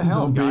 what the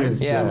hell,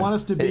 guys? Yeah. You want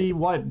us to be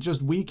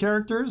just Wii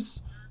characters?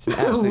 It's an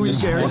absolute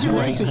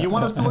disgrace. You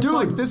want us to look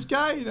like this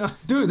guy?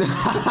 Dude.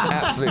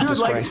 Absolute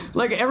disgrace.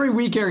 Like every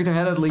Wii character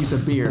had at least a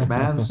beard,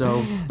 man.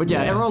 So, but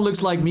yeah, everyone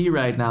looks like me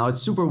right now.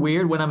 It's super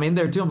weird when I'm in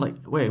there too. I'm like,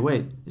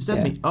 wait, is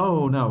that me?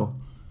 Oh no.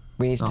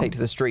 We need to take to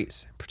the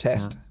streets,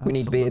 protest. We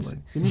need beards.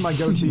 Give me my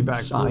goatee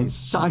back, please.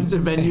 Signs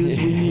and Venues,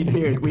 we need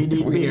beard. We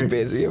need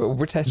beards. Yeah, we're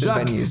protesting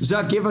Venues.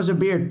 Zuck, give us a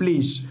beard,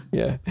 please.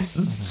 Yeah.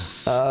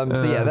 So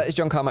that is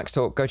John Carmack's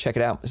talk. Go check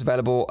it out. It's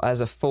available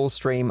as a full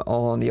stream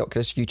on the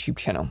Oculus YouTube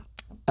channel.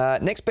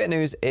 Next bit of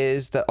news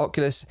is that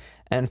Oculus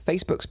and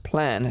Facebook's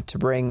plan to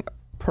bring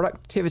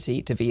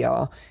productivity to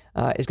VR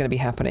is going to be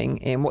happening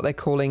in what they're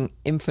calling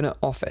Infinite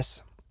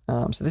Office.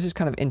 So this is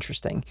kind of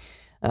interesting.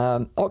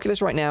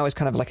 Oculus right now is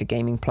kind of like a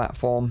gaming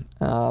platform,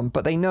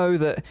 but they know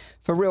that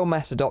for real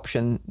mass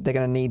adoption, they're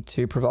going to need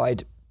to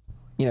provide,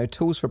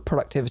 tools for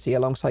productivity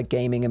alongside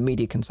gaming and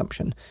media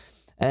consumption.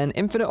 And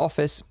Infinite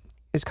Office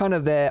is kind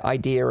of their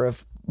idea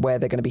of where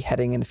they're going to be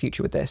heading in the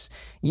future with this.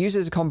 It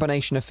uses a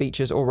combination of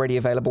features already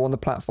available on the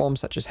platform,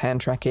 such as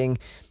hand tracking,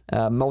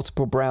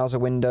 multiple browser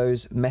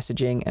windows,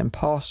 messaging, and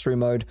pass-through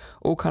mode,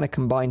 all kind of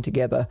combined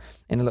together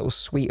in a little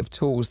suite of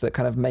tools that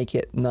kind of make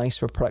it nice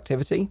for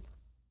productivity.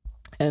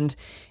 And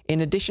in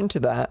addition to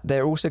that,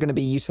 they're also going to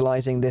be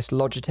utilizing this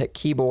Logitech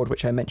keyboard,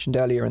 which I mentioned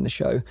earlier in the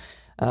show,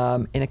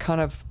 in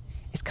a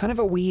it's kind of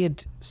a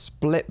weird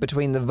split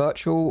between the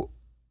virtual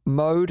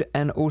mode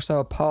and also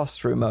a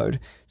pass-through mode.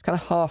 It's kind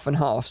of half and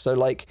half. So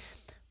like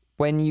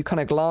when you kind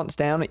of glance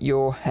down at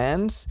your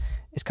hands,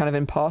 it's kind of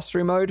in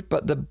pass-through mode,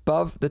 but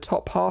the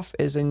top half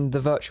is in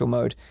the virtual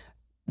mode.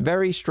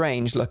 Very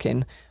strange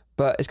looking,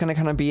 but it's going to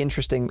kind of be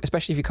interesting,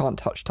 especially if you can't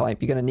touch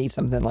type. You're going to need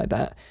something like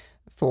that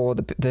for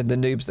the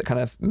noobs that kind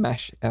of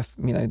mash a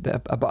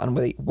button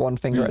with one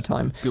finger at a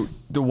time.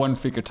 The one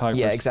finger typers.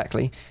 Yeah,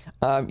 exactly.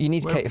 You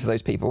need to cater for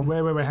those people.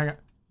 Wait, hang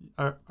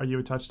on. Are you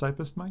a touch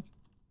typist, Mike?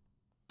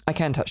 I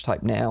can touch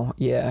type now.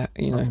 Yeah,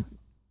 you know.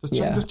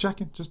 Just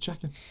checking.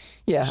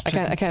 Yeah,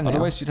 I can.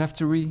 Otherwise, you'd have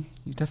to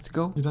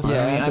go.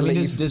 I mean,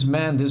 this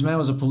man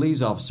was a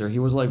police officer. He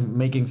was like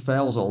making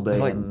files all day,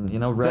 like,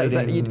 and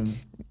writing.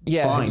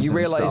 You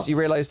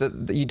realize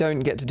that you don't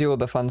get to do all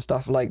the fun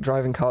stuff like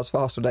driving cars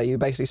fast all day. You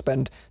basically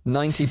spend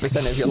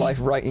 90% of your life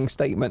writing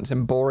statements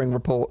and boring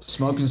reports,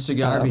 smoking a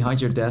cigar behind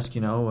your desk.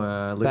 Looking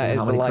at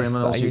how many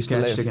criminals you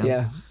catched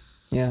again.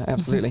 Yeah,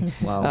 absolutely.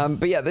 Wow.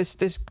 But yeah,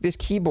 this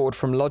keyboard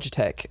from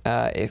Logitech,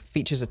 it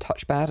features a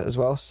touchpad as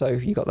well, so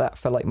you got that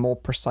for like more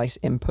precise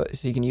input,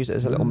 so you can use it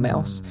as a little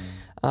mouse.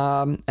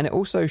 And it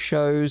also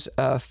shows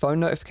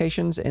phone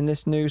notifications in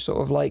this new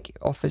sort of like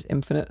Office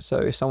Infinite. So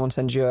if someone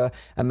sends you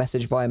a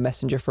message via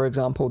Messenger, for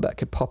example, that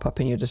could pop up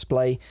in your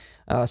display.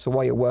 So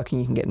while you're working,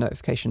 you can get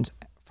notifications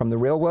from the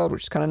real world,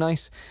 which is kind of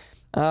nice.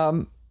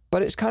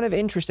 But it's kind of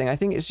interesting. I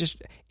think it's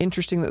just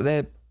interesting that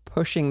they're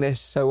pushing this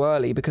so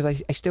early, because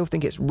I still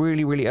think it's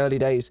really, really early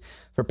days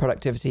for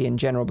productivity in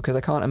general, because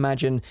I can't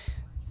imagine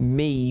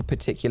me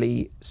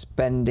particularly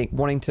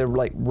wanting to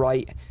like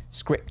write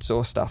scripts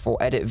or stuff or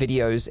edit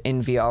videos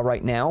in VR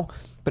right now.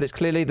 But it's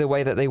clearly the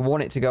way that they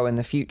want it to go in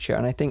the future,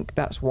 and I think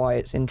that's why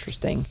it's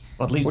interesting.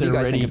 Well, at least they're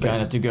ready kind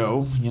of to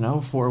go,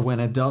 for when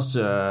it does,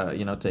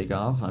 take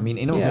off. I mean,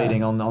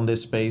 innovating on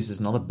this space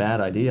is not a bad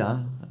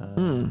idea.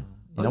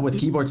 With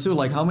keyboards too,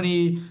 like how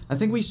many? I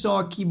think we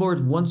saw a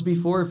keyboard once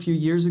before a few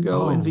years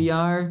ago in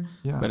VR.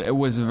 Yeah, but it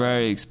was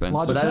very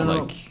expensive. But I don't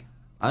know.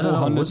 I don't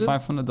know. Was it?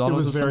 $500. It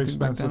was very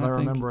expensive. I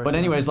remember it. But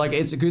anyways, like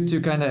it's good to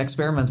kind of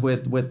experiment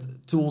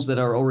with tools that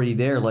are already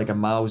there, like a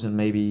mouse and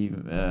maybe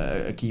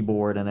a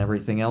keyboard and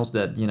everything else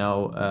that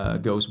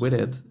goes with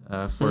it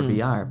for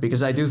VR.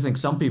 Because I do think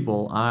some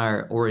people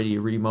are already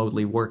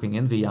remotely working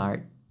in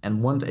VR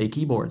and want a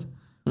keyboard.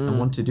 I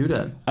want to do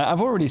that. I've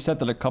already said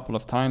that a couple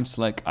of times.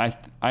 Like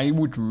I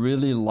would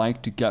really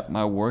like to get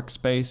my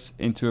workspace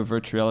into a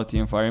virtual reality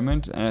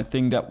environment, and I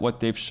think that what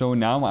they've shown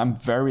now, I'm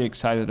very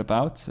excited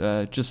about.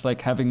 Just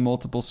like having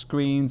multiple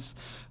screens,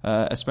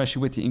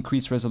 especially with the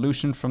increased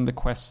resolution from the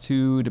Quest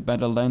 2, the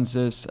better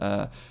lenses,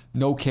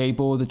 no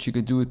cable, that you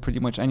could do it pretty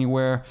much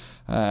anywhere,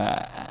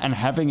 and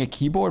having a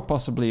keyboard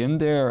possibly in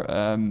there.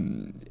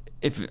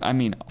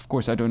 Of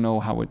course, I don't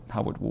know how it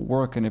will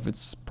work and if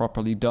it's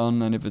properly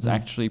done and if it's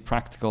actually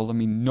practical. I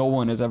mean, no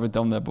one has ever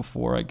done that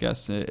before, I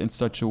guess, in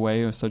such a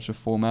way or such a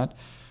format.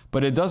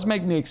 But it does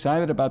make me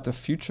excited about the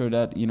future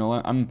that,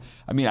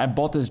 I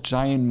bought this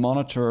giant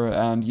monitor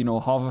and,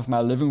 half of my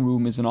living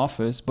room is an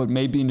office, but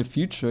maybe in the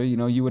future,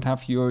 you would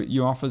have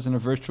your office in a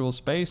virtual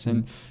space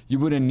and you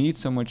wouldn't need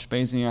so much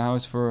space in your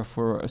house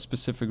for a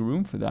specific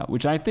room for that,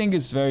 which I think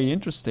is very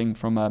interesting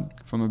from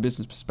a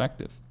business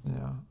perspective.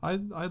 Yeah, I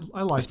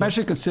like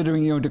especially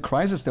considering, the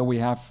crisis that we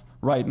have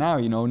right now.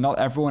 Not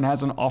everyone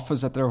has an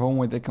office at their home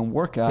where they can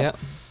work at.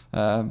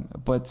 Yeah.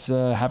 But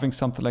having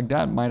something like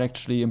that might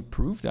actually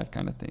improve that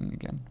kind of thing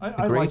again.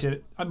 I like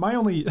it. My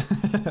only,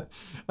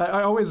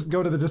 I always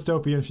go to the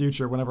dystopian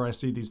future whenever I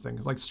see these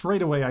things. Like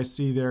straight away, I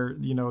see their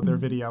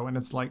video, and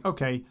it's like,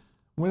 okay,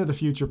 when are the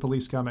future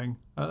police coming?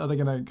 Are they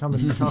going to come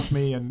and cuff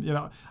me? And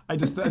I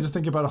just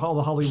think about all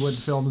the Hollywood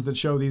films that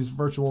show these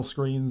virtual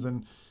screens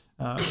and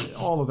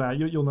all of that.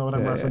 You'll know what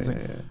I'm referencing.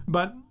 Yeah.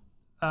 But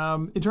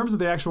in terms of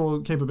the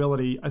actual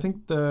capability, I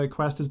think the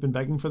Quest has been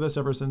begging for this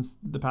ever since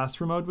the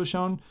pass-through mode was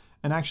shown.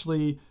 And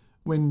actually,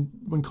 when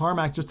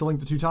Carmack, just to link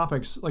the two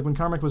topics, like when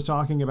Carmack was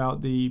talking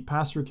about the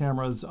pass-through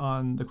cameras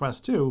on the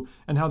Quest 2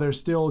 and how they're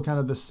still kind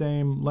of the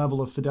same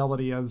level of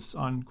fidelity as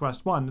on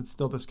Quest 1, it's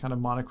still this kind of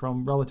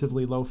monochrome,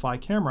 relatively lo-fi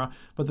camera,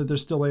 but that they're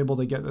still able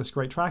to get this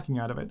great tracking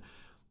out of it.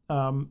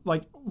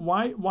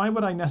 Why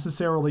would I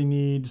necessarily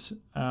need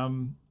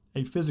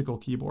a physical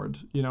keyboard?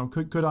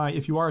 Could I,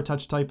 if you are a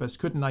touch typist,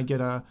 couldn't I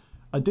get a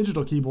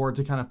digital keyboard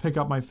to kind of pick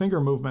up my finger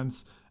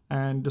movements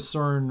and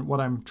discern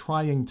what I'm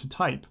trying to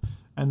type,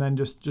 and then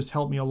just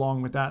help me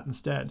along with that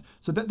instead?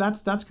 So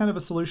that's kind of a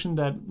solution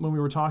that when we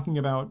were talking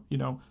about,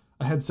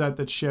 a headset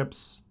that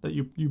ships, that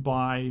you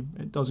buy,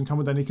 it doesn't come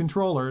with any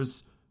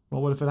controllers.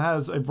 Well, what if it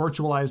has a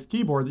virtualized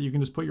keyboard that you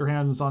can just put your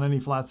hands on any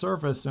flat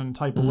surface and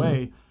type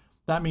away?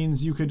 That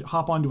means you could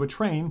hop onto a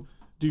train,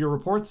 do your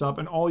reports up,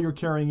 and all you're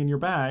carrying in your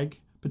bag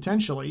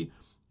potentially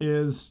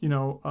is,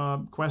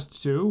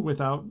 Quest 2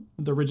 without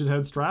the rigid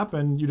head strap,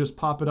 and you just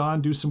pop it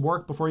on, do some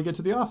work before you get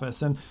to the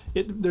office. And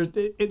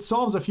it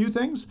solves a few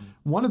things.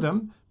 One of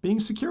them being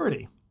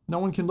security. No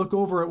one can look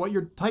over at what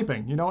you're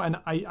typing, and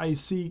I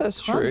see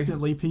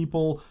constantly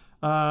people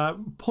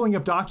pulling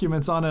up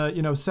documents on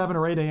a 7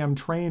 or 8 a.m.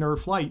 train or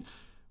flight,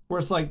 where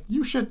it's like,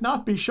 you should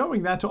not be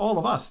showing that to all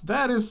of us.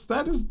 That is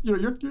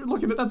you're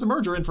looking at, that's a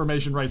merger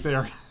information right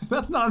there.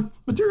 That's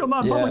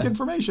non-public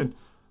information.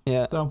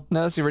 Yeah, no,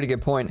 that's a really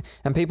good point.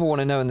 And people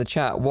want to know in the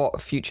chat,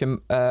 what future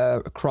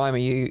crime are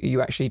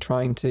you actually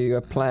trying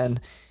to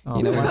plan?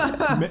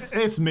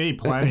 It's me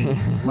planning.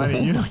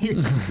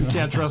 You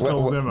can't trust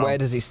old Zimmo. Where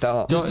does he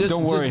start?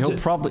 Don't worry,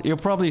 he'll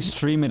probably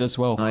stream it as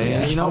well.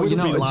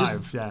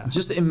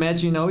 Just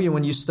imagine,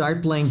 when you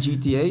start playing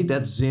GTA,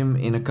 that's Zim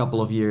in a couple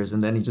of years,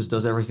 and then he just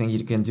does everything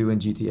you can do in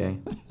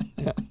GTA.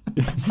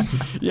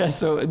 Yeah,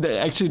 so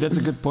actually that's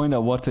a good point that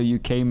Watto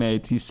UK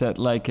made. He said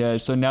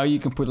so now you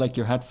can put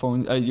your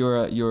headphone,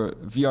 your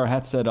VR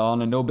headset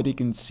on, and nobody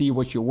can see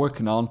what you're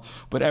working on,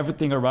 but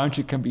everything around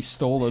you can be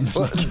stolen.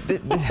 Well,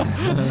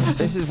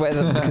 this is where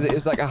because it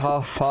was like a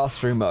half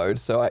pass-through mode,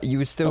 so you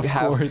would still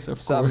have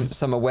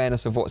some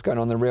awareness of what's going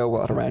on in the real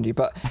world around you.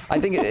 But I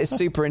think it is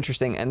super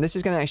interesting, and this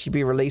is going to actually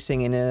be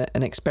releasing in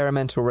an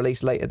experimental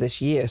release later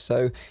this year,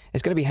 so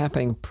it's going to be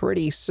happening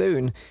pretty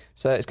soon.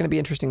 So it's going to be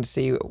interesting to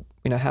see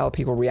how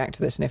people react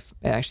to this and if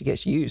it actually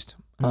gets used.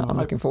 I'm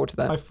looking forward to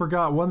that. I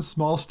forgot one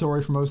small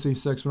story from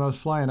OC6. When I was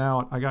flying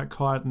out, I got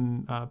caught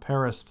in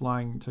Paris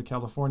flying to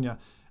California,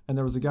 and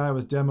there was a guy I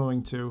was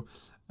demoing to,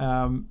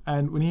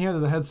 and when he handed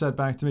the headset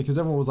back to me, because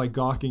everyone was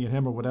gawking at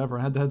him or whatever,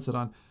 I had the headset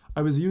on,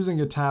 I was using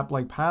a tap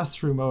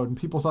pass-through mode, and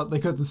people thought they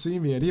couldn't see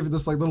me, and even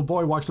this little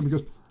boy walks up and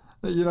goes,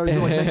 he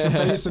makes a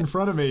face in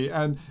front of me.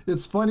 And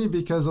it's funny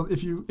because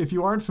if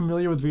you aren't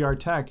familiar with VR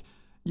tech,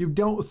 you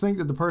don't think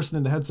that the person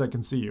in the headset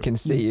can see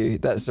you.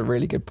 That's a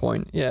really good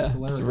point. Yeah,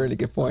 that's a really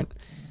good point.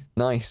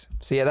 Nice.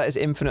 So that is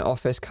Infinite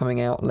Office coming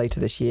out later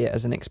this year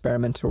as an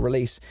experimental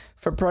release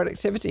for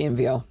productivity in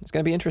VR. It's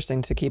going to be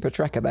interesting to keep a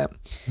track of that.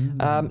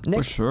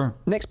 For sure.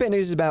 Next bit of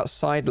news is about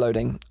side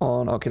loading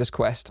on Oculus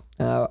Quest.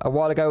 A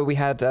while ago, we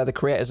had the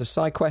creators of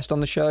SideQuest on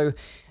the show,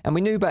 and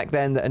we knew back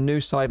then that a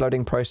new side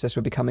loading process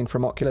would be coming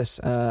from Oculus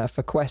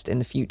for Quest in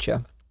the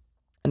future.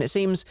 And it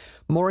seems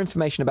more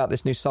information about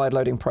this new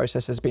sideloading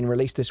process has been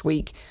released this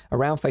week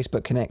around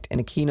Facebook Connect in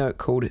a keynote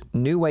called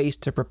New Ways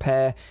to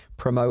Prepare,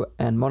 Promote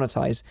and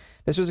Monetize.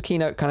 This was a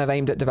keynote kind of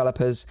aimed at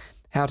developers,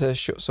 how to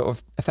sort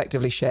of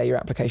effectively share your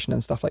application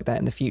and stuff like that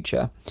in the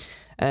future.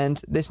 And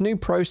this new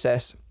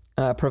process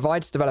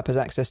provides developers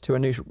access to a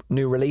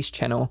new release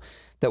channel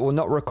that will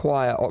not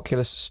require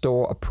Oculus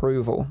Store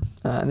approval.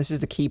 And this is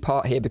the key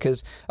part here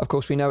because, of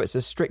course, we know it's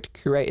a strict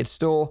curated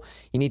store.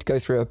 You need to go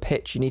through a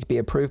pitch. You need to be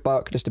approved by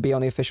Oculus to be on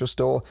the official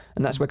store.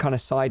 And that's where kind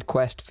of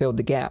SideQuest filled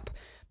the gap.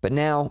 But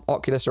now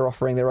Oculus are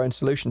offering their own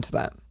solution to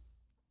that.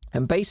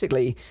 And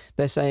basically,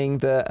 they're saying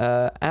that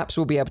apps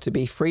will be able to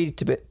be free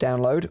to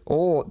download,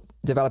 or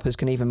developers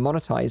can even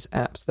monetize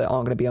apps that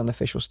aren't going to be on the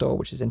official store,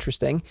 which is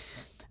interesting.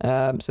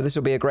 So this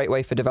will be a great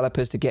way for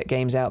developers to get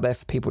games out there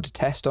for people to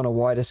test on a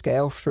wider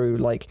scale through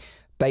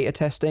beta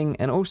testing,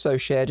 and also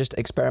share just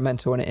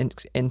experimental and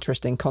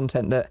interesting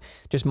content that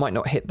just might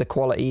not hit the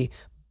quality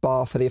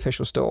bar for the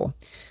official store.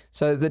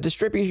 So the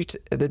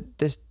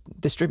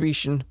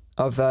distribution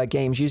of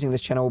games using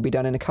this channel will be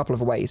done in a couple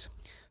of ways.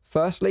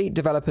 Firstly,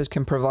 developers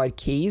can provide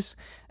keys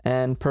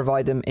and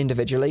provide them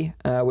individually,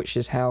 which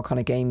is how kind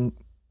of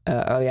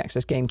early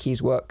access game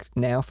keys work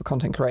now for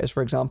content creators.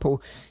 For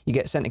example, you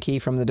get sent a key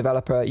from the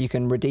developer, you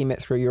can redeem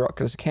it through your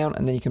Oculus account,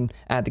 and then you can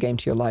add the game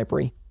to your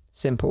library.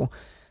 Simple.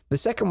 The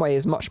second way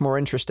is much more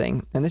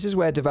interesting, and this is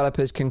where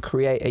developers can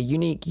create a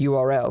unique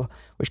URL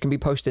which can be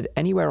posted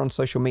anywhere on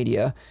social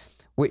media,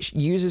 which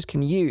users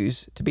can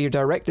use to be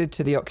directed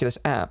to the Oculus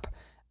app,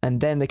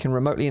 and then they can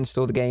remotely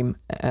install the game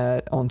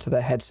onto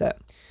their headset.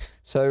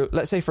 So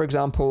let's say, for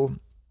example,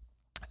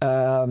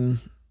 the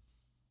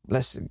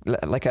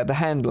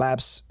Hand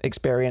Labs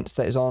experience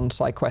that is on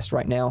SideQuest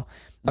right now,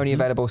 only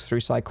available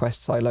through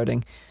SideQuest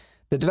sideloading.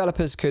 The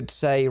developers could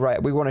say,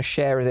 right, we want to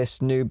share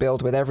this new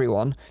build with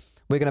everyone.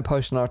 We're going to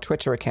post on our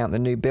Twitter account the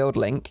new build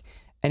link.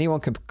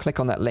 Anyone could click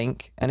on that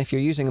link, and if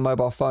you're using a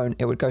mobile phone,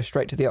 it would go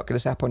straight to the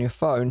Oculus app on your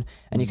phone,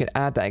 and you could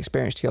add that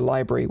experience to your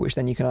library, which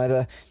then you can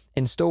either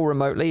install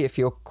remotely if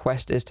your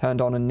Quest is turned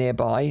on and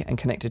nearby and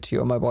connected to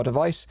your mobile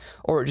device,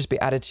 or it would just be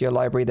added to your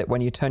library that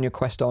when you turn your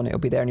Quest on, it'll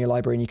be there in your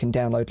library and you can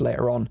download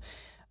later on.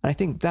 And I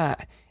think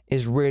that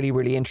is really,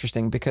 really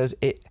interesting because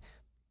it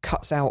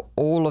cuts out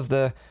all of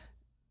the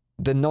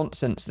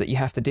nonsense that you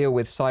have to deal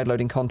with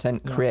sideloading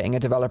content, creating a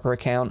developer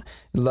account,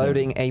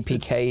 loading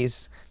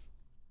APKs.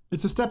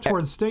 It's a step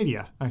towards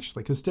Stadia,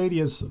 actually, because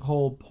Stadia's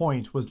whole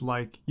point was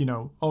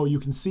you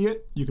can see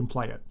it, you can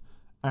play it.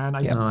 And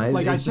I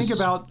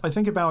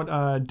think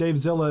about Dave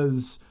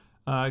Zilla's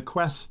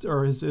Quest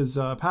or his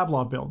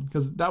Pavlov build,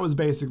 because that was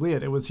basically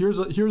it. It was here's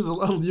a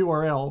little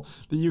URL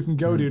that you can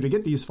go to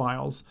get these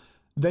files.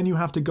 then you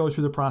have to go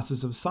through the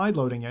process of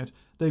sideloading it.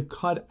 They've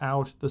cut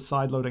out the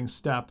sideloading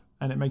step,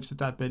 and it makes it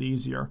that bit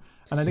easier.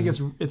 And I think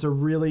it's a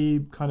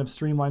really kind of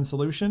streamlined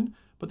solution.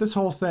 But this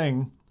whole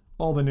thing,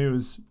 all the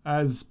news,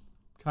 as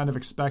kind of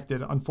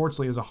expected,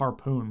 unfortunately, is a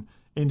harpoon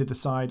into the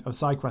side of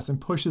SideQuest and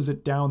pushes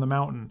it down the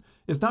mountain.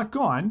 It's not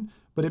gone,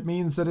 but it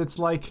means that it's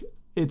like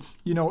it's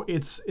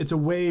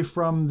away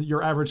from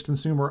your average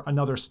consumer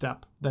another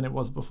step than it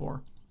was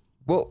before.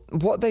 Well,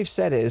 what they've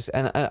said is,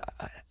 and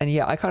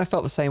yeah, I kind of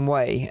felt the same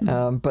way,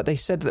 but they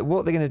said that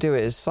what they're going to do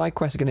is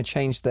SideQuest are going to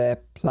change their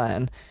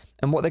plan,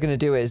 and what they're going to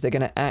do is they're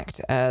going to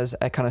act as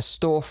a kind of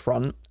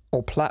storefront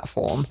or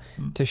platform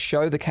to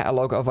show the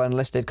catalogue of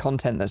unlisted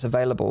content that's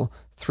available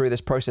through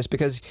this process,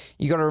 because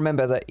you got to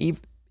remember that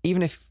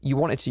even if you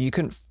wanted to, you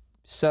couldn't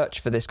search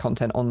for this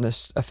content on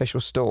this official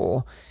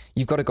store.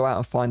 You've got to go out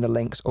and find the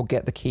links or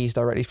get the keys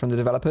directly from the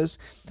developers.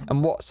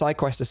 And what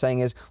SideQuest is saying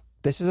is,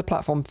 this is a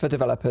platform for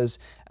developers,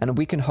 and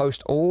we can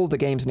host all the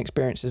games and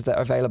experiences that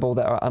are available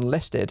that are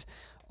unlisted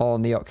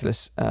on the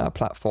Oculus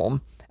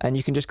platform. And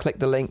you can just click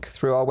the link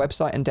through our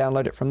website and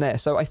download it from there.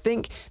 So I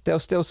think they'll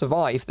still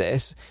survive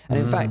this. And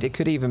in fact, it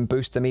could even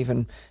boost them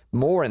even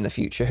more in the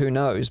future. Who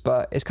knows?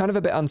 But it's kind of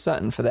a bit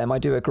uncertain for them. I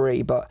do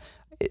agree. But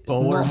it's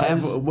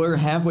we're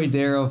halfway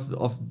there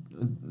of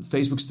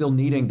Facebook still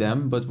needing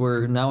them, but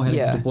we're now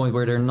heading to the point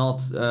where they're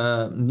not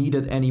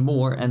needed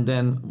anymore. And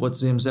then what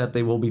Zim said,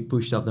 they will be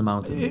pushed up the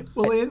mountain.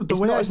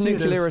 It's not as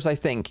nuclear as I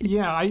think.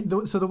 Yeah.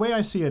 So the way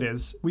I see it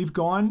is, we've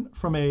gone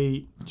from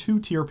a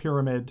 2-tier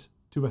pyramid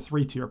to a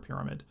 3-tier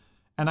pyramid.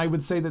 And I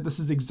would say that this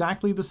is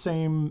exactly the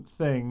same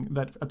thing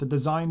that at the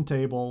design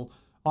table,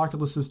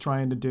 Oculus is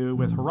trying to do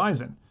with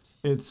Horizon.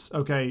 It's,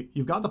 okay,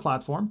 you've got the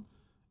platform,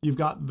 you've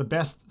got the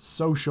best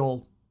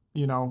social,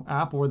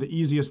 app, or the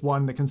easiest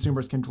one that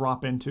consumers can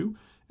drop into,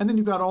 and then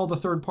you've got all the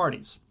third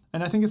parties.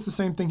 And I think it's the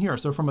same thing here.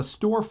 So from a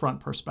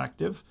storefront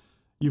perspective,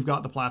 you've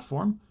got the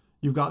platform,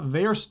 you've got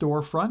their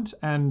storefront,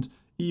 and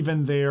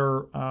even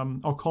their,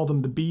 I'll call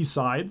them the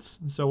B-sides.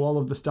 So all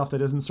of the stuff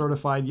that isn't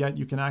certified yet,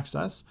 you can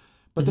access.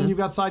 But then you've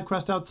got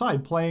SideQuest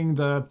outside playing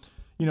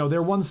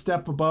they're one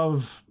step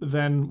above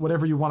than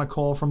whatever you want to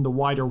call from the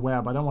wider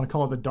web. I don't want to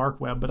call it the dark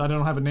web, but I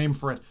don't have a name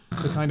for it.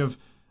 The kind of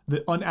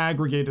the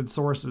unaggregated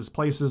sources,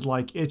 places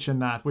like Itch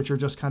and that, which are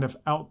just kind of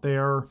out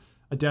there,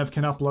 a dev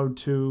can upload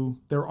to.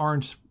 There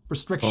aren't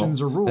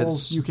restrictions or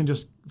rules. You can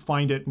just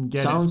find it and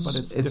get it. But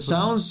it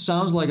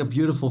sounds like a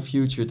beautiful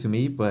future to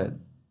me, but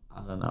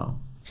I don't know.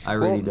 I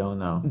really don't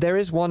know. There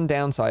is one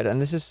downside, and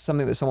this is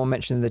something that someone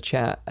mentioned in the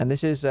chat, and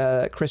this is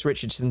Chris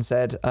Richardson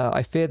said,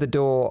 I fear the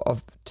door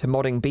to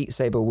modding Beat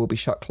Saber will be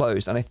shut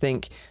closed, and I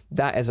think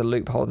that is a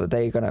loophole that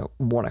they're going to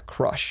want to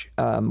crush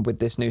with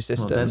this new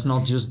system. Well, that's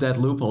not just that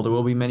loophole. There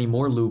will be many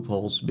more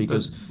loopholes,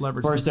 because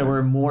first there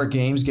were more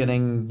games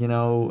getting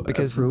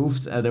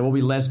approved. There will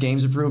be less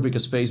games approved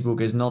because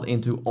Facebook is not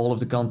into all of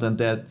the content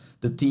that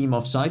the team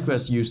of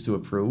SideQuest used to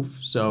approve.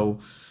 So,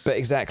 but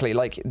exactly,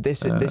 like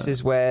this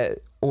is where,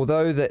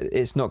 although that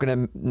it's not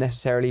going to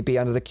necessarily be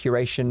under the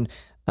curation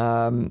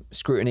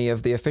scrutiny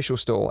of the official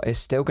store, it's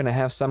still going to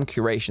have some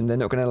curation. They're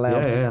not going to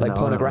allow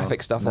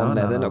pornographic stuff on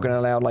there. They're not going to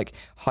allow like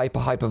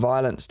hyper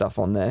violent stuff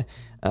on there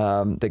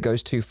that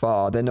goes too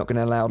far. They're not going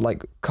to allow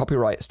like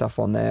copyright stuff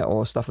on there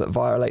or stuff that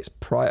violates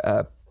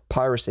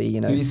piracy.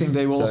 Do you think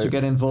they will also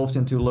get involved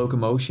into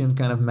locomotion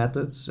kind of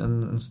methods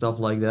and stuff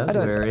like that,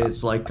 where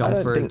it's like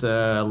comfort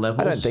levels?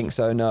 I don't think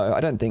so. No, I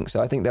don't think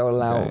so. I think they'll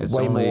allow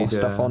way more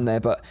stuff on there,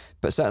 but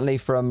certainly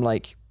from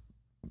like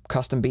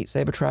custom Beat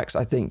Saber tracks,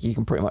 I think you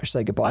can pretty much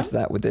say goodbye to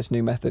that with this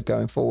new method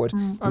going forward.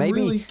 I'm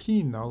really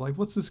keen though. Like,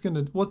 what's this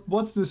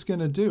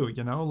gonna do?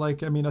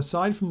 Like, I mean,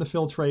 aside from the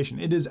filtration,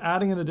 it is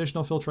adding an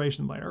additional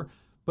filtration layer,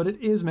 but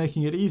it is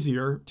making it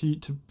easier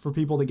for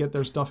people to get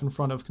their stuff in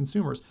front of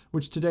consumers,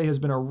 which today has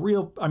been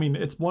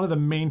it's one of the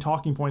main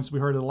talking points we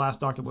heard at the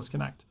last Oculus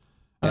Connect.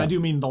 And I do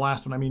mean the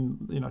last one. I mean,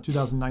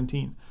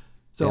 2019.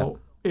 So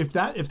if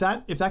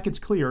that gets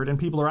cleared and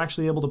people are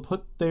actually able to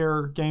put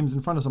their games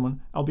in front of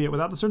someone, albeit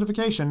without the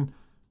certification,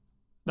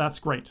 that's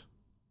great.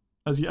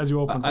 As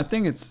you open, I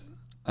think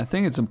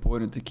it's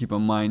important to keep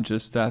in mind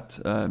just that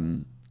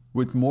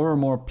with more and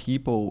more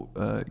people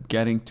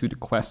getting to the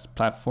Quest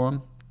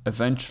platform,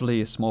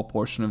 eventually a small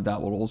portion of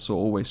that will also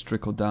always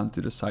trickle down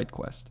to the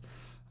SideQuest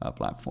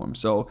platform.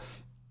 So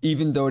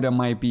even though there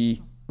might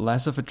be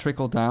less of a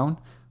trickle down,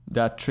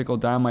 that trickle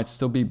down might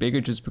still be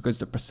bigger just because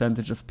the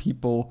percentage of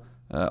people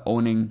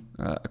owning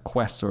a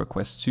Quest or a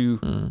Quest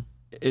 2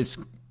 is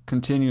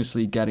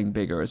continuously getting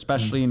bigger,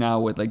 especially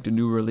now with like the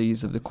new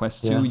release of the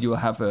Quest 2. You'll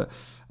have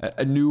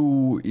a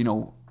new,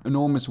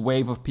 enormous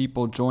wave of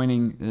people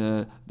joining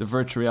the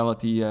virtual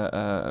reality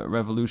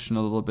revolution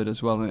a little bit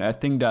as well. And I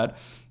think that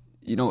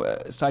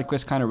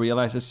SideQuest kind of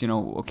realizes,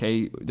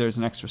 okay, there's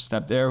an extra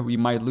step there. We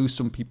might lose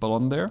some people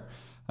on there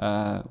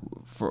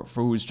for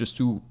who's just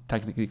too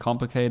technically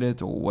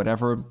complicated or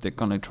whatever. They're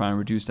going to try and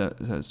reduce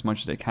that as much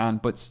as they can.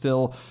 But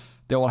still,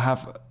 they will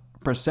have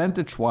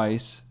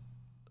percentage-wise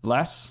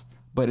less,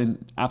 but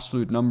in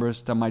absolute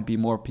numbers, there might be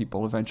more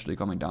people eventually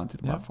coming down to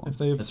the platform. If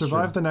they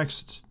survive the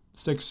next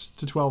 6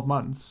 to 12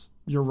 months,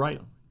 you're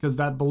right, because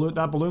that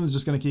balloon is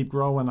just going to keep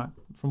growing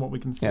from what we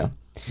can see. Yeah.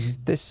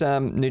 This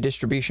new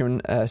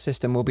distribution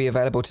system will be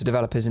available to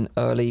developers in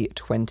early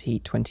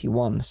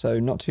 2021, so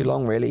not too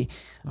long really.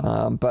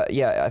 But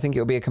yeah, I think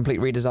it'll be a complete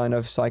redesign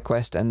of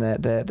SideQuest and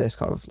their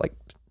kind of like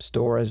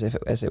store as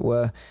it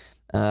were.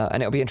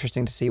 And it'll be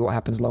interesting to see what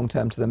happens long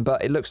term to them.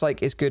 But it looks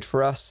like it's good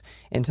for us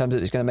in terms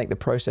of it's going to make the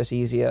process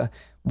easier.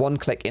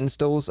 One-click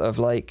installs of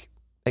like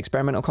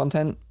experimental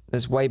content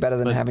is way better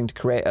than having to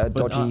create a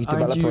dodgy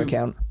developer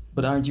account.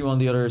 But aren't you on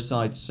the other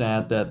side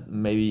sad that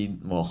maybe,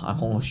 well,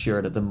 I'm almost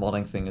sure that the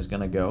modding thing is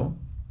going to go?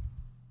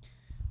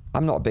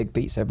 I'm not a big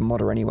Beat Saber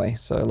modder anyway,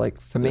 so like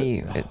for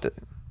me,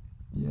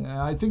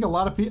 yeah, I think a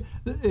lot of people.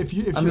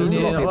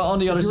 On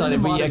the other side,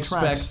 if we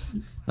expect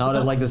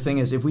the thing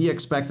is, if we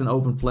expect an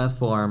open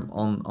platform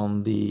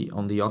on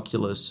the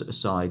Oculus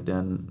side,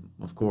 then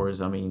of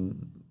course, I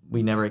mean,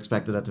 we never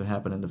expected that to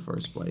happen in the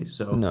first place.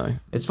 So no,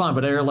 it's fine.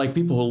 But there are like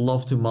people who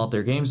love to mod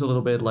their games a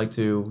little bit, like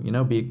to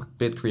be a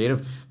bit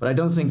creative. But I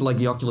don't think like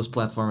the Oculus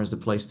platform is the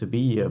place to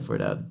be for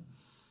that.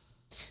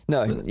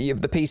 No, the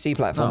PC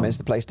platform is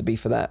the place to be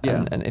for that.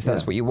 Yeah. And if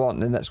that's what you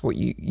want, then that's what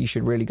you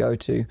should really go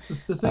to.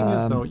 The thing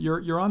is, though,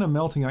 you're on a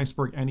melting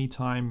iceberg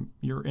anytime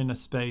you're in a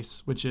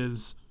space which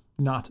is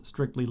not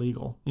strictly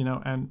legal,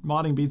 and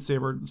modding Beat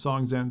Saber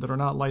songs in that are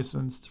not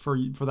licensed for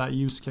that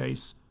use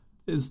case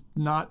is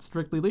not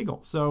strictly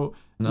legal. So,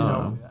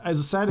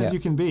 as sad as you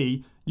can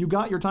be, you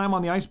got your time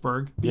on the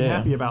iceberg. Be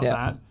happy about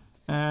that.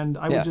 And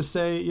I would just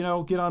say,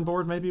 get on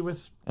board maybe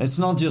with... It's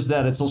not just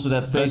that, it's also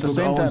that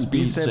Facebook owns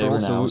Beat Saber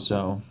now,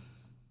 so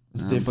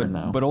it's different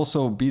now. But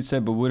also, Beat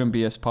Saber wouldn't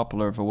be as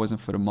popular if it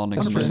wasn't for the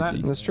modding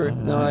community. That's true.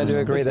 No, I do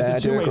agree there. I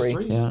do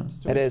agree. Yeah.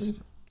 It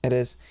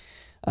is.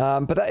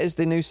 But that is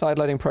the new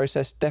side-loading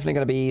process. Definitely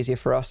going to be easier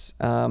for us,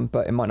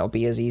 but it might not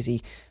be as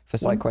easy for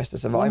SideQuest to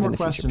survive in the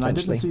future, potentially. I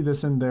didn't see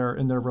this in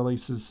their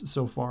releases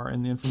so far,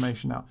 in the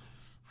information now.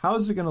 How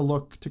is it going to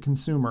look to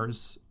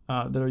consumers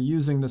that are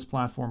using this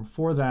platform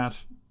for that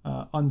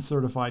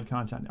uncertified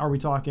content? Are we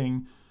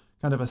talking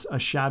kind of a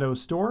shadow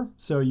store,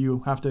 so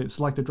you have to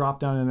select the drop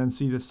down and then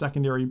see the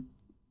secondary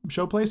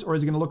show place, or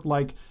is it going to look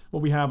like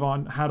what we had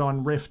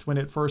on Rift when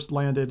it first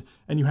landed,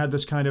 and you had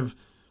this kind of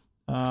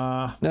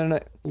no.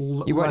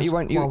 You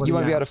won't be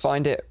able to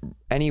find it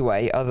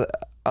anyway,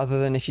 other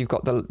than if you've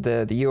got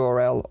the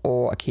URL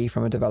or a key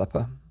from a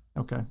developer.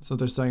 Okay, so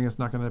they're saying it's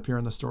not going to appear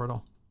in the store at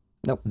all.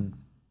 Nope.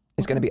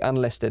 It's going to be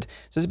unlisted.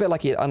 So it's a bit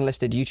like an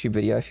unlisted YouTube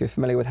video, if you're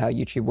familiar with how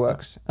YouTube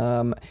works.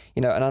 An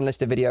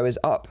unlisted video is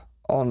up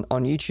on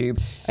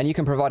YouTube, and you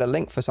can provide a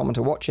link for someone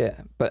to watch it,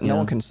 but no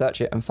one can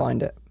search it and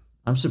find it.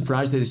 I'm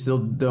surprised they still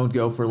don't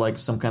go for like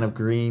some kind of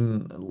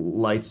green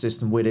light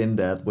system within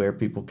that, where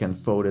people can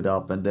vote it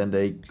up, and then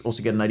they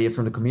also get an idea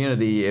from the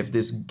community if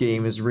this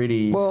game is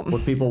really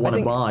what people want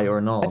to buy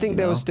or not. I think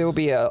there will still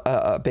be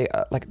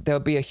there'll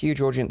be a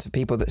huge audience of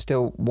people that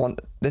still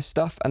want this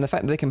stuff, and the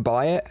fact that they can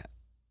buy it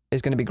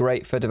is going to be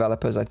great for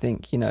developers. I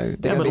think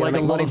but like a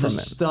lot of the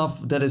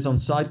stuff that is on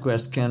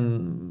SideQuest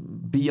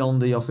can be on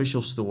the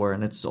official store,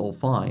 and it's all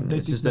fine.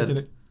 It's just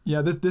that.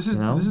 Yeah, this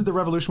is the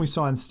revolution we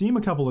saw on Steam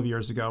a couple of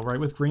years ago, right,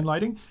 with green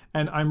lighting.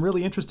 And I'm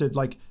really interested,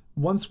 like,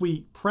 once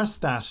we press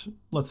that,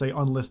 let's say,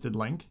 unlisted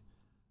link,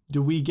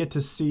 do we get to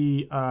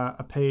see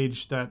a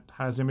page that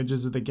has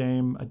images of the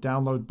game, a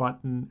download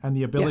button, and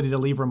the ability to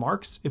leave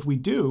remarks? If we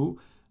do,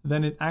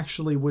 then it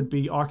actually would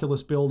be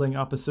Oculus building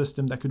up a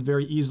system that could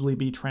very easily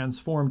be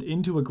transformed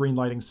into a green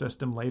lighting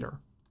system later.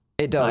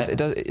 It does.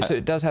 So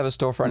it does have a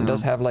storefront. It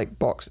does have like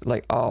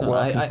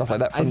artwork and stuff like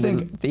that from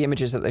the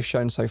images that they've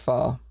shown so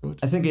far.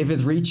 I think if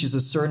it reaches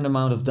a certain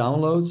amount of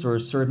downloads or a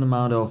certain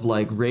amount of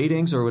like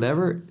ratings or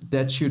whatever,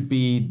 that should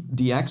be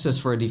the access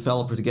for a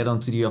developer to get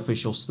onto the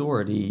official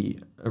store. The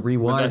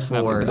reward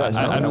for.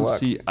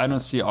 I don't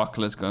see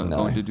Oculus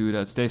going to do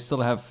that. They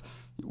still have.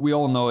 We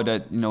all know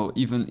that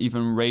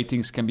even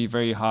ratings can be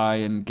very high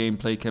and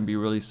gameplay can be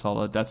really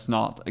solid. That's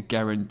not a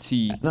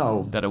guarantee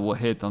that it will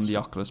hit on the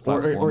Oculus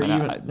platform.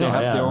 They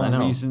have their own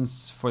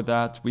reasons for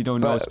that. We don't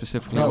know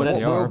specifically what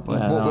they are.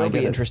 What will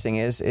be interesting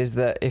is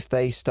that if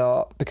they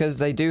start, because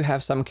they do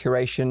have some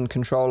curation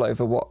control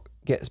over what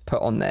gets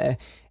put on there,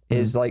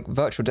 is like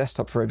Virtual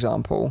Desktop, for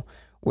example,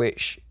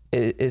 which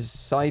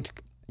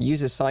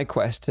uses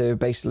SideQuest to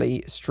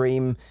basically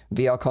stream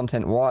VR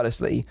content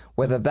wirelessly,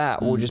 whether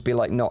that will just be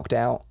like knocked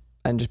out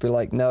and just be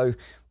like, no,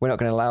 we're not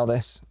going to allow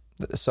this.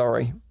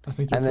 Sorry. I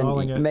think you're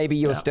calling it. Maybe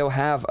you'll still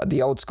have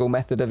the old school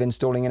method of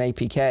installing an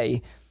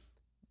APK,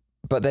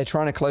 but they're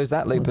trying to close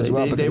that loop as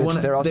well,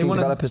 because they're asking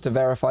developers to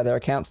verify their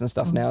accounts and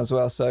stuff now as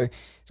well. So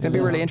it's going to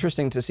be really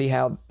interesting to see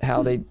how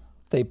they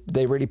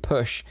really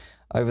push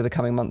over the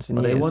coming months and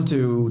years. They want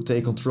to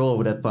take control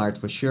over that part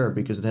for sure,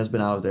 because it has been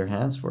out of their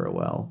hands for a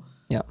while.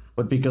 Yeah.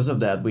 But because of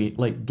that, we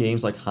like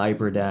games like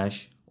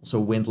Hyperdash, also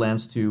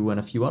Windlands 2 and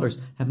a few others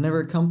have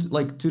never come to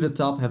the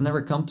top, have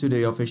never come to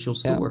the official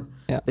store.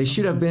 Yeah. They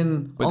should have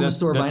been on the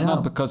store by now. That's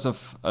not because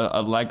of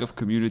a lack of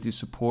community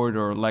support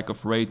or lack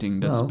of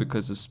rating. That's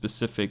because of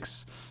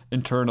specifics,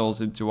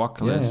 internals into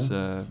Oculus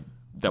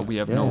that we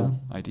have no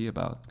idea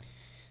about.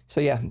 So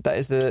yeah, that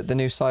is the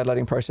new side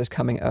loading process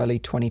coming early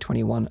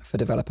 2021 for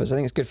developers. I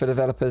think it's good for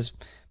developers,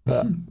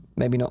 but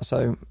maybe not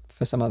so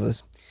for some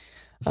others.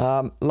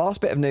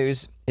 Last bit of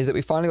news is that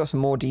we finally got some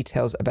more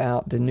details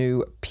about the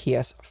new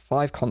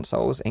PS5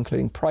 consoles,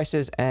 including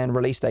prices and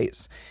release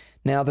dates.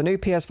 Now, the new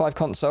PS5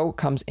 console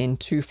comes in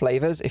 2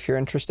 flavors if you're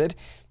interested.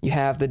 You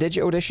have the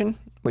digital edition,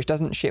 which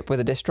doesn't ship with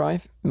a disc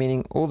drive,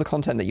 meaning all the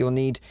content that you'll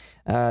need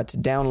to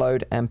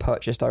download and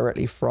purchase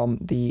directly from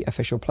the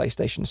official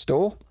PlayStation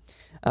Store.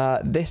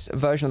 This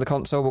version of the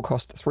console will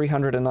cost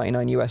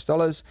 $399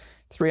 US,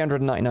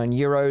 399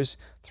 euros,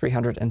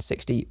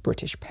 360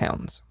 British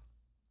pounds.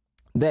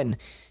 Then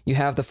you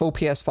have the full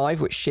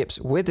PS5, which ships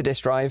with the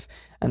disc drive,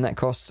 and that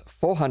costs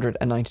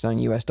 $499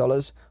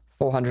 US,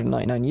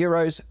 499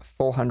 euros,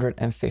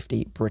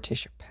 450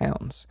 British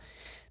pounds.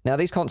 Now,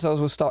 these consoles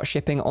will start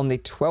shipping on the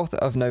 12th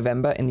of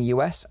November in the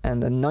US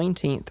and the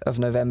 19th of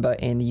November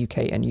in the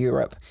UK and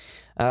Europe.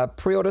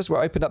 Pre-orders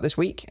were opened up this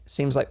week.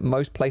 Seems like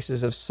most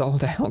places have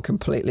sold out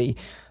completely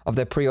of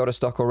their pre-order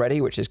stock already,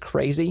 which is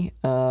crazy.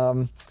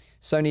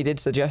 Sony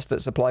did suggest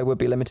that supply would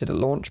be limited at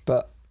launch,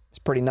 but it's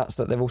pretty nuts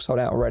that they've all sold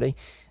out already,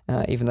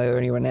 even though they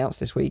only were announced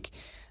this week.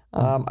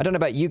 I don't know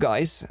about you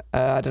guys.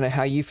 I don't know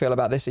how you feel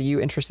about this. Are you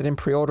interested in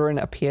pre-ordering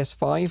a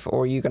PS5,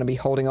 or are you going to be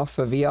holding off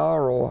for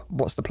VR, or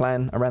what's the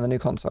plan around the new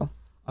console?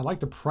 I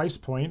like the price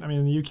point. I mean,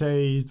 in the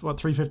UK,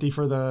 $350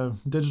 for the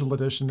digital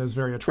edition is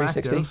very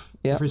attractive. 360,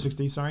 yeah.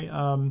 360, sorry.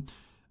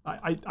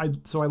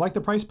 So I like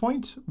the price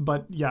point,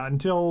 but yeah, I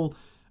know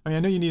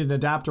you need an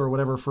adapter or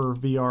whatever for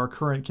VR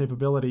current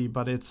capability,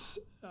 but it's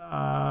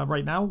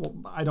right now,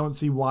 I don't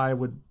see why I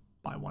would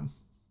buy one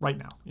right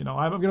now.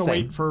 I'm going to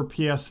wait for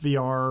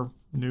PSVR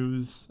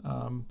news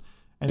and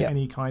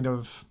any kind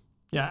of,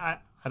 I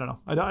don't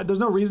know. There's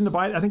no reason to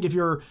buy it. I think if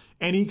you're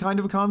any kind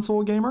of a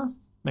console gamer,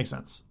 makes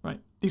sense, right?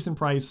 Decent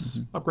price,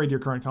 upgrade to your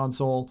current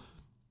console,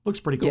 looks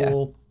pretty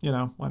cool.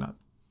 Why not?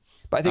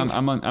 But I think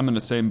I'm in the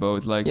same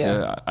boat.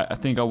 I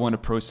think I want a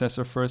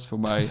processor first for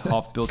my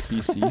half-built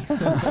PC.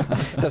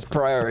 That's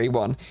priority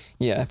one.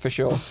 Yeah, for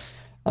sure.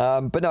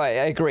 But no, I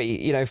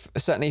agree.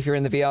 Certainly if you're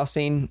in the VR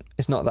scene,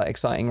 it's not that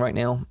exciting right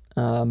now.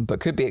 But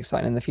could be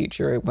exciting in the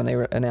future when they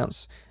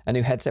announce a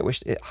new headset,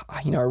 which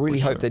I really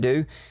hope they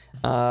do.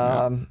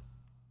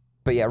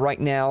 But yeah, right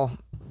now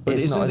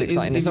it's not as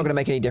exciting. It's not going to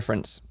make any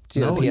difference to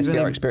the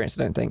PSVR experience,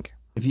 I don't think.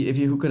 If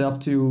you hook it up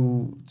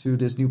to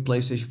this new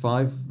PlayStation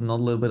 5, not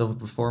a little bit of a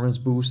performance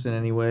boost in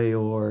any way,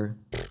 or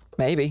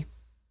maybe,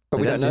 but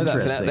we don't know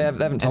that. They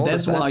haven't told us.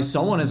 And that's why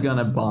someone is going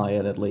to buy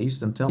it at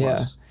least and tell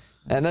us.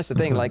 And that's the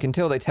thing.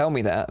 Until they tell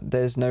me that,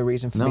 there's no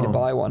reason for me to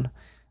buy one.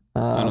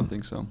 I don't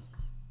think so.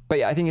 But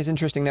yeah, I think it's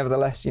interesting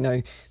nevertheless.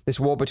 This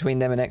war between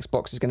them and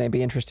Xbox is going to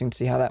be interesting to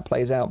see how that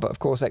plays out. But of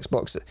course,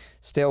 Xbox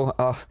still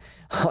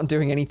aren't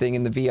doing anything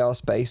in the VR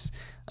space.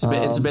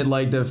 It's a bit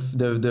like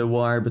the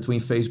war between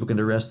Facebook and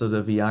the rest of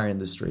the VR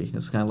industry.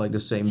 It's kind of like the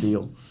same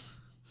deal.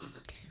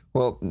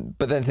 Well,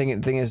 but then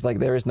the thing is,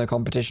 there is no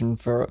competition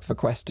for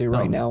Quest 2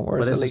 right now.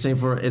 But it's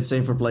the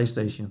same for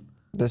PlayStation.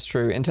 That's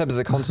true. In terms of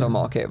the console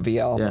market,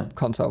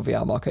 console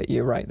VR market,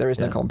 you're right. There is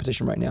no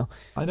competition right now.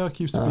 I know it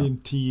keeps being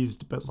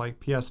teased, but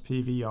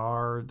PSP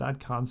VR, that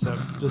concept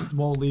just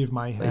won't leave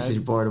my head.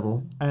 PlayStation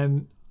Portable.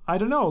 And I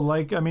don't know,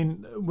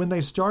 when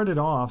they started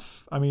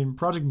off,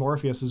 Project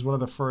Morpheus is one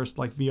of the first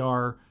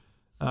VR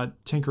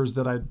tinkers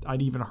that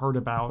I'd even heard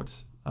about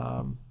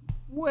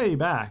way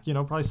back,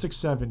 probably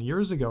 6-7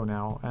 years ago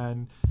now.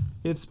 And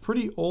it's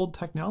pretty old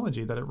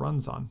technology that it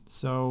runs on.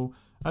 So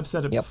I've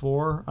said it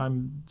before.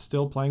 I'm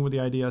still playing with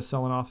the idea of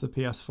selling off the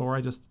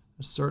PS4. There's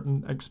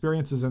certain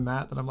experiences in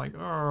that I'm like,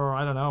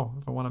 I don't know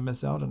if I want to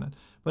miss out on it.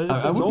 But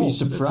I would be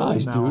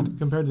surprised, now, dude,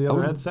 compared to the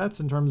other headsets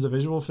in terms of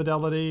visual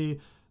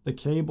fidelity, the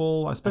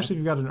cable, especially if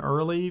you've got an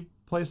early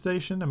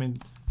PlayStation.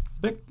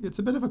 It's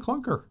a bit of a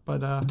clunker,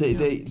 but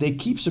they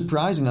keep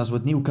surprising us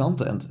with new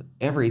content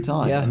every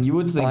time, and you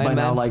would think by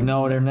now,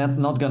 no, they're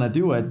not gonna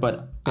do it,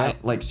 but.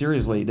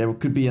 Seriously, there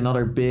could be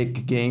another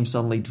big game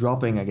suddenly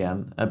dropping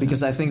again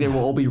because I think they will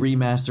all be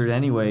remastered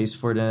anyways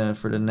for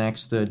the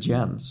next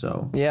gen.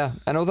 So yeah,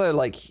 and although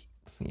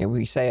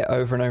we say it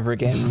over and over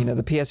again,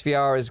 the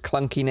PSVR is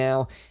clunky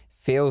now,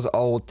 feels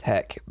old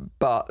tech,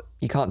 but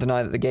you can't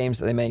deny that the games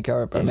that they make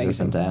are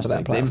amazing for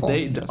that platform.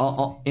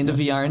 In the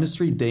VR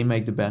industry, they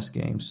make the best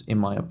games, in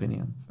my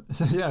opinion.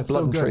 Yeah, it's Blood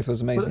so and good. Truth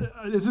was amazing.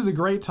 But this is a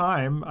great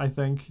time, I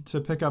think,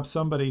 to pick up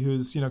somebody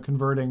who's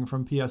converting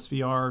from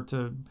PSVR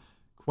to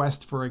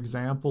Quest, for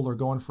example, or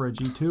going for a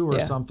G2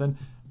 or something,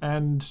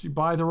 and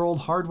buy their old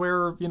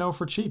hardware,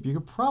 for cheap. You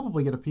could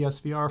probably get a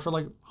PSVR for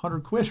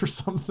 $100 or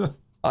something.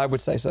 I would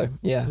say so.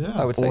 Yeah.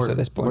 I would say so at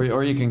this point.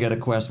 Or you can get a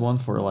Quest 1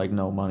 for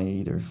no money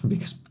either,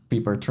 because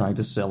people are trying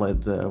to sell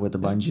it with the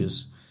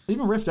bunches.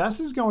 Even Rift S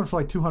is going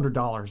for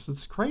 $200.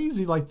 It's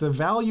crazy. The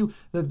value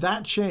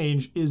that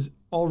change is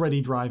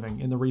already driving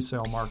in the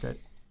resale market.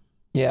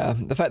 Yeah,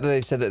 the fact that they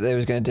said that they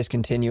was going to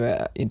discontinue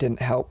it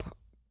didn't help.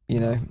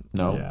 No.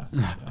 Yeah.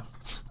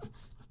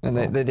 And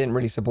they didn't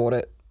really support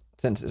it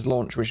since its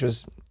launch, which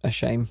was a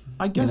shame.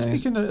 I guess we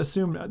can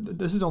assume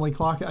this is only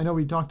clock. I know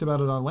we talked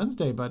about it on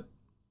Wednesday, but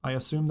I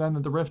assume then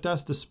that the Rift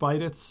S,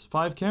 despite its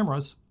 5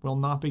 cameras, will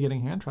not be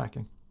getting hand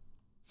tracking.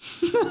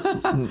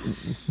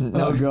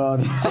 No. Oh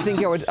God! I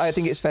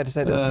think it's fair to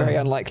say that's very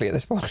unlikely at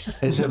this point.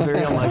 It's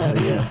very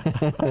unlikely.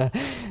 Yeah.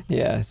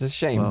 Yeah, it's a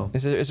shame. Wow.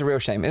 It's a real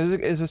shame. It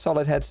was a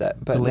solid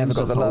headset, but never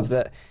got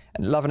the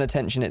love and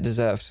attention it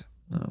deserved.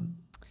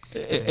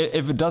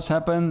 If it does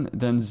happen,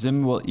 then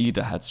Zim will eat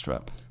a head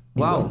strap.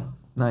 Wow.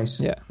 Nice.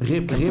 Yeah.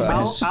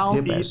 I'll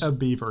eat a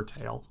beaver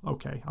tail.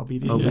 Okay, I'll be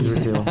the beaver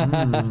tail.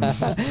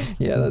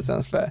 Yeah, that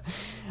sounds fair.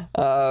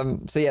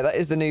 So yeah, that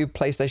is the new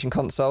PlayStation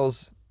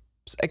consoles.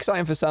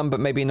 Exciting for some, but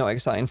maybe not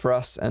exciting for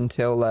us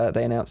until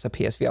they announce a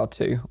PSVR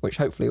 2, which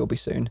hopefully will be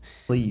soon.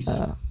 Please.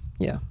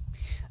 Yeah.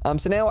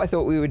 So now I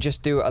thought we would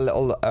just do a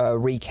little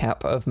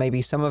recap of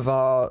maybe some of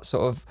our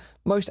sort of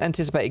most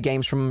anticipated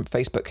games from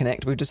Facebook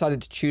Connect. We've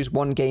decided to choose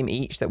one game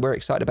each that we're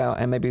excited about,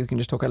 and maybe we can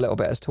just talk a little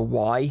bit as to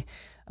why.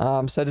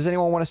 So does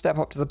anyone want to step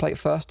up to the plate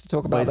first to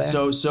talk about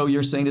that? So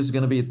you're saying this is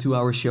going to be a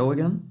 2-hour show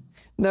again?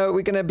 No,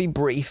 we're going to be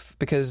brief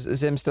because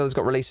Zim still has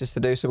got releases to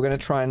do, so we're going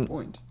to try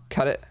and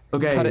cut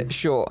it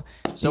short.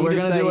 So we're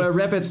going to do a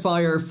rapid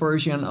fire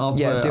version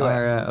of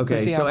our...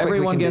 Okay, so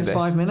everyone gets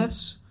 5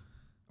 minutes?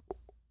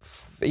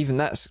 Even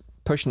that's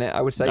pushing it, I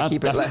would say.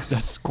 Keep it less.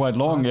 That's quite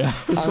long, yeah.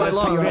 It's quite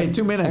long. Okay,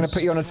 2 minutes. I'm going to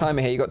put you on a timer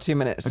here. You got 2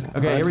 minutes.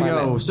 Okay, here we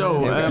go.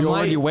 So you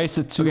already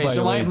wasted 2. Okay,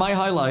 so my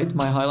highlight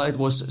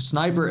was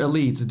Sniper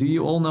Elite. Do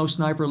you all know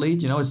Sniper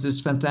Elite? You know, it's this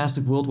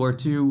fantastic World War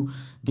II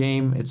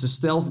game. It's a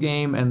stealth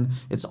game, and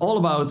it's all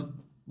about...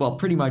 Well,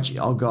 pretty much.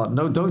 Oh God,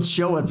 no! Don't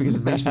show it because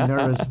it makes me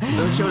nervous.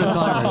 Don't show the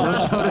timer.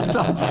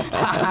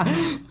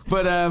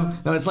 But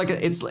no, it's like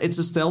it's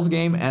a stealth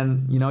game,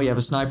 and you know you have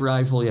a sniper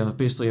rifle, you have a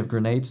pistol, you have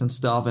grenades and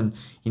stuff, and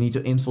you need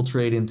to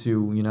infiltrate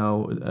into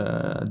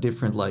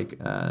different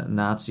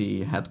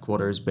Nazi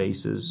headquarters,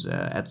 bases,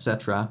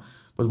 etc.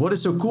 But what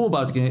is so cool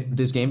about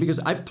this game, because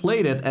I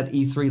played it at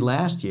E3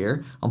 last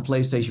year on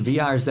PlayStation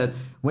VR, is that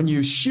when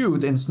you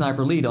shoot in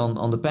Sniper Elite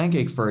on the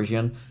Pancake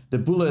version, the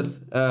bullet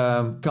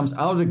comes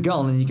out of the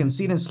gun and you can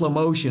see it in slow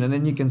motion, and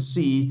then you can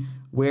see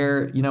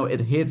where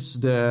it hits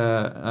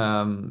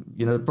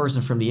the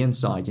person from the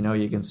inside.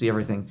 You can see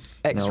everything.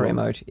 X-ray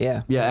mode,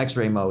 yeah. Yeah,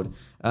 X-ray mode.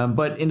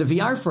 But in the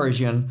VR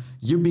version,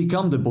 you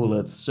become the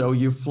bullet. So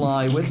you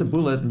fly with the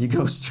bullet and you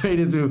go straight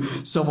into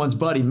someone's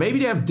body. Maybe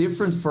they have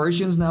different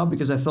versions now,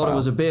 because I thought it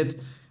was a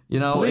bit...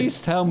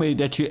 Please tell me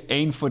that you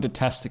aim for the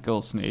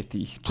testicles,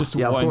 Nathy. Just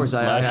yeah, once. Of course.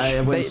 I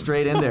went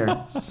straight in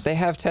there. They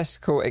have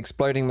testicle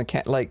exploding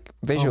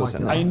visuals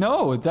in there. I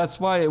know. That's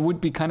why it would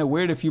be kind of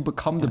weird if you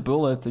become the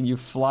bullet and you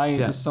fly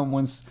into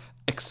someone's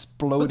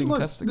exploding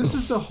testicles.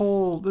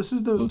 This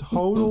is the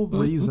total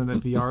reason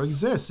that VR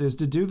exists, is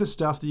to do the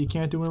stuff that you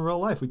can't do in real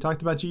life. We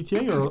talked about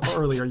GTA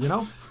earlier.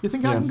 You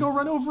think I can go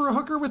run over a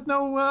hooker with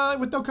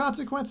no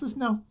consequences?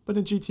 No, but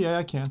in GTA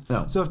I can.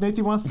 No. So if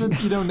Nathan wants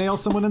to nail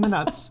someone in the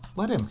nuts,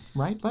 let him.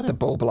 The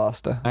ball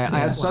blaster.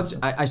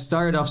 I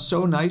started off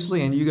so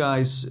nicely, and you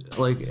guys,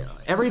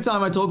 every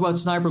time I talk about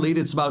Sniper Elite,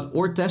 it's about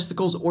or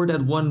testicles or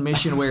that one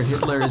mission where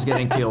Hitler is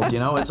getting killed.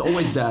 It's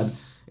always that.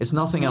 It's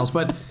nothing else.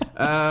 But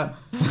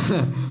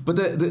but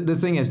the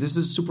thing is, this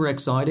is super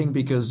exciting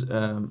because,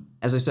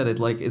 as I said,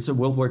 it's a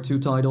World War II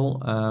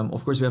title.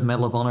 Of course, we have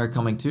Medal of Honor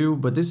coming too.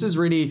 But this is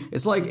really,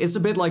 it's a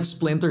bit like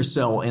Splinter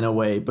Cell in a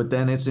way, but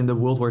then it's in the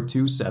World War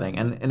II setting,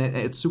 and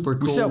it's super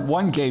cool. We said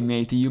one game,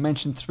 Nathan. You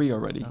mentioned 3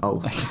 already.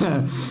 Oh,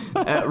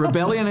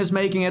 Rebellion is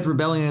making it.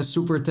 Rebellion is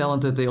super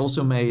talented. They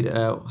also made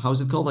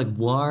how's it called?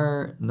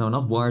 No,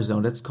 not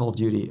Warzone. That's Call of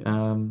Duty.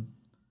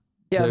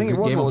 Yeah, I think it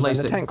was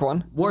Warzone, the tank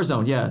one.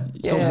 Warzone, yeah.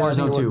 It's called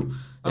Warzone 2.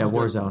 Yeah,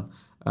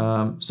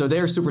 Warzone. So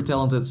they're super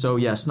talented. So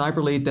yeah, Sniper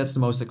Elite, that's the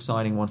most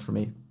exciting one for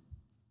me.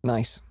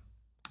 Nice.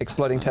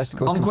 Exploding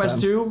testicles. On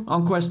Quest 2,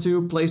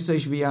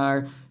 PlayStation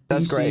VR,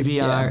 that's PC great.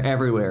 VR,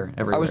 everywhere.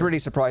 I was really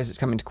surprised it's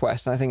coming to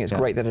Quest, and I think it's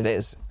great that it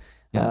is.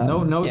 Yeah,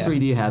 no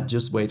 3D hat.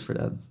 Just wait for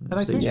that. And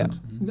I think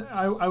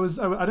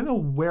I don't know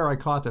where I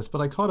caught this,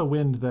 but I caught a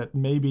wind that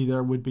maybe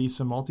there would be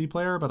some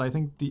multiplayer, but I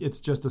think it's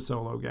just a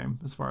solo game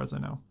as far as I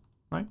know.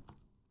 Right?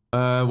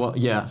 Well,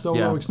 yeah.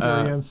 Solo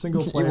experience,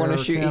 single player. You want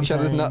to shoot each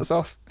other's nuts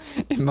off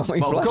in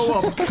multiplayer?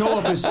 Well,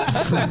 co-op is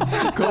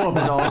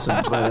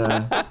awesome.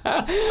 But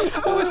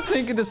I was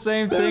thinking the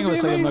same thing. I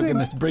was like, I'm not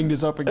going to bring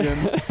this up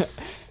again.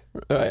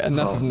 Right,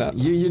 enough of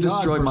nuts. You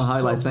destroyed my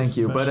highlight. Thank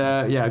you.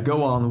 But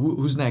go on.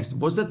 Who's next?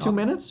 Was that 2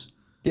 minutes?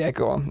 Yeah,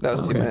 go on. That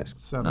was 2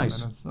 minutes. 7 nice.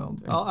 minutes.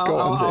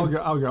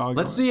 I'll go.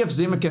 Let's see if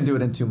Zima can do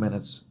it in 2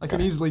 minutes. I can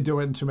easily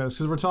do it in 2 minutes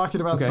because we're talking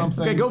about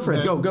something. Okay, go for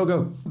it.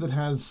 Go. That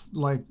has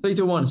 3,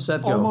 2, 1,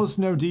 set, go. Almost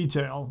no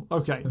detail.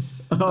 Okay.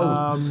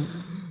 So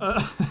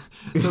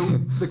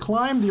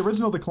the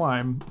original The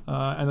Climb,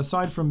 and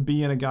aside from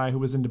being a guy who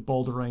was into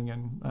bouldering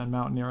and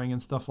mountaineering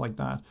and stuff like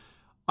that,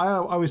 I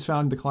always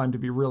found The Climb to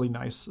be really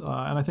nice. And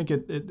I think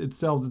it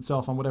sells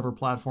itself on whatever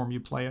platform you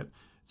play it.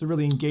 It's a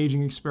really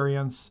engaging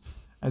experience.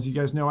 As you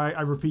guys know,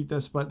 I repeat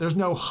this, but there's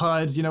no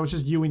HUD, it's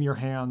just you and your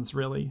hands,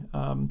 really.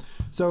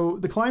 So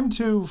The Climb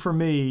 2, for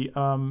me,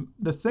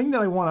 the thing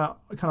that I want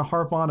to kind of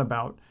harp on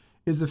about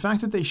is the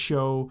fact that they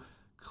show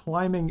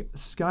climbing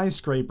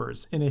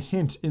skyscrapers in a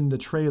hint in the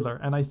trailer.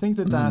 And I think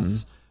that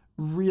that's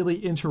really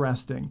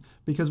interesting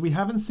because we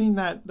haven't seen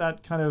that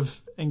kind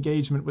of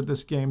engagement with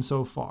this game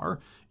so far.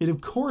 It,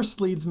 of course,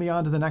 leads me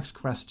on to the next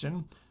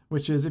question,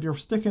 which is if you're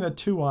sticking a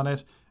 2 on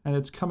it and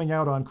it's coming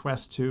out on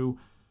Quest 2,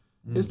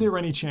 is there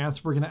any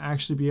chance we're going to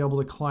actually be able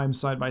to climb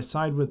side by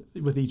side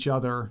with each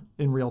other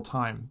in real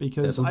time?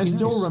 Because I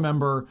still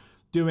remember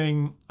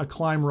doing a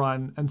climb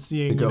run and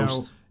seeing,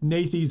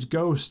 Nathy's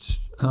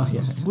ghost. Oh,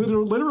 yeah.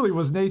 Literally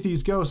was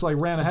Nathy's ghost, like,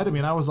 ran ahead of me.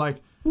 And I was like,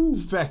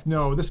 feck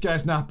no, this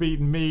guy's not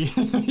beating me.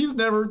 He's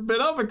never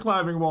been up a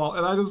climbing wall.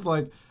 And I just,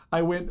 like,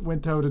 I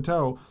went toe to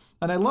toe.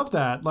 And I love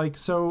that. Like,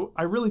 so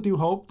I really do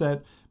hope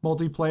that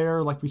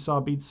multiplayer, like we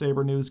saw Beat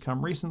Saber news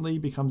come recently,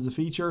 becomes a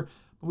feature.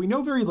 But we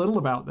know very little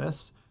about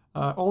this.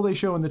 All they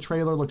show in the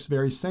trailer looks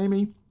very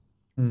samey.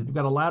 You've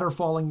got a ladder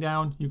falling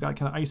down. You've got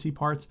kind of icy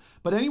parts.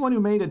 But anyone who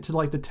made it to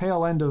like the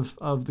tail end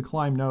of the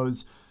climb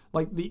knows,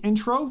 like the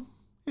intro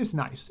is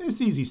nice.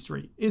 It's easy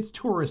street. It's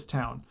tourist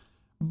town.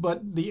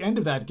 But the end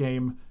of that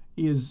game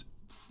is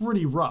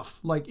pretty rough.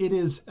 Like it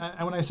is,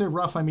 and when I say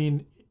rough, I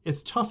mean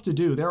it's tough to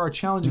do. There are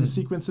challenging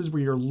sequences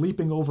where you're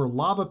leaping over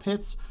lava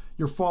pits.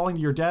 You're falling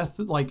to your death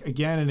like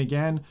again and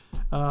again.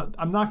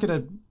 I'm not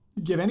going to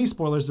give any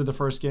spoilers to the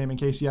first game in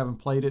case you haven't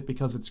played it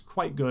because it's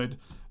quite good,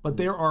 but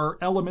there are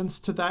elements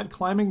to that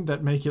climbing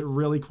that make it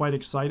really quite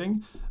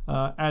exciting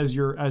as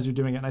you're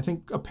doing it. And I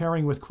think a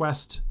pairing with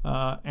Quest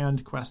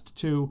and Quest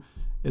 2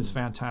 is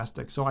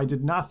fantastic. So I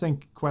did not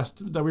think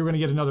that we were going to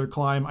get another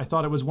climb. I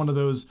thought it was one of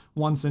those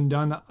once and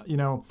done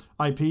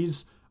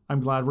IPs. I'm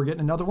glad we're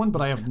getting another one,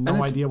 but I have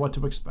no idea what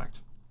to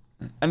expect.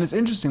 And it's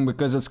interesting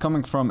because it's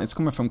coming from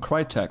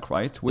Crytek,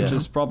 right? Which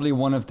is probably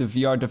one of the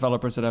VR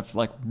developers that have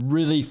like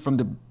really from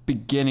the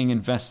beginning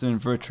invested in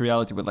virtual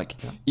reality with like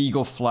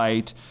Eagle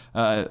Flight,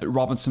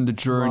 Robinson the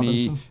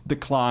Journey, The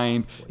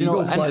Climb.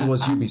 Eagle Flight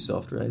was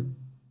Ubisoft, right?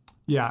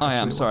 Yeah. Oh,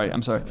 yeah,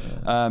 I'm sorry.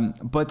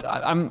 But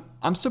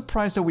I'm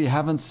surprised that we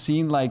haven't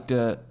seen like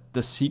the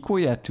sequel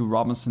yet to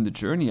Robinson the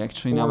Journey.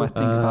 Actually, now I think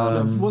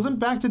about it, wasn't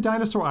Back to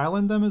Dinosaur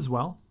Island them as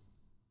well?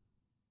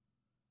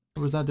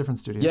 Or was that a different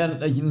studio? Yeah,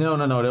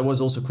 no. That was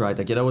also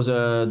Crytek. Yeah, that was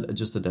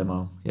just a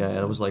demo. Yeah,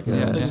 that was like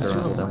an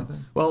experimental demo.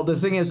 Well, the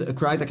thing is,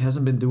 Crytek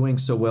hasn't been doing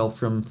so well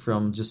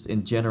from just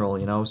in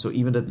general, So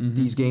even that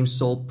these games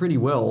sold pretty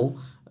well,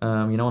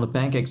 on the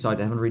Pancake side,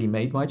 they haven't really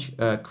made much.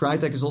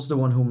 Crytek is also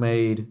the one who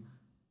made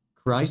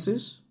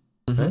Crysis,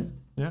 right?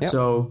 Yeah.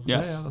 So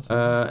yes,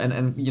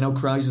 and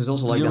Crysis is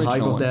also like the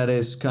hype of that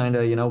is kind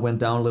of went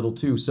down a little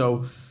too.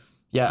 So.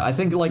 Yeah, I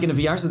think like in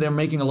the VR set, they're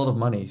making a lot of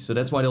money. So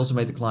that's why they also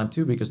made The Climb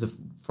 2, because the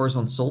first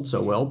one sold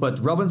so well. But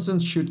Robinson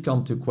should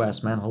come to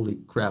Quest, man. Holy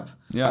crap.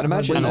 Yeah, I'd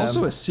imagine. And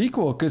also a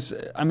sequel, because,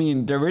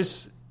 there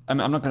is... I'm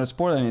not going to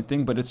spoil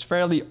anything, but it's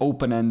fairly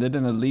open-ended,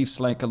 and it leaves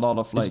like a lot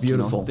of like... It's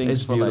beautiful. Things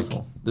it's for beautiful.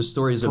 Like the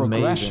story is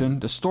progression. amazing.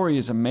 The story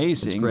is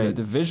amazing. It's great.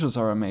 The visuals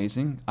are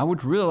amazing. I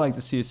would really like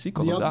to see a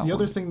sequel of that The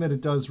other thing that it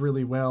does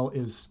really well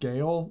is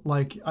scale.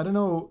 Like, I don't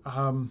know,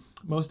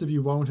 most of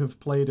you won't have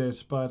played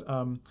it, but...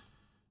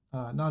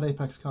 not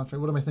Apex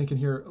Contract. What am I thinking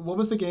here? What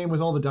was the game with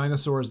all the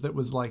dinosaurs that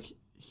was like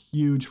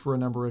huge for a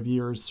number of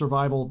years?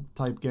 Survival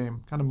type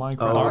game, kind of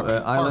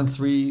Minecraft. Island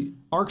 3.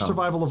 Ark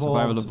Survival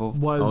Evolved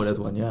was that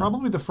one, yeah.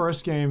 Probably the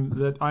first game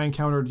that I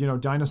encountered,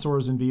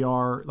 dinosaurs in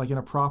VR, like in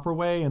a proper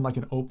way and like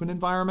an open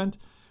environment.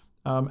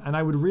 And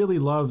I would really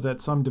love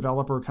that some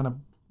developer kind of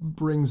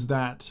brings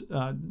that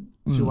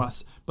to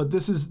us. But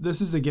this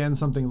is again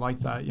something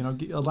like that.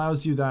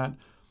 Allows you that.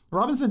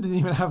 Robinson didn't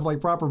even have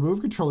like proper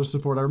move controller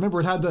support. I remember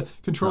it had the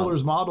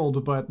controllers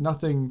modeled, but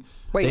nothing.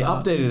 Wait, they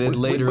updated it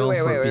later on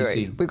for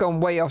PC. We've gone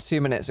way off 2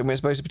 minutes, and we're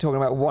supposed to be talking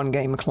about one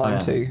game, Climb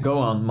 2. Go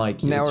on,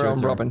 Mike. Now we're on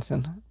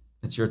Robinson.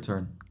 It's your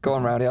turn. Go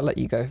on, Rowdy. I'll let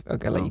you go.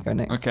 Let you go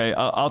next. Okay,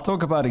 I'll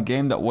talk about a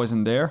game that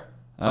wasn't there.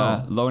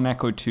 Lone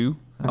Echo 2.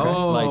 Okay.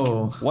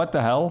 Like, what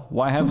the hell?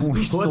 Why haven't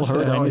we still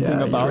heard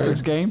anything about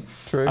this game?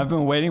 True. I've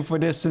been waiting for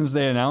this since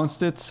they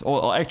announced it,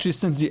 or actually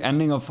since the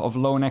ending of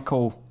Lone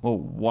Echo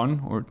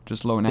 1, or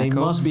just Lone Echo. They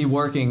must be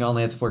working on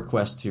it for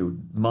Quest 2.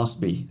 Must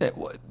be.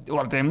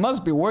 Well, they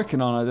must be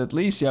working on it at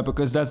least, yeah,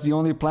 because that's the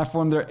only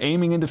platform they're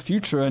aiming in the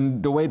future,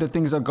 and the way that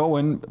things are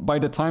going, by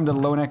the time that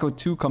Lone Echo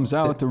 2 comes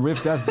out, the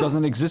Rift S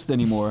doesn't exist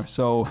anymore.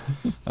 So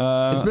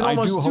it's been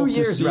almost 2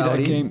 years,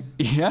 Rowdy. That game.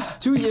 Yeah,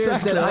 2 years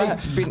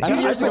exactly. 2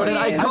 years ago that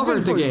I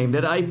covered the game,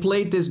 that I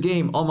played this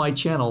game on my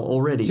channel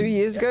already. 2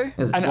 years ago?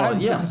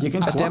 You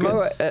can a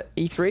demo at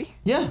E3?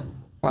 Yeah.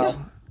 Wow. Yeah.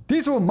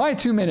 These were my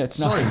 2 minutes.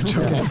 No. Sorry,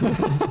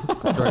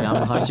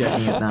 I'm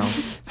hijacking it now.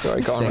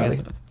 Sorry, go on,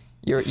 Rowdy.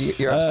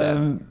 You're upset.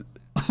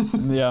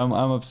 Yeah, I'm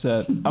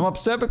upset. I'm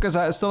upset because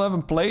I still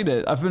haven't played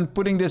it. I've been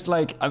putting this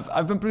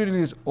I've been putting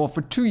this. Well,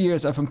 for 2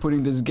 years I've been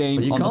putting this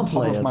game on the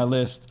top of my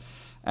list,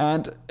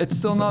 and it's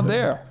still not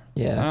there.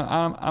 Yeah,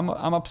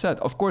 I'm upset.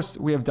 Of course,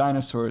 we have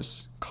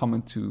dinosaurs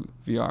coming to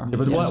VR. Yeah,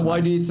 but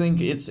why do you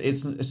think it's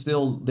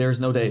still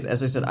there's no date?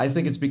 As I said, I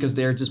think it's because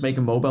they're just making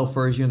a mobile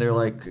version. They're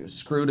like,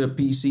 screw the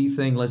PC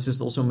thing. Let's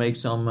just also make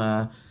some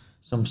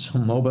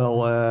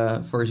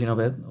mobile version of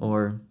it.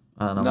 Or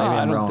I don't know. No, Maybe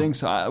I'm I don't wrong. think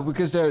so.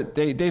 Because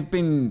they've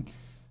been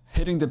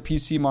hitting the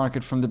PC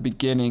market from the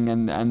beginning,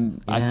 and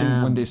I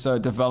think when they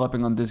started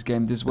developing on this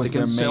game, this was they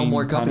can their sell main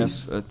more kind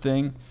copies of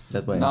thing.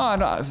 that way. No,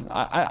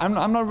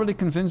 I'm not really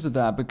convinced of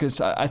that, because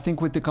I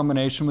think with the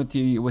combination with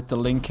the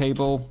link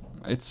cable,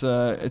 it's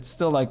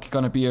still like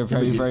going to be a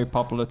very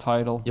popular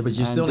title. Yeah, but you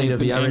And still need a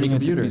they've been VR ready aiming it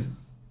to computer be-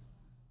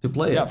 to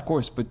play it. Yeah, of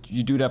course, but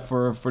you do that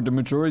for the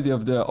majority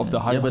of the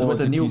high Yeah, but with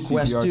the new PC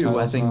Quest VR 2, I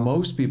titles think now.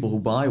 most people who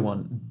buy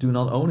one do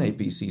not own a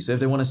PC. So if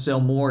they want to sell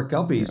more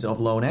copies of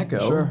Lone Echo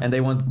Sure. and they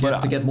want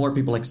But to get more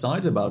people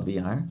excited about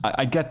VR,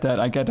 I get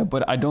that,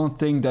 but I don't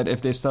think that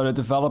if they started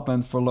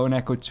development for Lone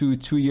Echo 2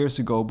 2 years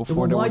ago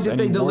before there why was did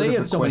any they delay word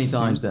of it so many Quest 2,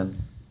 times then?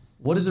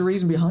 What is the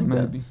reason behind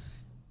that?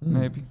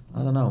 Maybe. I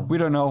don't know. We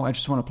don't know. I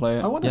just want to play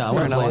it. I want to Yeah, I see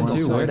want to play it a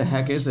bundle. too. Where the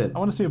heck is it? I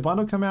want to see a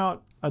bundle come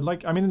out.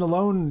 In the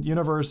Lone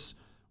universe,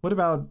 what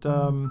about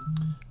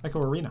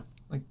Echo Arena?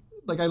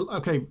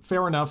 Okay,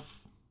 fair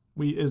enough.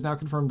 Is now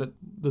confirmed that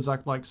the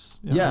Zuck likes.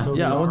 Echo I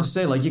VR, want to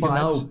say, like, you can but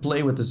now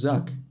play with the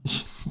Zuck.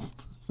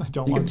 I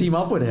don't You want can team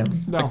up with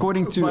him. No,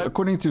 According to but-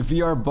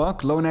 VR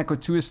Bug, Lone Echo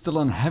 2 is still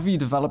in heavy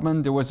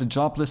development. There was a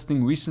job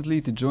listing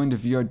recently to join the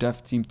VR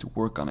dev team to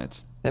work on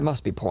it. They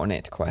must be porting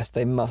it to Quest.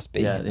 They must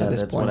be Yeah, at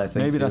this that's point. what I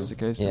think Maybe too. that's the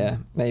case. then. Yeah,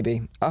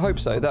 maybe. I hope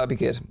so. That would be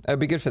good. It would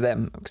be good for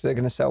them because they're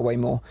going to sell way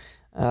more.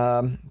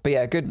 But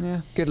yeah, good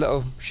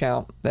little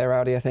shout there,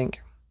 Audi, I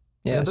think.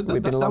 Yeah,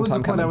 we've been a long that was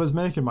time the point coming. I was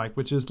making, Mike,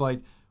 which is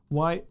like,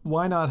 why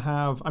not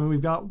have? I mean,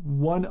 we've got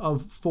one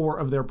of 4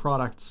 of their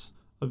products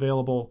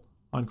available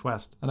on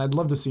Quest, and I'd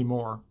love to see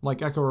more,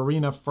 like Echo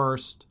Arena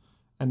first,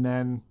 and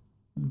then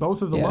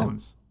both of the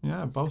loans.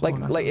 Yeah, both. Like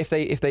Lone if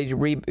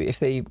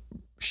they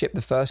ship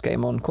the first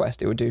game on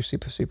Quest, it would do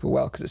super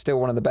well because it's still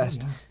one of the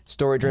best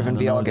story-driven I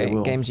don't know VR if they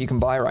will. games you can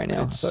buy right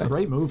now. It's a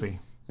great movie.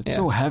 It's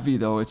so heavy,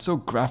 though. It's so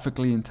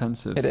graphically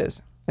intensive. It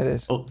is.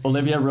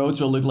 Olivia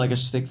Rhodes will look like a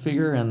stick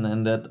figure, and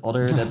that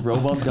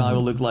robot guy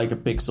will look like a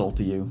pixel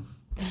to you.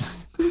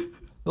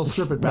 They'll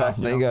strip it back.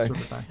 There you go. Strip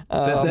it back.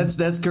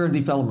 That's current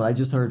development. I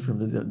just heard from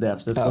the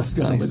devs. That's what it's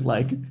going to nice. look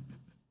like.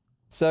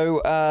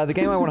 So the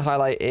game I want to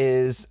highlight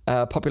is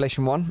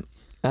Population 1.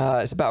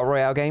 It's a battle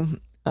royale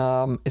game.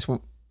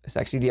 It's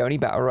actually the only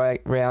battle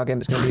royale game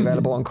that's going to be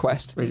available on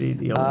Quest. Really,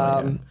 the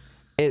only way.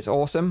 It's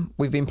awesome.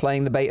 We've been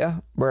playing the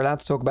beta. We're allowed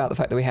to talk about the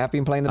fact that we have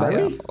been playing the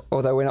beta,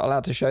 although we're not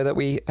allowed to show that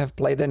we have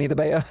played any of the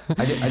beta.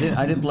 I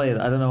didn't play it.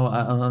 I don't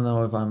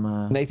know if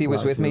I'm. Nathan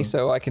was with me,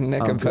 so I can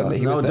confirm that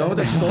he was no, there. don't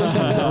expose me.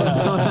 Don't.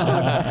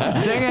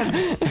 Dang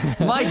it,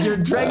 Mike! You're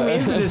dragging me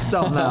into this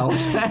stuff now.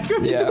 What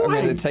are you Yeah, I'm doing?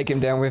 going to take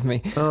him down with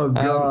me. Oh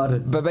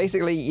God! But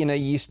basically,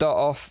 you start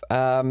off.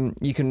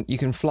 You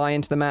can fly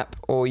into the map,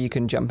 or you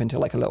can jump into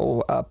like a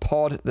little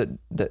pod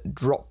that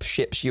drop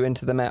ships you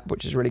into the map,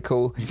 which is really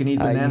cool. You can eat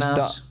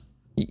bananas.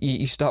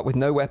 You start with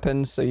no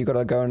weapons, so you've got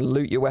to go and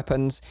loot your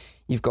weapons.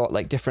 You've got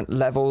like different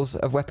levels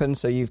of weapons,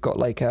 so you've got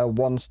like a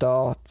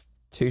 1-star,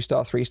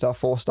 2-star, 3-star,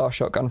 4-star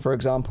shotgun, for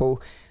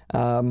example,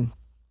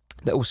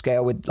 that all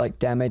scale with like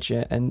damage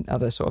and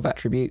other sort of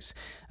attributes.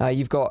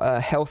 You've got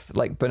health,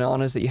 like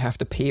bananas that you have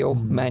to peel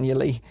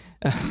manually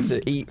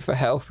to eat for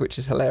health, which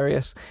is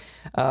hilarious.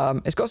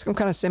 It's got some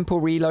kind of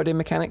simple reloading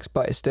mechanics,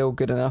 but it's still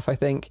good enough, I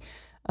think.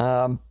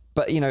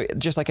 But,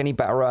 just like any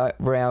battle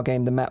royale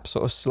game, the map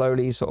sort of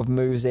slowly sort of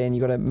moves in. You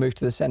got to move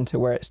to the center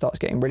where it starts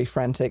getting really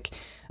frantic.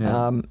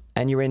 Yeah.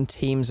 And you're in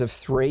teams of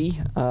 3.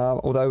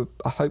 Although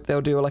I hope they'll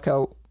do like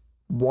a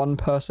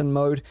 1-person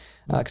mode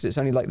because it's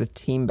only like the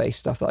team-based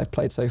stuff that I've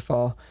played so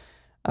far.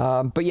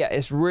 But yeah,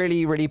 it's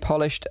really, really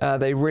polished.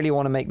 They really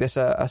want to make this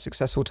a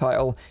successful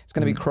title. It's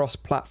going to be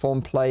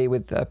cross-platform play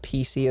with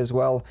PC as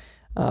well.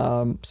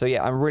 So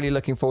yeah, I'm really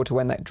looking forward to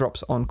when that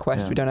drops on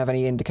Quest. Yeah. We don't have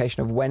any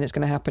indication of when it's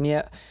going to happen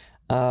yet.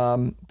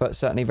 But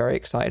certainly very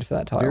excited for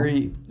that title.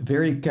 Very,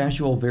 very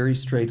casual, very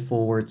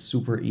straightforward,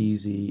 super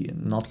easy,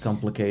 not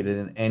complicated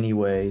in any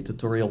way.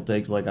 Tutorial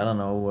takes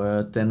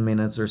 10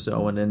 minutes or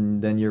so,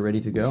 and then you're ready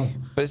to go.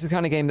 But it's the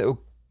kind of game that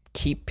will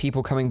keep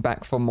people coming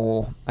back for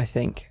more, I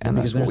think, and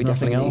Because that's what there's we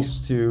nothing definitely need.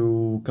 else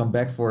to come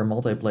back for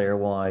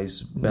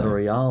multiplayer-wise, battle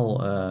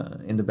royale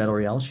in the battle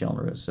royale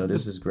genre. So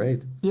this is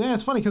great. Yeah,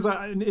 it's funny because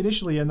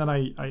initially, and then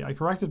I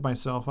corrected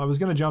myself. I was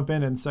going to jump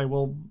in and say,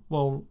 well,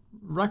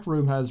 Rec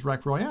Room has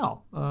Rec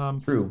Royale.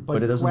 True,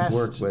 but it doesn't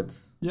Quest, work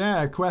with.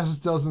 Yeah,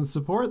 Quest doesn't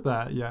support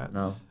that yet.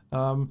 No.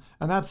 And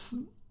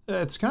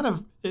it's kind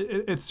of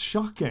it's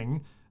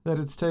shocking that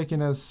it's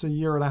taken us a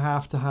year and a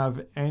half to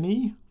have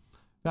any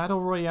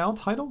battle royale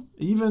title,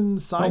 even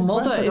side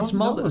quest. It's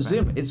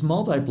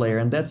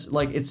multiplayer, and that's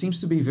it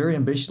seems to be very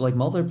ambitious. Like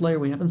multiplayer,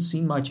 we haven't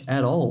seen much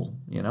at all.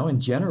 In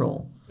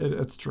general.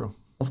 It's true.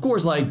 Of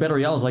course, Battle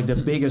Royale is the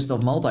biggest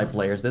of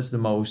multiplayers. That's the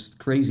most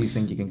crazy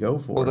thing you can go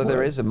for. Although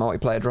there is a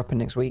multiplayer dropping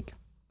next week.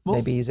 Well,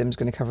 Maybe Zim's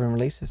going to cover in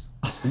releases.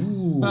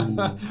 Ooh.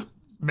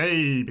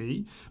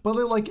 Maybe. But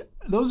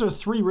those are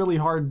 3 really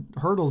hard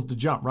hurdles to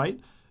jump, right?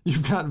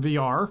 You've got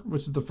VR,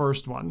 which is the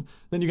first one.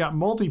 Then you got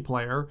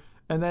multiplayer,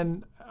 and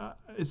then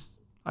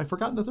I've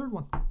forgotten the third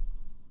one.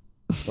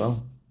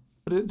 Well,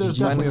 But there's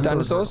definitely a third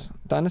Dinosaurs?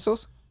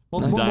 Dinosaurs?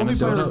 Well,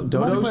 multiplayer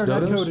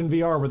netcode and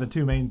VR were the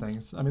two main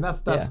things. I mean,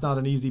 that's not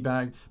an easy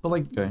bag. But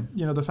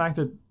the fact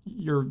that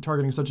you're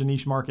targeting such a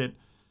niche market,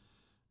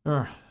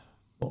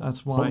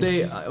 that's why.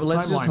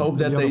 Let's just hope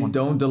that they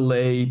don't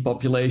delay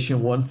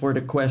Population 1 for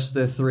the Quest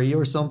 3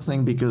 or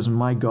something, because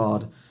my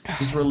God,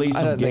 just release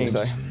some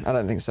games. I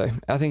don't think so.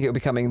 I think it'll be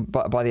coming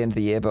by the end of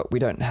the year, but we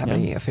don't have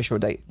any official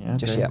date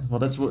just yet. Well,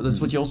 that's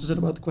what you also said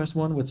about the Quest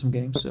 1 with some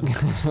games. So.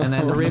 And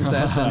then the Rift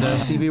S and the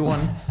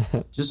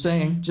CV1. Just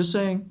saying.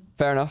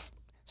 Fair enough.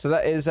 So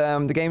that is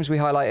the games we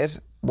highlighted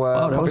were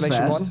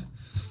Population 1.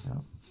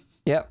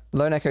 Yep,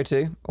 Lone Echo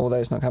 2, although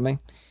it's not coming.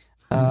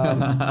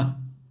 What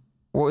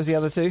was the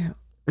other two?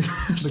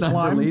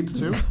 Sniper Elite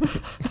 2.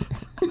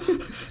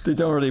 They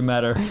don't really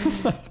matter.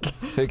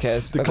 Who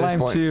cares? The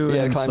Climb 2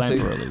 and Sniper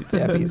Elite.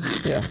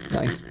 Yeah,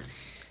 nice.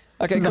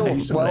 Okay, cool.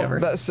 Nice, well, whatever.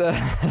 that's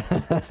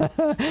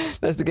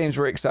the games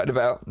we're excited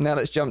about. Now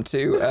let's jump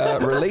to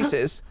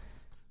releases.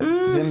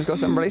 Zim's got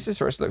some releases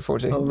for us to look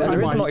forward to. And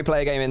there is a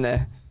multiplayer game in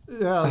there.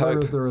 Yeah,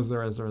 there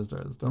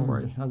is. Don't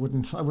worry. I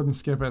wouldn't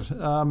skip it.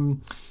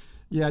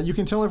 Yeah, you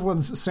can tell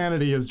everyone's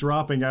sanity is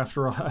dropping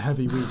after a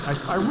heavy week.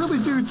 I really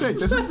do think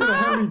this has been a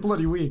heavy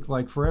bloody week,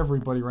 like for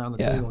everybody around the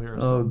table here.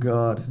 So. Oh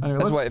God. Anyway,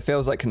 that's what it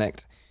feels like.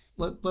 Connect.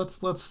 Let's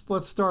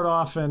start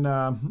off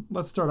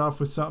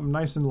with something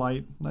nice and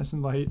light. Nice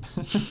and light.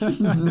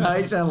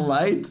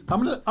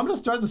 I'm gonna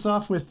start this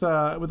off with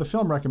a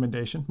film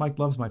recommendation. Mike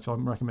loves my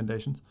film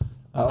recommendations.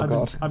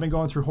 I've been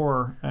going through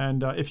horror,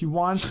 and if you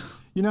want,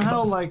 you know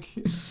how like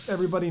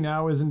everybody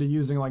now is into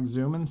using like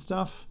Zoom and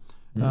stuff.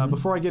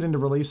 Before I get into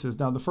releases,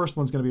 now the first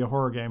one's going to be a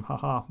horror game.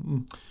 Haha.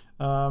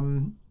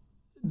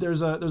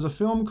 There's a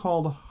film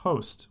called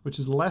Host, which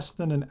is less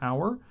than an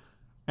hour,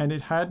 and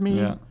it had me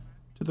to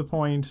the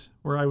point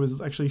where I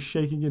was actually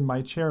shaking in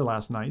my chair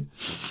last night,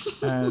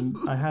 and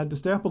I had to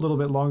stay up a little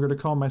bit longer to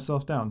calm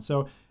myself down.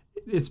 So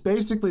it's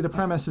basically, the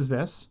premise is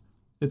this: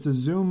 it's a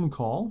Zoom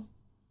call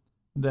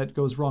that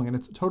goes wrong, and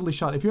it's totally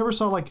shot. If you ever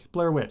saw like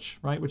Blair Witch,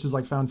 right, which is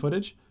like found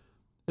footage.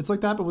 It's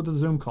like that, but with a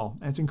Zoom call,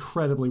 and it's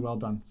incredibly well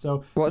done.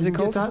 So what is it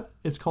called?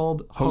 It's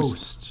called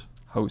Host.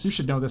 Host. You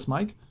should know this,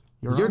 Mike.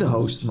 You're the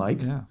host,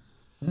 Mike. Yeah.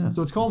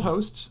 So it's called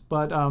Host,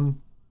 but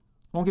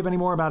won't give any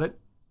more about it.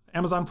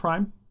 Amazon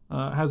Prime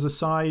has a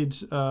side,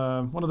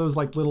 one of those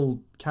like little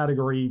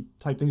category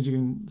type things you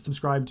can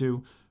subscribe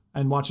to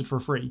and watch it for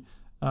free,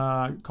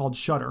 called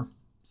Shudder.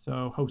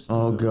 So Host.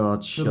 Oh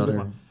God,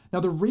 Shudder. Now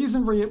the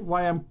reason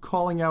why I'm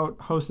calling out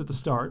Host at the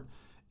start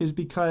is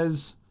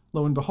because,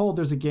 lo and behold,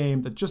 there's a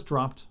game that just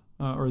dropped,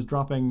 or is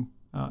dropping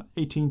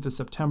 18th of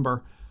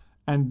September,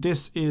 and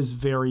this is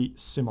very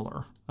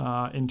similar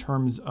in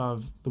terms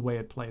of the way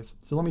it plays.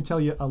 So let me tell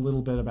you a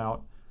little bit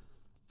about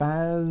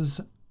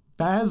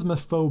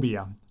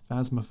Phasmophobia.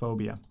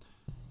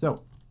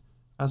 So,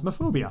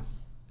 Phasmophobia.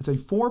 It's a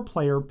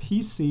 4-player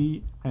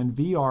PC and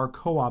VR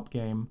co-op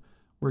game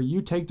where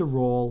you take the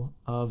role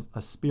of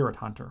a spirit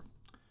hunter.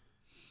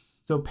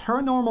 So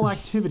paranormal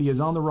activity is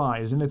on the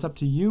rise, and it's up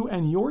to you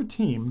and your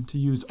team to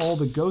use all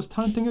the ghost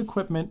hunting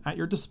equipment at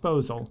your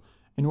disposal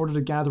in order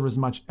to gather as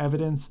much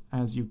evidence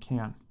as you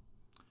can.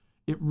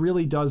 It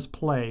really does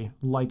play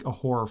like a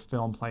horror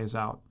film plays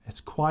out.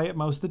 It's quiet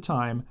most of the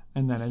time,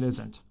 and then it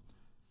isn't.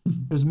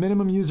 There's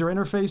minimum user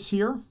interface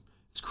here.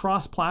 It's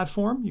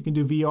cross-platform. You can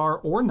do VR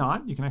or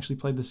not. You can actually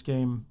play this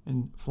game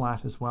in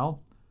flat as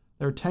well.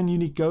 There are 10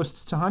 unique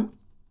ghosts to hunt.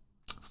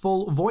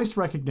 Full voice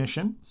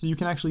recognition, so you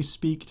can actually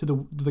speak to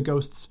the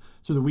ghosts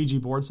through the Ouija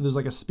board. So there's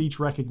like a speech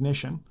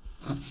recognition,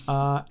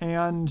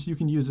 and you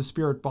can use a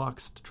spirit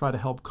box to try to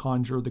help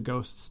conjure the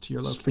ghosts to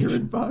your location.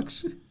 Spirit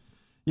box.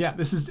 Yeah,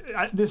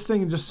 this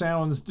thing just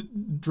sounds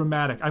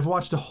dramatic. I've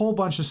watched a whole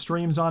bunch of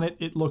streams on it.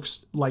 It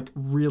looks like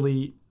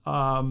really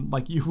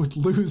like you would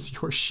lose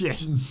your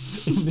shit in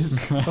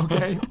this.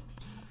 Okay,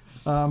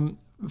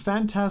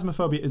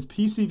 Phantasmophobia is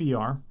PC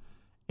VR.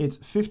 It's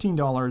 $15,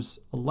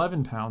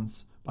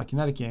 £11. By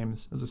Kinetic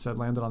Games, as I said,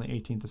 landed on the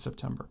 18th of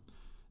September.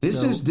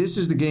 This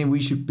is the game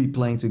we should be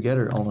playing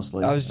together.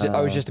 Honestly, I was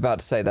just about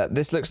to say that.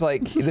 This looks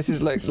like the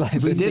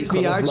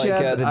sequel of like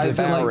the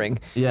Devouring.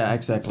 Yeah,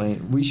 exactly.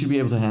 We should be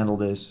able to handle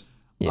this.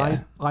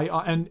 Yeah,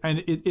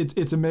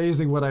 it's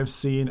amazing what I've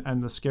seen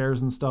and the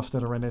scares and stuff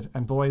that are in it.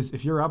 And boys,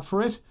 if you're up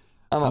for it,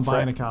 I'm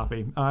buying a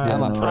copy. I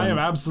am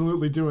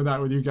absolutely doing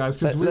that with you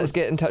guys. Let's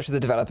get in touch with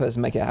the developers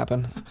and make it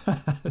happen.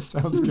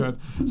 Sounds good.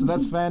 So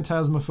that's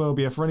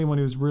Phantasmophobia for anyone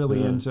who's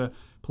really into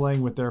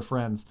playing with their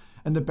friends.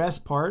 And the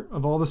best part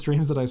of all the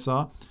streams that I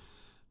saw,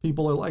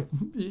 people are like,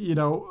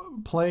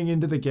 playing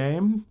into the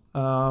game.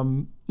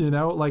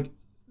 Like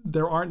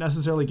there aren't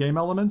necessarily game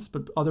elements,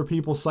 but other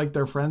people psych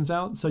their friends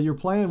out. So you're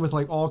playing with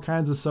like all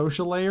kinds of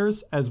social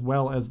layers as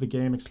well as the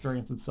game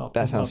experience itself.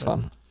 That sounds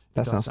fun.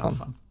 That sounds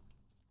fun.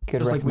 Good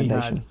just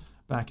recommendation. Like we had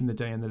back in the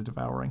day in the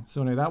Devouring.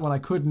 So anyway, that one I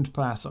couldn't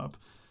pass up.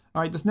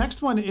 All right, this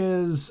next one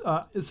is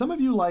some of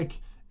you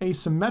like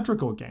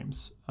asymmetrical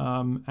games,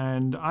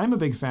 and I'm a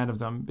big fan of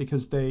them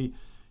because they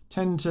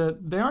tend to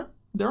there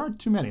aren't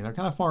too many. They're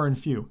kind of far and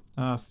few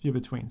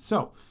between.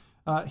 So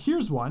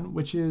here's one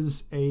which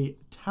is a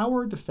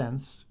tower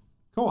defense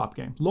co-op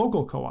game,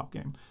 local co-op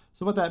game.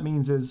 So what that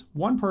means is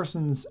one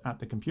person's at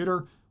the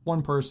computer,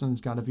 one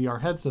person's got a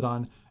VR headset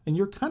on, and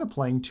you're kind of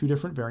playing two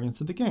different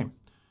variants of the game.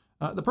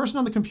 The person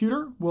on the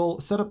computer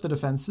will set up the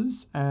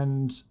defenses,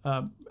 and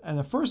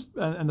the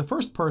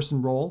first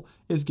person role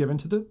is given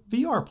to the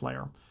VR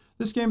player.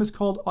 This game is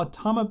called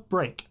Automa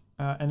Break,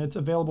 and it's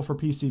available for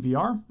PC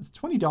VR. It's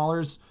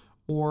 $20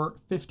 or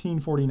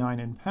 $15.49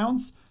 in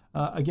pounds.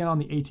 Again, on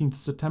the 18th of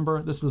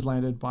September, this was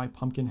landed by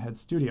Pumpkinhead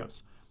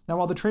Studios. Now,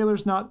 while the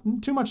trailer's not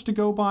too much to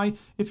go by,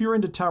 if you're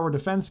into tower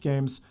defense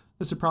games,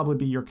 this would probably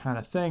be your kind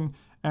of thing.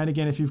 And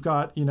again, if you've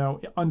got,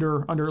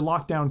 under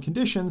lockdown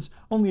conditions,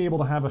 only able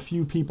to have a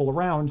few people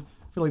around,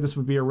 I feel like this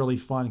would be a really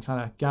fun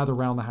kind of gather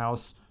around the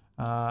house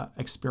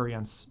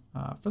experience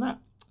for that.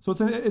 So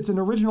it's an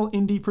original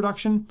indie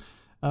production,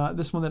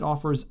 this one that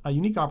offers a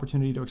unique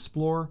opportunity to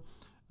explore,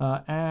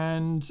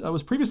 and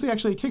was previously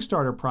actually a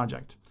Kickstarter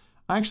project.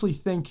 I actually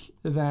think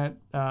that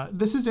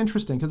this is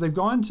interesting because they've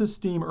gone to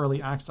Steam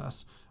Early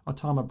Access,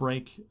 Automa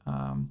Break,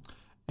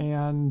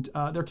 and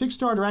their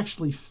Kickstarter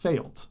actually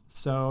failed.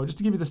 So just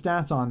to give you the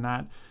stats on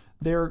that,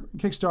 their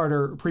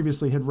Kickstarter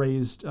previously had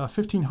raised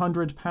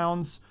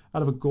 £1,500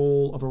 out of a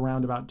goal of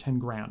around about 10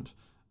 grand.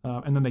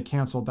 And then they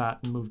canceled that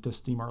and moved to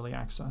Steam Early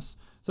Access.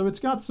 So it's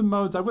got some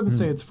modes. I wouldn't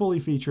say it's fully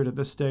featured at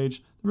this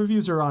stage. The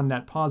reviews are on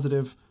net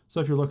positive. So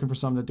if you're looking for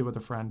something to do with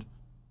a friend,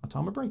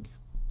 Automa Break.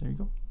 There you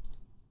go.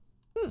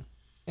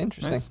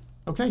 Interesting. Nice.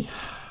 Okay.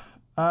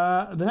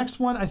 The next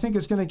one I think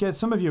is going to get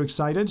some of you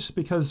excited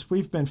because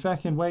we've been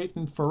feckin'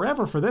 waiting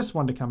forever for this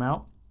one to come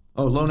out.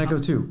 Oh, Lone Echo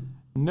 2.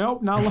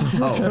 Nope, not Lone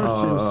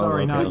Echo 2.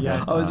 Sorry, okay. Not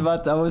yet. I was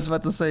about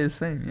to say the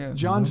same. Yeah.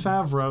 Jon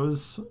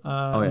Favreau's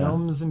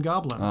Gnomes and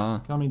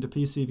Goblins coming to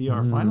PC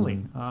VR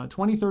finally,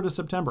 23rd of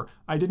September.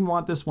 I didn't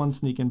want this one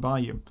sneaking by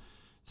you.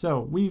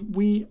 So we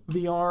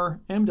VR,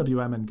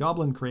 MWM, and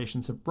Goblin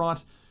Creations have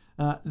brought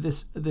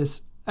this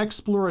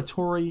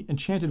exploratory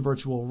enchanted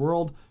virtual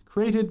world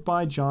created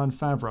by Jon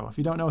Favreau. If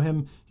you don't know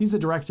him, he's the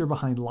director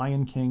behind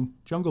Lion King,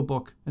 Jungle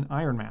Book, and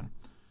Iron Man.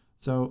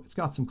 So it's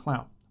got some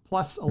clout.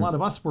 Plus, a lot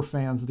of us were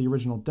fans of the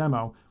original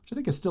demo, which I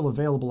think is still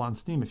available on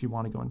Steam if you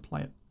want to go and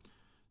play it.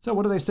 So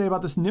what do they say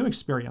about this new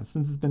experience,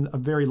 since it's been a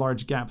very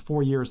large gap,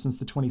 4 years since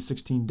the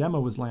 2016 demo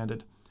was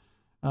landed?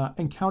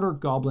 Encounter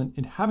goblin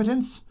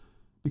inhabitants,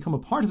 become a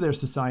part of their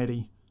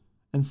society,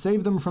 and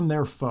save them from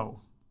their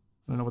foe.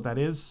 I don't know what that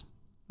is.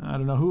 I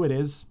don't know who it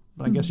is,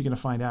 but I guess you're going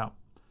to find out.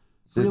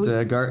 Is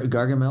it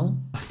Gargamel?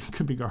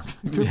 Could be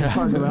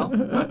Gargamel.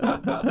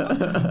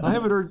 I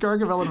haven't heard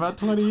Gargamel in about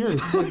 20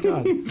 years. Oh my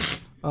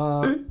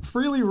God.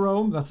 Freely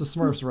roam, that's a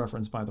Smurfs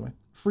reference, by the way.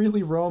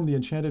 Freely roam the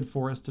enchanted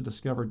forest to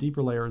discover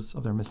deeper layers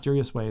of their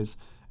mysterious ways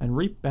and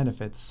reap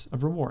benefits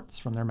of rewards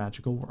from their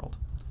magical world.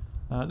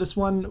 This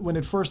one, when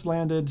it first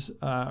landed,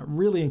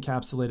 really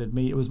encapsulated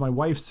me. It was my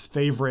wife's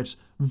favorite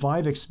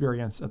Vive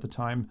experience at the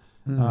time.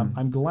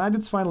 I'm glad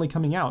it's finally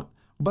coming out.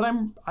 But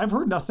I've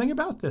heard nothing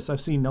about this. I've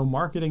seen no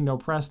marketing, no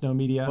press, no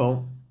media,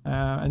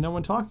 and no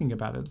one talking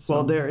about it. So.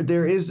 Well,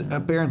 there is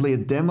apparently a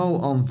demo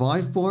on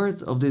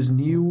Viveport of this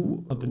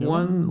new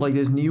one, like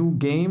this new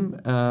game.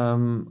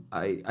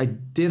 I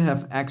did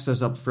have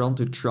access up front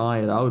to try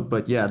it out,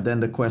 but yeah,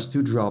 then the Quest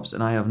 2 drops,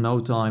 and I have no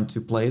time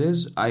to play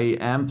this. I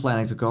am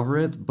planning to cover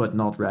it, but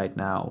not right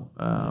now.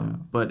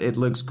 But it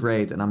looks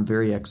great, and I'm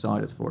very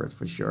excited for it,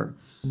 for sure.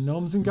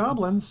 Gnomes and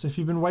Goblins. If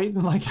you've been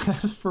waiting like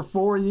for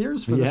 4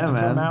 years for this to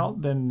come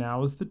out, then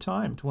now is the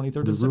time.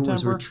 23rd of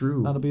September. Were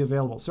true. That'll be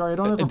available. Sorry, I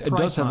don't have a price. It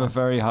does have a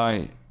very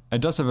high. It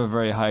does have a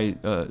very high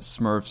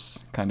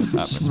Smurfs kind of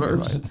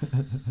atmosphere,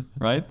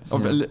 right? Or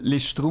Les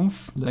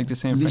Schtroumpfs, like the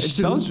same. It's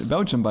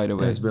Belgium, by the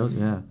way. Yeah, it's Belgium.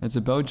 Yeah, it's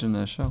a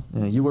Belgian show.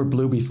 Yeah, you were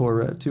blue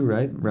before too,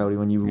 right, Rowdy?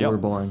 When you were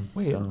born.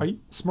 Wait,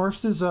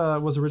 Smurfs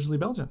was originally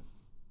Belgian?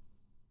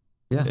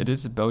 Yeah, it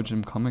is a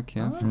Belgian comic.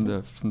 Yeah, from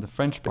the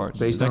French part.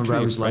 Based on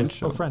Rowdy's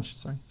life. Oh, French.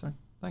 Sorry.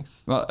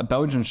 Thanks. Well, a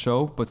Belgian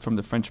show, but from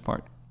the French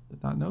part.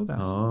 Did not know that.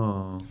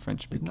 Oh,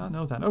 French people. Did not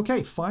know that.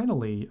 Okay,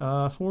 finally,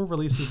 4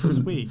 releases this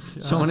week.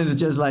 Someone is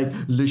just like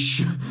Le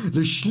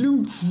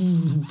Schlumpf.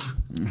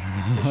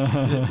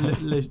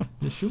 Le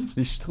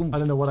Schlumpf. I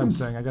don't know what I'm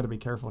saying. I got to be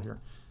careful here.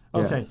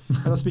 Okay,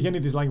 let's speak any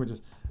of these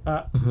languages.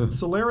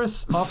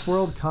 Solaris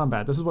Off-World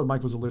Combat. This is what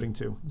Mike was alluding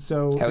to.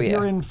 So if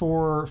you're in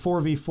for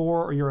 4v4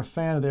 or you're a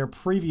fan of their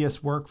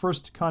previous work,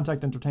 First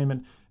Contact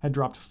Entertainment had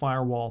dropped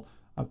Firewall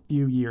a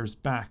few years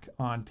back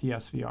on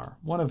PSVR.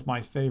 One of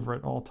my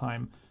favorite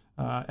all-time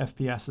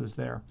FPSs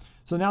there.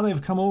 So now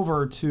they've come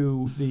over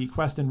to the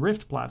Quest and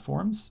Rift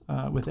platforms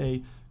with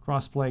a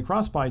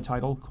cross-buy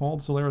title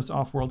called Solaris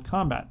Off-World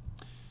Combat.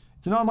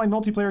 It's an online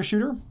multiplayer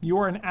shooter. You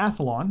are an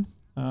Athlon,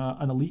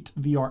 an elite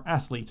VR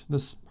athlete.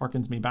 This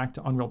harkens me back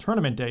to Unreal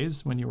Tournament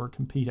days when you were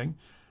competing.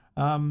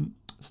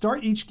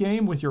 Start each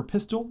game with your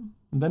pistol,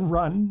 then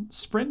run,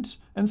 sprint,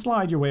 and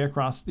slide your way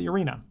across the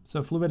arena.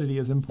 So fluidity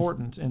is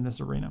important in this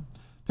arena.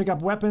 Pick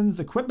up weapons,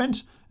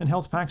 equipment, and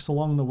health packs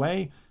along the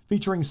way,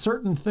 featuring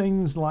certain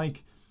things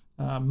like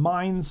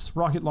mines,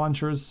 rocket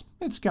launchers.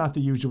 It's got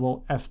the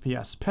usual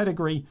FPS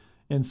pedigree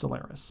in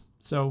Solaris.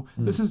 So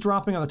this is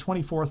dropping on the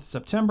 24th of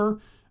September.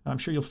 I'm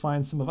sure you'll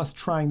find some of us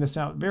trying this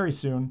out very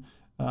soon.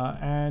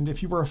 And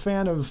if you were a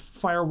fan of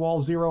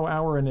Firewall 0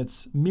 Hour and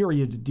its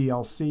myriad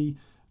DLC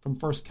from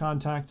First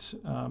Contact,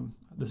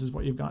 this is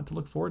what you've got to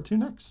look forward to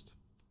next.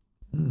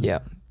 Yeah,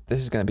 this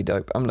is going to be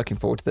dope. I'm looking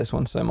forward to this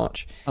one so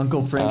much.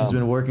 Uncle Frank has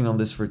been working on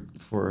this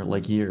for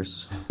like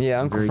years. Yeah,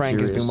 Uncle Frank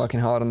has been working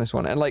hard on this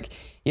one. And like,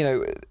 you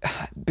know,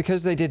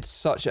 because they did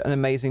such an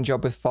amazing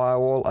job with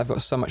Firewall, I've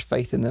got so much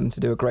faith in them to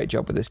do a great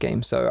job with this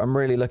game. So I'm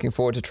really looking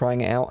forward to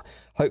trying it out.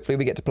 Hopefully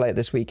we get to play it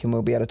this week and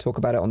we'll be able to talk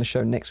about it on the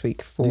show next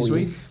week for you. This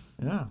week?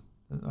 Yeah.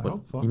 I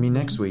hope so. You mean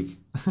next week?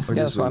 Or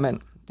yeah, that's what I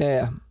meant.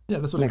 Yeah,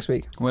 that's what next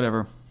week.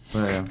 Whatever.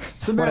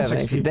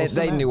 Semantics, people.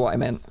 They knew what I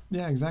meant.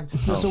 Yeah, exactly.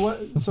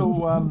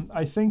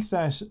 I think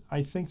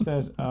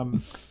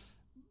that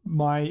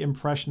my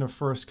impression of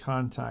First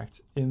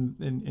Contact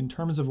in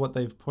terms of what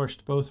they've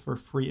pushed both for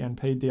free and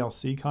paid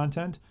DLC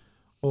content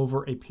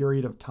over a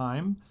period of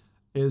time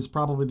is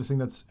probably the thing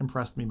that's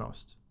impressed me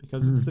most,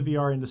 because it's the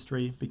VR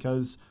industry,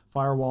 because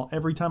Firewall,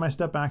 every time I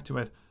step back to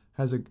it,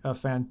 has a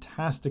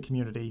fantastic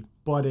community,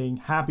 budding,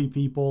 happy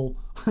people,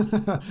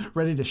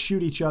 ready to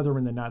shoot each other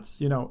in the nuts.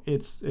 You know,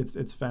 it's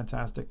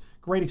fantastic.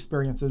 Great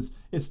experiences.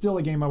 It's still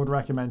a game I would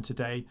recommend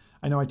today.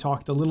 I know I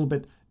talked a little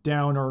bit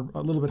down or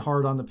a little bit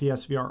hard on the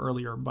PSVR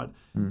earlier, but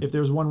if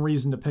there's one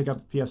reason to pick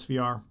up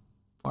PSVR,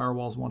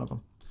 Firewall's one of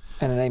them.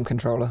 And an aim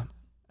controller.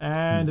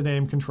 And an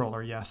aim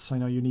controller, yes. I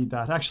know you need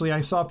that. Actually,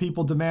 I saw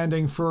people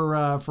demanding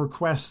for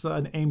Quest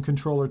an aim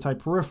controller type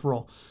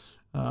peripheral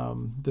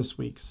this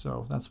week,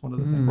 so that's one of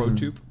the things.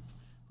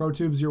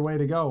 ProTube's your way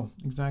to go,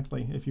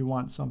 exactly, if you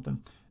want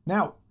something.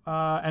 Now,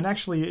 and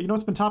actually, you know,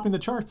 it's been topping the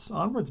charts.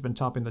 Onward's been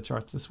topping the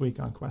charts this week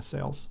on Quest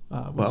sales,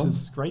 which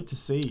is great to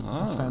see.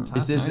 That's fantastic.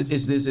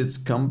 Is this its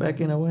comeback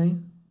in a way?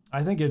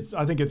 I think it's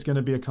going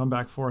to be a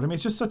comeback for it. I mean,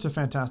 it's just such a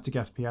fantastic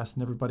FPS,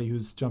 and everybody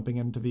who's jumping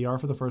into VR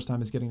for the first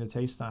time is getting to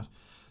taste that.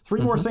 Three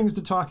more things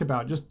to talk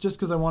about, just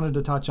because I wanted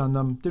to touch on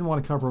them. Didn't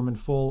want to cover them in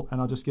full, and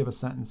I'll just give a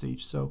sentence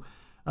each. So,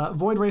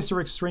 Void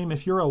Racer Extreme,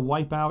 if you're a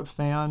Wipeout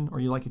fan or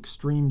you like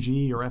Extreme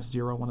G or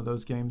F-Zero, one of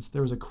those games,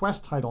 there's a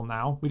Quest title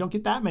now. We don't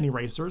get that many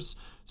racers,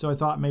 so I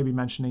thought maybe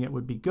mentioning it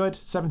would be good.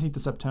 17th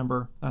of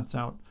September, that's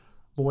out.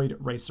 Void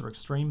Racer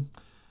Extreme.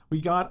 We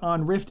got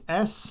on Rift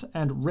S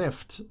and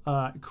Rift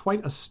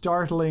quite a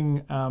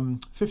startling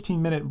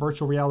 15-minute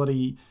virtual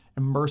reality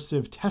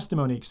immersive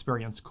testimony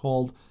experience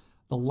called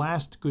The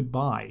Last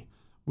Goodbye,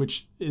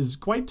 which is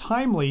quite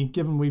timely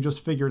given we've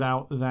just figured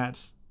out that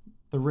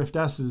the Rift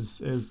S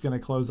is going to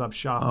close up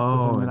shop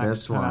within the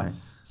next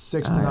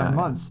 6 to 9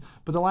 months.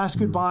 But The Last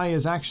Goodbye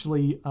is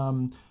actually,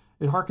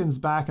 it harkens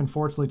back,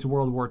 unfortunately, to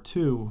World War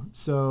II.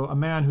 So a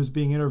man who's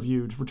being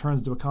interviewed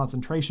returns to a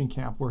concentration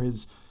camp where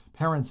his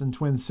parents and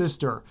twin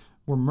sister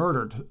were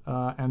murdered,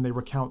 and they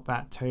recount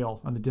that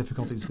tale and the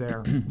difficulties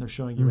there. They're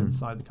showing you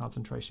inside the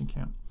concentration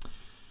camp.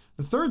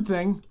 The third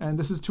thing, and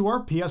this is to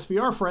our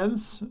PSVR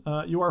friends,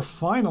 you are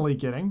finally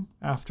getting,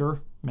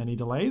 after many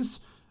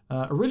delays,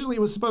 originally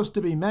it was supposed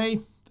to be May,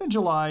 then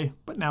July,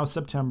 but now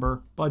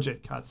September.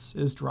 Budget Cuts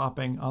is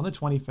dropping on the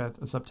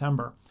 25th of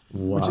September,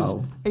 which is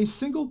a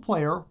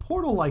single-player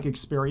Portal-like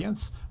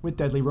experience with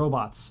deadly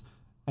robots.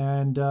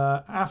 And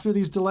after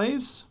these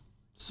delays,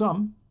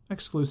 some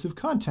exclusive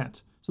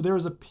content. So there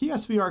is a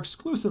PSVR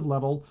exclusive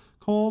level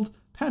called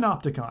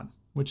Panopticon,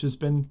 which has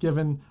been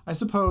given, I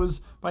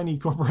suppose, by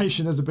Neat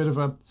Corporation as a bit of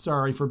a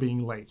sorry for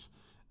being late.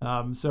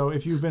 So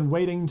if you've been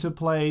waiting to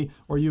play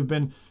or you've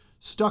been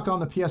stuck on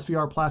the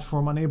PSVR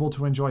platform, unable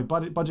to enjoy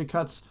Budget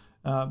Cuts,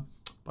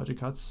 Budget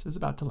Cuts is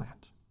about to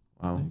land.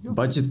 Wow.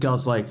 Budget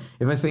Cuts, like,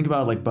 if I think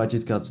about, like,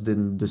 Budget Cuts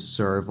didn't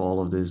deserve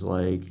all of this,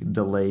 like,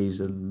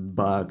 delays and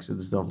bugs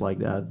and stuff like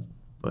that.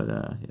 But,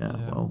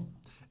 well.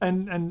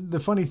 And the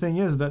funny thing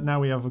is that now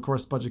we have, of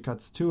course, Budget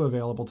Cuts 2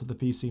 available to the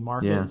PC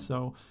market. Yeah.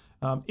 So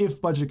if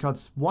Budget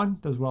Cuts 1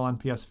 does well on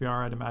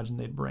PSVR, I'd imagine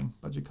they'd bring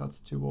Budget Cuts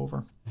 2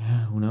 over.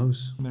 Yeah, who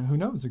knows? Who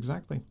knows,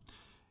 exactly.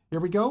 Here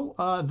we go.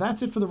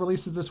 That's it for the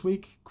releases this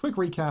week. Quick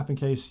recap in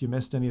case you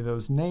missed any of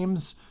those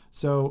names.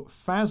 So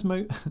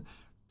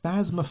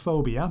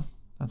Phasmophobia,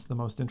 that's the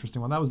most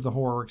interesting one. That was the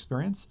horror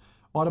experience.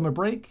 Automa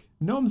Break,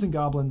 Gnomes and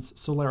Goblins,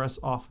 Solaris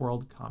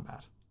Off-World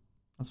Combat.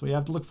 That's what you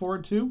have to look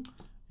forward to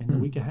in the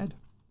week ahead.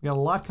 We got a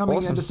lot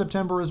coming into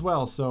September as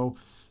well, so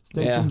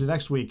stay tuned to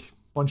next week.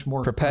 Bunch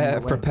more.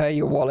 Prepare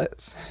your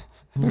wallets.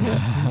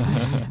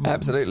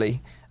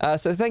 Absolutely.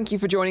 So thank you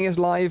for joining us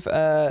live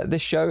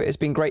this show. It's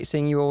been great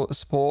seeing you all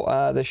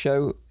support the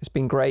show. It's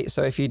been great.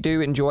 So if you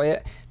do enjoy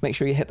it, make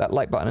sure you hit that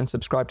like button and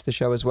subscribe to the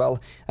show as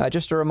well.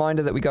 Just a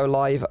reminder that we go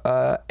live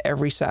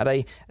every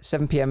Saturday,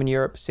 7 p.m. in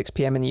Europe, 6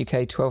 p.m. in the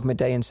UK, 12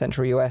 midday in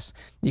Central US.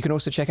 You can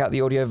also check out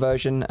the audio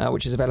version,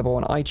 which is available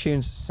on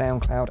iTunes,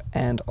 SoundCloud,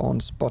 and on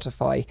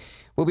Spotify.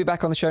 We'll be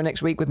back on the show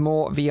next week with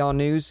more VR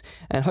news,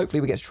 and hopefully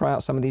we get to try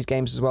out some of these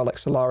games as well, like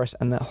Solaris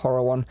and that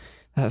horror one.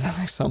 That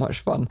looks so much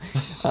fun.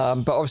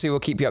 But obviously we'll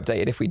keep you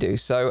updated if we do.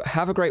 So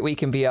have a great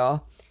week in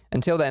VR.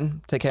 Until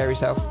then, take care of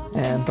yourself,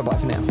 and bye-bye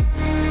for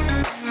now.